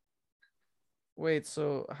 Wait,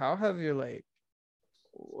 so how have your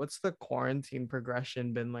what's the quarantine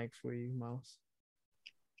progression been like for you, Miles?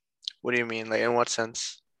 what do you mean? Like, in what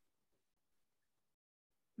sense?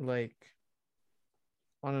 Like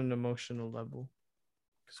on an emotional level?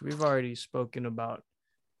 Because we've already spoken about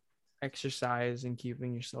exercise and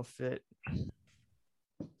keeping yourself fit.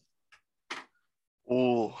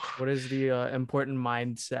 Ooh, What is the important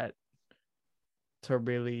mindset to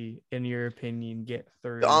really, in your opinion, get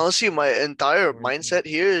through? honestly, my entire quarantine? mindset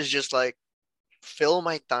here is just like fill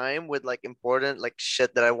my time with like important like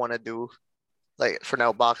shit that I want to do. Like for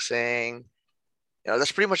now, boxing. You know,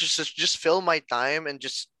 that's pretty much just fill my time and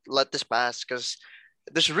just let this pass because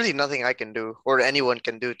there's really nothing I can do or anyone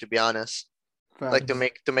can do, to be honest. Like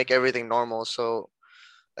Facts. to make everything normal. So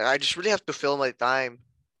like, I just really have to fill my time,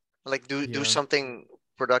 like do Yeah. something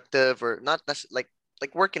productive or not necessarily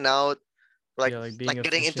like working out, Yeah, like being like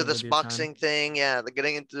getting into efficient this with your time. boxing thing. Yeah, like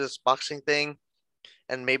getting into this boxing thing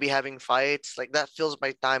and maybe having fights. Like that fills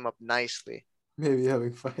my time up nicely. Maybe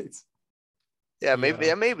having fights. Yeah, maybe, Yeah.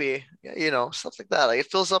 yeah, maybe, yeah, you know, stuff like that. Like it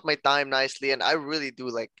fills up my time nicely, and I really do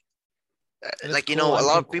And it's like you cool. know, I a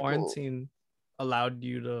lot mean, of people. quarantine allowed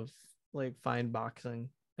you to find boxing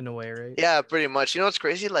in a way, right? Yeah, pretty much. You know, what's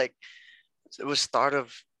crazy? Like it was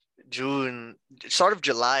June, start of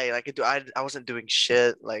July. Like I wasn't doing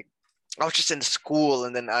shit. Like I was just in school,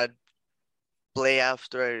 and then I'd play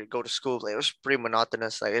after I go to school. Like it was pretty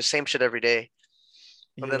monotonous. Like the same shit every day.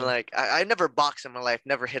 And then Yeah. like I never boxed in my life.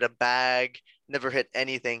 Never hit a bag. Never hit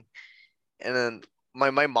anything. And then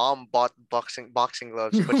my mom bought boxing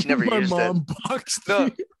gloves, but she never My used it. mom boxed No.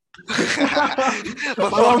 me. My My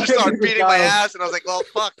mom mom just can't started be beating my child. ass, and I was like, "Well,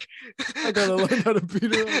 fuck." I gotta learn how to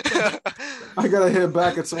beat her up. I gotta hit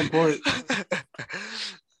back at some point.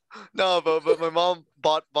 No, but my mom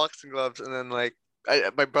bought boxing gloves, and then like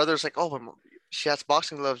my brother's like, "Oh, she has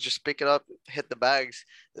boxing gloves. Just pick it up, hit the bags."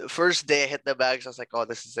 The first day I hit the bags, I was like, "Oh,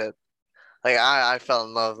 this is it." Like I fell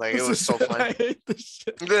in love. Like it This was is so it. fun. I hate this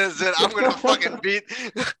shit. This is it. I'm gonna fucking beat.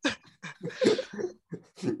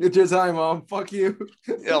 It's your time, mom. Fuck you.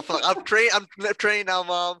 Yeah, fuck. I'm trained now,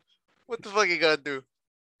 mom. What the fuck you gonna do?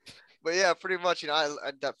 But yeah, pretty much. You know,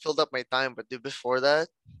 I that filled up my time. But dude, before that,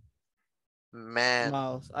 man.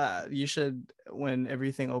 Miles, you should, when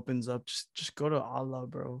everything opens up, just go to Allah,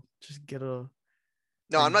 bro. Just get a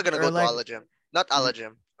No, I'm not gonna or go to like Allah gym. Not Allah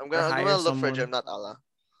gym. or I'm hire gonna look for a gym, someone. not Allah.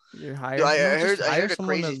 You're Dude, hired. No, just I hire heard a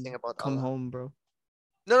someone crazy to thing about come Allah. home, bro.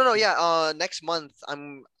 No, yeah. Next month I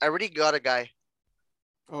already got a guy.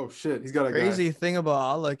 Oh shit, he's got a guy. Crazy thing about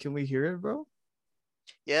Allah. Can we hear it, bro? Can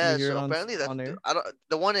we Yeah, hear so it apparently that's on air? I don't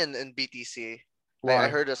the one in BTC. I Why?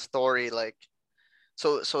 heard a story like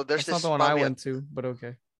so there's That's not this the one I probably went to, but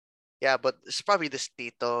okay. yeah, but it's probably this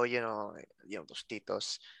Tito, you know those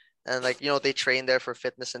Titos. And like, you know, they train there for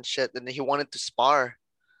fitness and shit. And he wanted to spar.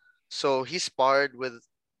 So he sparred with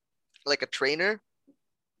like a trainer.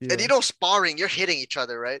 And Yeah, you know, sparring, you're hitting each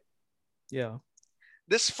other, right? yeah.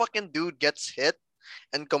 This fucking dude gets hit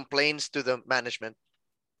and complains to the management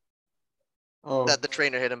Oh, that the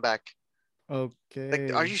trainer hit him back. Like,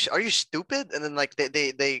 Okay. are you stupid? And then like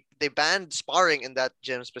they banned sparring in that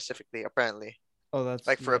gym specifically, apparently, Oh, that's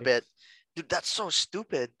like for a bit. yikes. Dude, that's so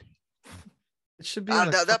stupid. It should be in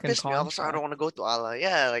a That fucking pissed me off. I was like, I don't contract. want to go to Allah.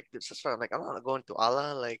 Yeah, like that's why I'm like, I'm not going to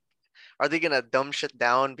Allah. Like, are they gonna dumb shit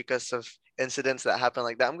down because of incidents that happen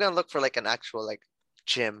like that? I'm gonna look for like an actual like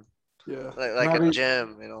gym, yeah. like a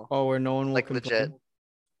gym, you know, Oh, where no one will like legit. complain.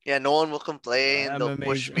 Yeah, no one will complain. They'll MMA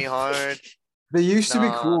push me gym. hard. They used to be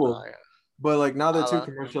No, cool, yeah. but like now they're too Allah,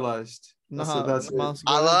 commercialized. Nah, That's it. Miles,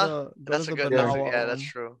 Allah. go to That's a the good. Yeah. Banawa Yeah, that's one.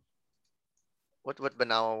 true. What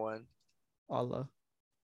Banawa one? Allah.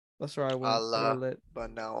 That's where I went. They were Allah lit.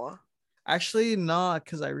 Banawa. Actually, nah,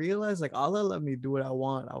 because I realized like Allah let me do what I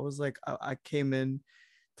want. I was like, I came in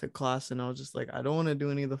to class and I was just like, I don't want to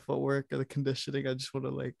do any of the footwork or the conditioning. I just want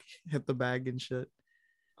to like hit the bag and shit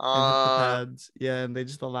and hit the pads. Yeah, and they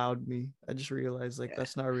just allowed me. I just realized like Yeah,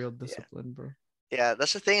 that's not real yeah, discipline, bro. yeah.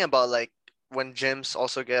 That's the thing about like when gyms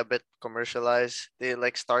also get a bit commercialized, they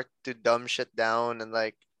like start to dumb shit down and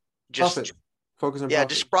like just Profit. Focus on yeah, profit.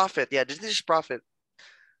 just profit. Yeah, just profit.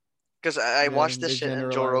 Because I Yeah, watched this they shit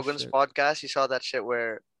in Joe generalize Rogan's shit. podcast. You saw that shit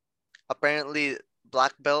where apparently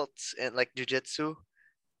black belts in like jujitsu,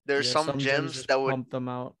 there's Yeah, some some gyms gyms just that would pump them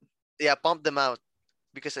out. pump them out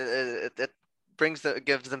because it brings the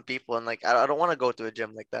gives them people and like I don't want to go to a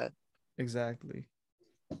gym like that. Exactly.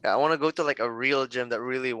 Yeah, I want to go to like a real gym that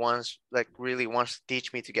really wants to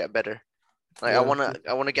teach me to get better. Like Yeah.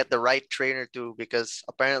 I wanna get the right trainer too because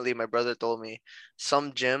apparently my brother told me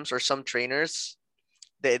some gyms or some trainers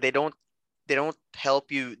they don't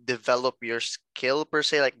help you develop your skill per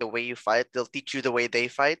se like the way you fight. They'll teach you the way they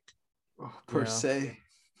fight. Oh, per Yeah. se.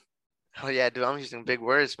 Oh yeah, dude, I'm using big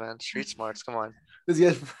words, man. Street smarts, come on. This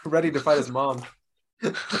guy's ready to fight his mom.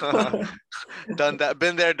 Done that,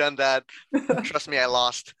 been there, done that. Trust me, I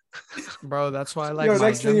lost. Bro, that's why I like my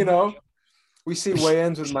Next thing you gym. know, we see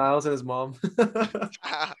weigh-ins with Miles and his mom.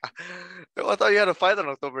 I thought you had a fight in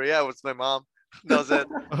October. Yeah, it was my mom. That was it.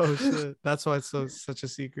 Oh shit. That's why it's such a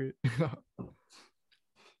secret.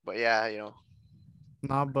 But yeah,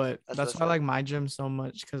 Nah, but that's why I it. like my gym so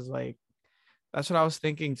much because like that's what I was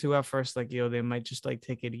thinking too at first. Like, yo, they might just like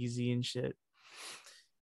take it easy and shit.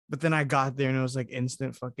 But then I got there and it was like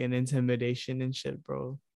instant fucking intimidation and shit,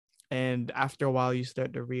 bro. And after a while, you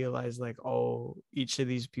start to realize like, oh, each of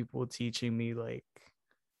these people teaching me, like,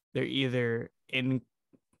 they're either in,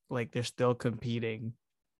 like, they're still competing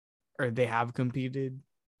or they have competed.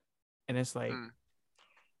 And it's like, Mm.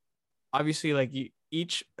 obviously, like,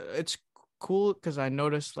 it's cool because I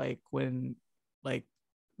noticed like when, like,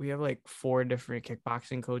 we have like 4 different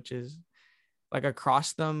kickboxing coaches, like,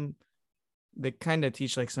 across them, they kind of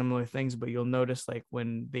teach like similar things, but you'll notice like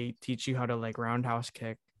when they teach you how to like roundhouse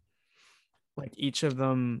kick, like each of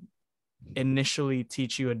them initially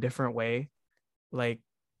teach you a different way. Like,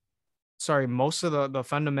 sorry, most of the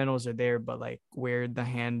fundamentals are there, but like where the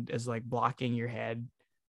hand is like blocking your head,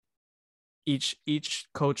 each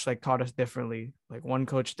coach like taught us differently. Like one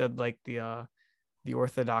coach did like the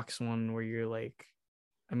orthodox one where you're like,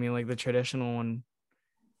 I mean like the traditional one,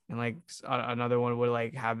 and like another one would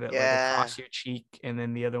like have it like Yeah, across your cheek, and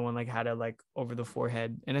then the other one like had it like over the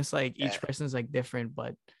forehead, and it's like yeah. each person's like different,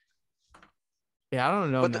 but yeah, I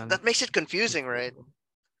don't know, But man. that makes it confusing, right?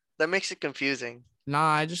 That makes it confusing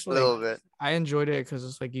Nah, I just a like little bit. I enjoyed it because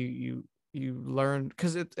it's like you learn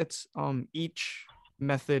because it's each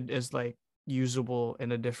method is like usable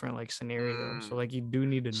in a different like scenario, so Mm. like you do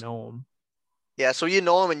need to know them. Yeah, so you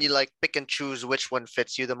know them and you like pick and choose which one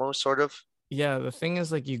fits you the most, sort of. Yeah, the thing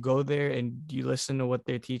is like you go there and you listen to what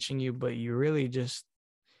they're teaching you, but you really just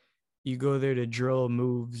you go there to drill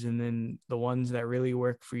moves, and then the ones that really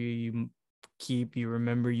work for you, you keep, you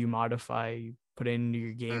remember, you modify, you put it into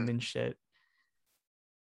your game Mm. and shit.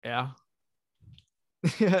 Yeah.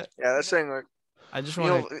 Yeah. Yeah, that's saying like I just you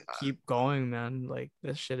want know to keep going, man. Like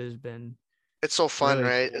this shit has been it's so fun, really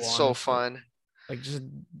right? cool, It's so honestly. fun. Like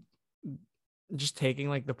just taking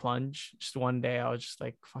like the plunge. Just one day I was just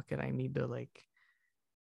like, fuck it, I need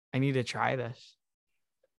to try this.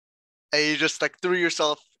 And you just like threw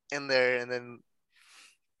yourself in there and then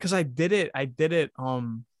Cause I did it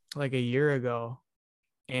like a year ago,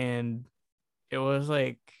 and it was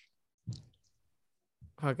like,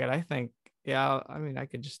 fuck it, I think, yeah, I mean I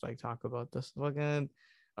could just like talk about this. Fucking,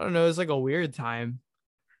 I don't know, it's like a weird time.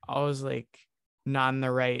 I was like not in the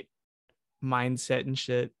right mindset and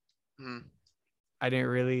shit. mm, I didn't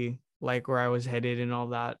really like where I was headed and all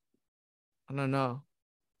that. I don't know.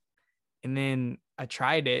 And then I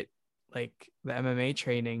tried it, like the MMA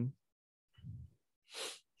training,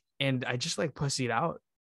 and I just like pussied out.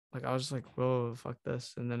 Like I was just like, whoa, fuck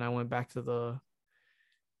this. And then I went back to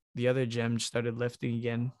the other gym, started lifting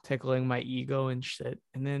again, tickling my ego and shit.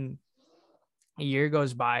 And then a year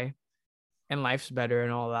goes by and life's better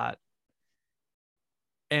and all that.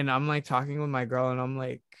 And I'm like talking with my girl, and I'm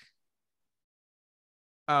like,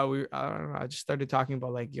 I don't know, I just started talking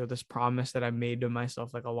about like, yo, this promise that I made to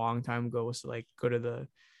myself like a long time ago was to like go to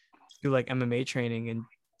do like MMA training. And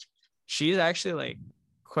she's actually like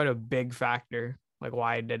quite a big factor, like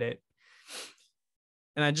why I did it.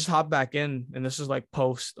 And I just hopped back in, and this is like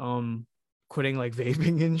post quitting like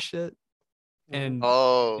vaping and shit. And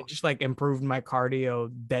oh it just like improved my cardio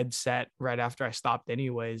dead set right after I stopped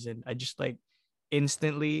anyways. And I just like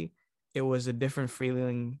instantly, it was a different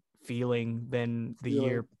feeling than the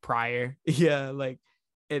year prior. Yeah, like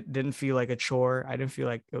it didn't feel like a chore. I didn't feel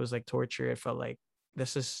like it was like torture. It felt like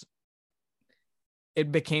this is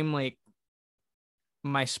it became like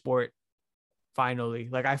my sport finally.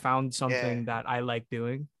 Like I found yeah. something that I like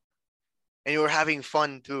doing. And you were having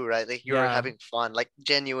fun too, right? Like you were Yeah. having fun, like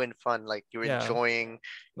genuine fun, like you were Yeah. enjoying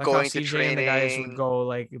Like how going to CJ and the guys would training. go,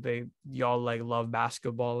 like y'all like love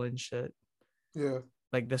basketball and shit. Yeah.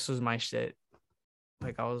 Like this was my shit.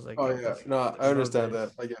 Like I was like, Oh yo, yeah. No, I love understand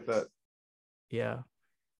this. that. I get that. Yeah.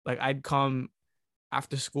 Like I'd come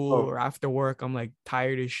after school Oh. or after work. I'm like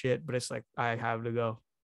tired as shit, but it's like I have to go.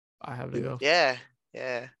 I have to Yeah. go. Yeah,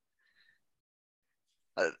 yeah.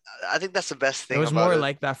 I, I think that's the best It thing was about more it.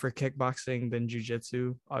 like that for kickboxing than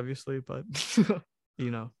jujitsu, obviously, but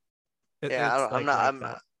you know, Yeah, it's I'm like not.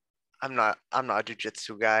 that. I'm not a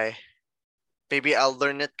jujitsu guy. Maybe I'll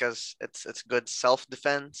learn it because it's good self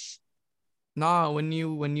defense. Nah, when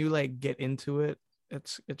you like get into it,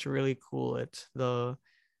 it's really cool.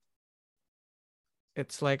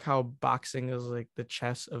 It's like how boxing is like the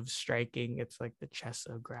chess of striking. It's like the chess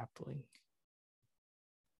of grappling.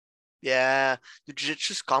 Yeah, the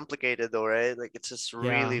jiu-jitsu's complicated though, right? Like it's just Yeah,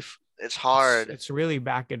 really it's it's hard. it's really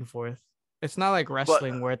back and forth. It's not like But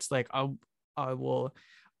wrestling where it's like I will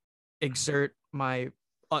exert my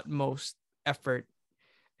utmost effort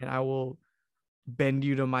and I will bend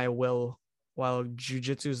you to my will. While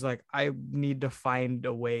jujitsu is like I need to find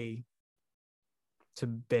a way to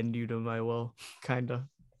bend you to my will, kind of.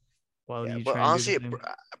 While yeah, you but try and do the honestly, same.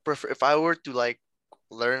 I prefer if I were to like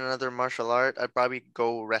learn another martial art, I'd probably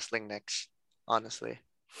go wrestling next. Honestly,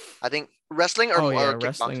 I think wrestling Oh yeah, or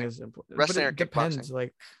wrestling kickboxing, is important, but wrestling or it kickboxing. depends.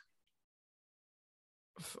 Like,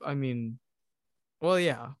 I mean, well,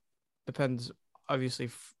 yeah, depends. Obviously,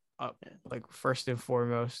 Yeah, like first and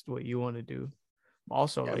foremost, what you want to do.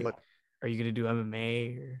 Also, yeah, like, but are you gonna do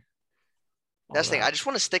MMA or all that's the thing. I that? just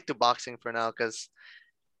want to stick to boxing for now because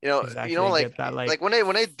Exactly. Get that like like when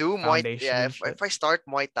I do foundation and shit. if I start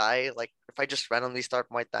Muay Thai, like if I just randomly start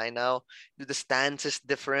Muay Thai now, the stance is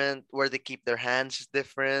different, where they keep their hands is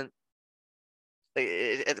different. Like,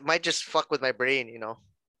 it might just fuck with my brain, you know.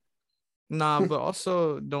 Nah, but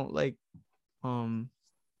also don't like, um,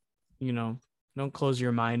 you know, don't close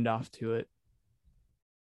your mind off to it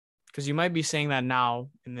because you might be saying that now,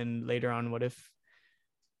 and then later on, what if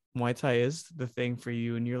Muay Thai is the thing for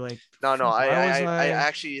you, and you're like, No, no, fuck, why was I I?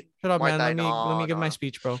 actually Shut up, Muay man. Thai. Let me No, give my no,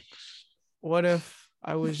 speech, bro. What if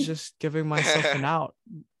I was just giving myself no. an out?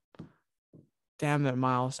 Damn it,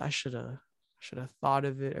 Miles. I should have thought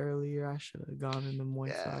of it earlier. I should have gone into Muay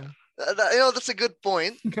Yeah, Thai. that's a good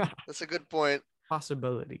point. That's a good point.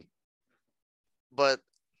 Possibility. But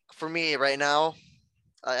for me right now,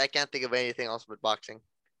 I can't think of anything else but boxing.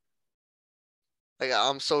 Like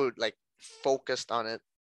I'm so like focused on it,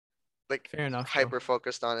 like Fair enough, bro. hyper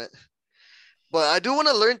focused on it. But I do want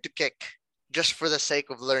to learn to kick, just for the sake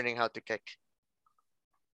of learning how to kick,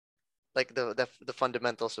 like the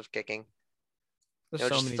fundamentals of kicking. There's so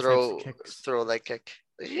Just many types of kicks. throw a leg kick.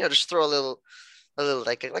 Just throw a little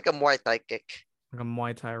leg kick, like a Muay Thai kick. Like a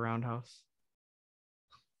Muay Thai roundhouse.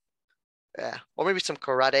 Yeah, or maybe some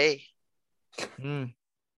karate. Mm.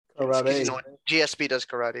 Because Karate. GSP does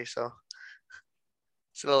karate, so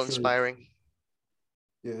it's a little True. inspiring.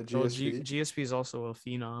 Yeah, Well, GSP. GSP is also a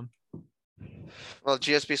phenom. Well,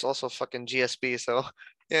 GSP is also fucking GSP, so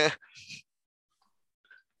yeah.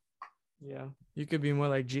 Yeah, you could be more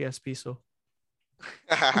like GSP. So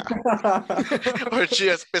Or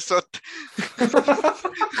GSP. So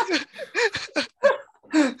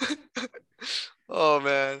oh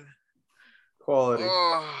man. Quality.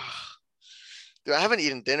 Oh. Dude, I haven't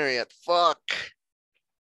eaten dinner yet. Fuck.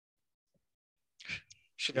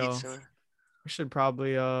 Should eat yo, soon. we should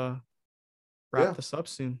probably wrap Yeah. this up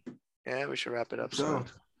soon. Yeah, we should wrap it up So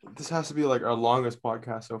soon. this has to be like our longest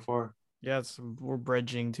podcast so far. Yeah, we're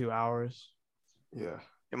bridging 2 hours. Yeah,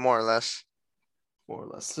 More or less. more or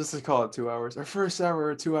less. Just call it 2 hours. Our first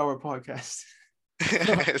ever 2 hour podcast.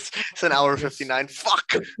 It's an hour I guess 59.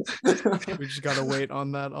 Fuck. we just gotta wait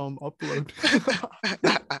on that upload.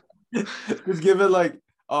 Just give it like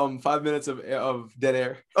 5 minutes of dead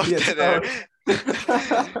air. Of Yeah, dead 2 air. hours.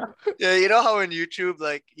 Yeah, you know how in YouTube,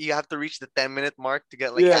 like you have to reach the 10-minute mark to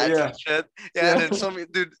get like Yeah, ads yeah. and shit. Yeah, and then some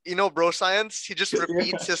dude, bro science, he just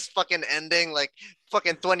repeats Yeah. his fucking ending like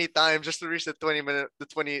fucking 20 times just to reach the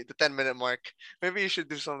 10-minute mark. Maybe you should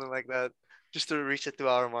do something like that just to reach the 2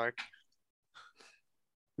 hour mark.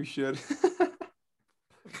 We should.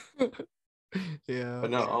 Yeah. But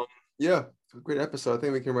no, yeah, great episode. I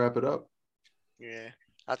think we can wrap it up. Yeah,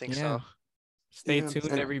 I think Yeah. so. Stay Yeah, tuned,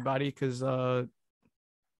 and- everybody, because I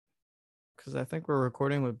think we're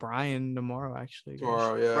recording with Brian tomorrow. Actually, guys.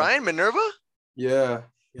 Tomorrow, yeah. Brian Minerva? Yeah,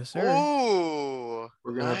 Yes, sir. Ooh,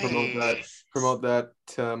 we're gonna promote that. nice. Promote that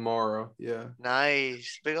tomorrow. Yeah.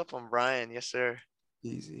 Nice. Big up on Brian. Yes, sir.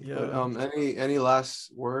 Easy. Yeah. But any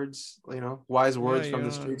last words? You know, wise words from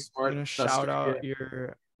the street smart. You know, shout out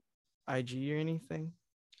your IG or anything?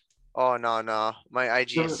 Oh no. My IG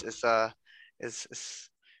Sure. is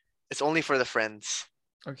it's only for the friends.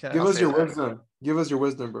 Okay. Give I'll us say your that. wisdom. Give us your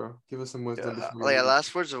wisdom, bro. Give us some wisdom. Yeah, before you leave.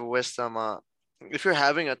 last words of wisdom. If you're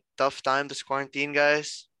having a tough time this quarantine,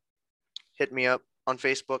 guys, hit me up on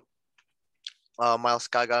Facebook. Miles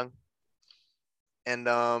Kagang. And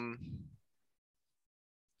I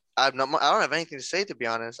don't have anything to say, to be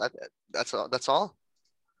honest. That's all. That's all.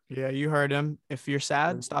 Yeah, you heard him. If you're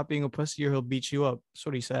sad, stop being a pussy or he'll beat you up. That's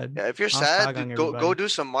what he said. Yeah, if you're Mouse sad, Kagang, dude, go everybody. do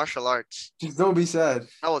some martial arts. Just don't be sad.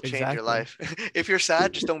 That will change your Exactly. life. If you're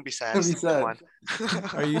sad, just don't be sad. Don't be Come sad. on.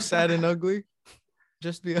 Are you sad and ugly?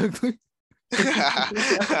 Just be ugly.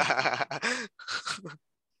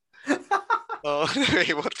 Oh,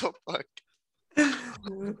 wait, what the fuck?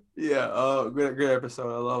 Yeah. Great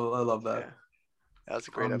episode. I love that. Yeah, that was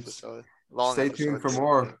a great Um, episode. Long Stay tuned for episodes.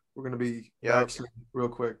 more. We're gonna be Yeah. back soon, real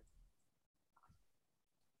quick.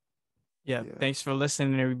 Yeah. Yeah. Thanks for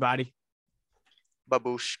listening, everybody.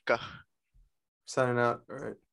 Babushka. Signing out. All right.